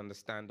just don't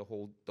understand the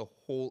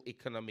whole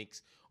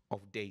economics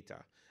of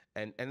data.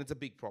 And it's a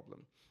big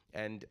problem.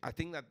 And I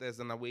think that there's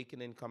an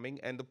awakening coming.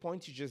 And the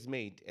point you just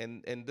made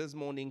in this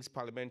morning's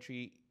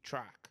parliamentary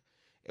track,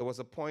 it was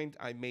a point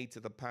I made to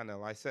the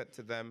panel. I said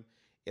to them,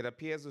 it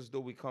appears as though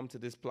we come to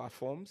these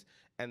platforms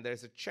and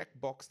there's a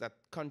checkbox that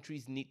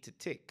countries need to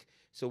tick.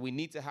 So we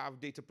need to have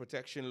data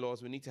protection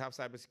laws. We need to have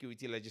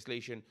cybersecurity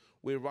legislation.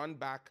 We run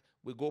back,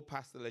 we go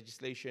past the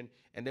legislation,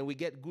 and then we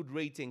get good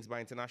ratings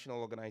by international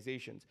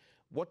organizations.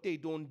 What they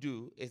don't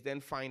do is then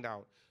find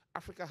out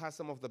Africa has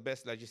some of the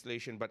best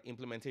legislation, but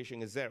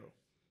implementation is zero.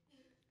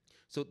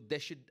 So there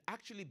should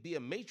actually be a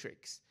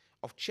matrix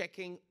of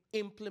checking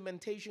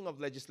implementation of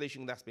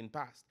legislation that's been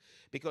passed.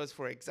 Because,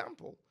 for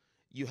example,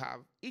 you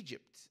have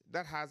Egypt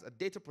that has a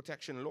data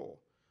protection law,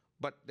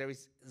 but there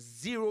is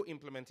zero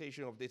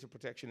implementation of data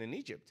protection in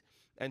Egypt.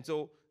 And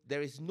so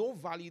there is no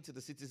value to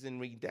the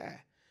citizenry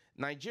there.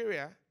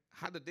 Nigeria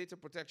had a data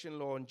protection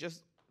law and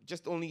just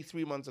only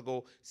 3 months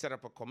ago set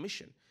up a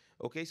commission.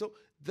 Okay, so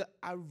there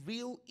are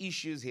real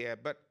issues here,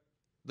 but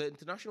the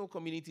international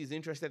community is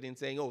interested in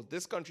saying, oh,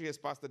 this country has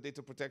passed the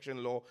data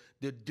protection law,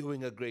 they're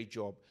doing a great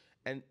job.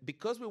 And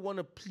because we want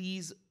to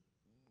please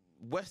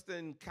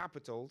Western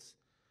capitals,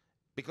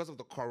 because of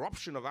the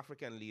corruption of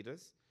African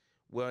leaders,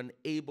 we're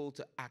unable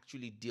to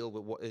actually deal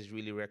with what is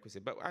really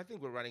requisite. But I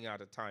think we're running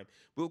out of time.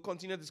 We'll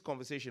continue this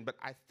conversation, but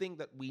I think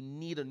that we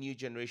need a new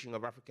generation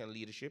of African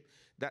leadership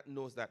that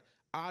knows that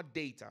our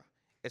data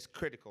is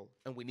critical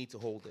and we need to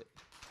hold it.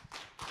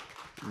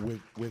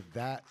 With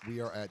that, we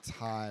are at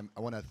time.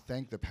 I want to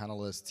thank the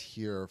panelists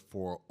here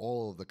for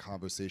all of the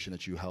conversation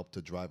that you helped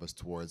to drive us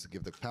towards.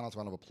 Give the panelists a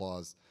round of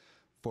applause.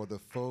 For the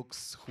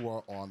folks who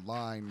are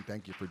online,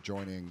 thank you for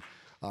joining.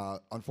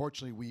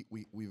 Unfortunately,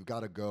 we've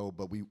got to go,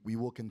 but we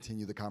will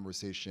continue the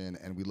conversation,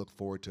 and we look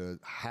forward to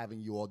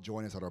having you all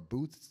join us at our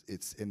booths.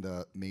 It's in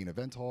the main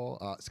event hall,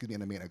 in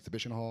the main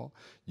exhibition hall.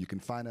 You can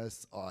find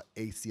us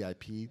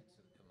ACIP.org.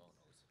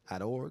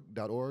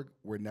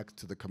 We're next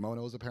to the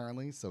kimonos,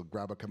 apparently, so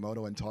grab a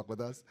kimono and talk with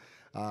us.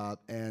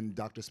 And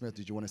Dr. Smith,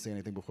 did you want to say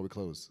anything before we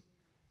close?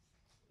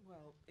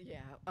 Well,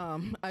 yeah,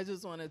 I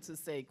just wanted to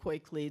say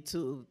quickly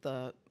to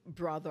the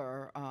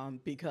brother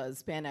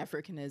because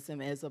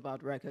Pan-Africanism is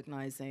about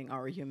recognizing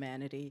our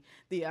humanity.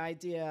 The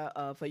idea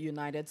of a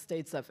United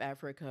States of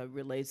Africa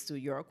relates to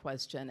your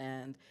question,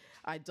 and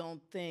I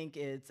don't think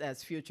it's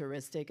as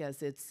futuristic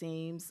as it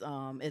seems.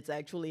 It's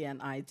actually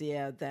an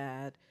idea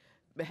that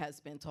has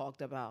been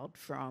talked about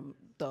from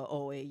the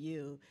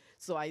OAU.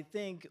 So I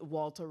think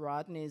Walter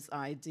Rodney's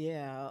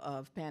idea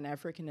of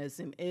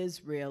Pan-Africanism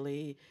is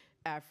really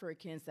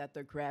Africans at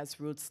the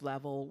grassroots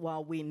level.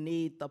 While we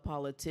need the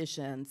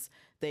politicians,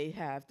 they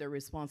have their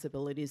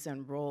responsibilities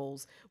and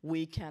roles.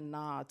 We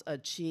cannot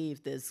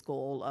achieve this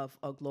goal of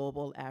a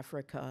global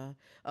Africa,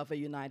 of a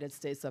United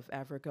States of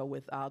Africa,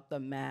 without the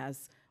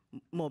mass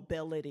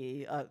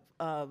mobility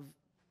of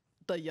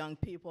the young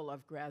people,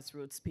 of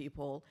grassroots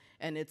people,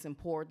 and it's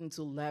important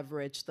to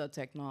leverage the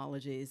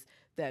technologies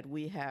that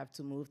we have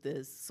to move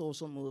this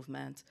social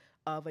movement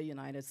of a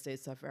United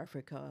States of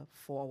Africa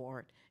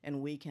forward,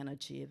 and we can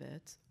achieve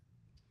it.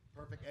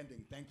 Perfect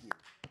ending. Thank you.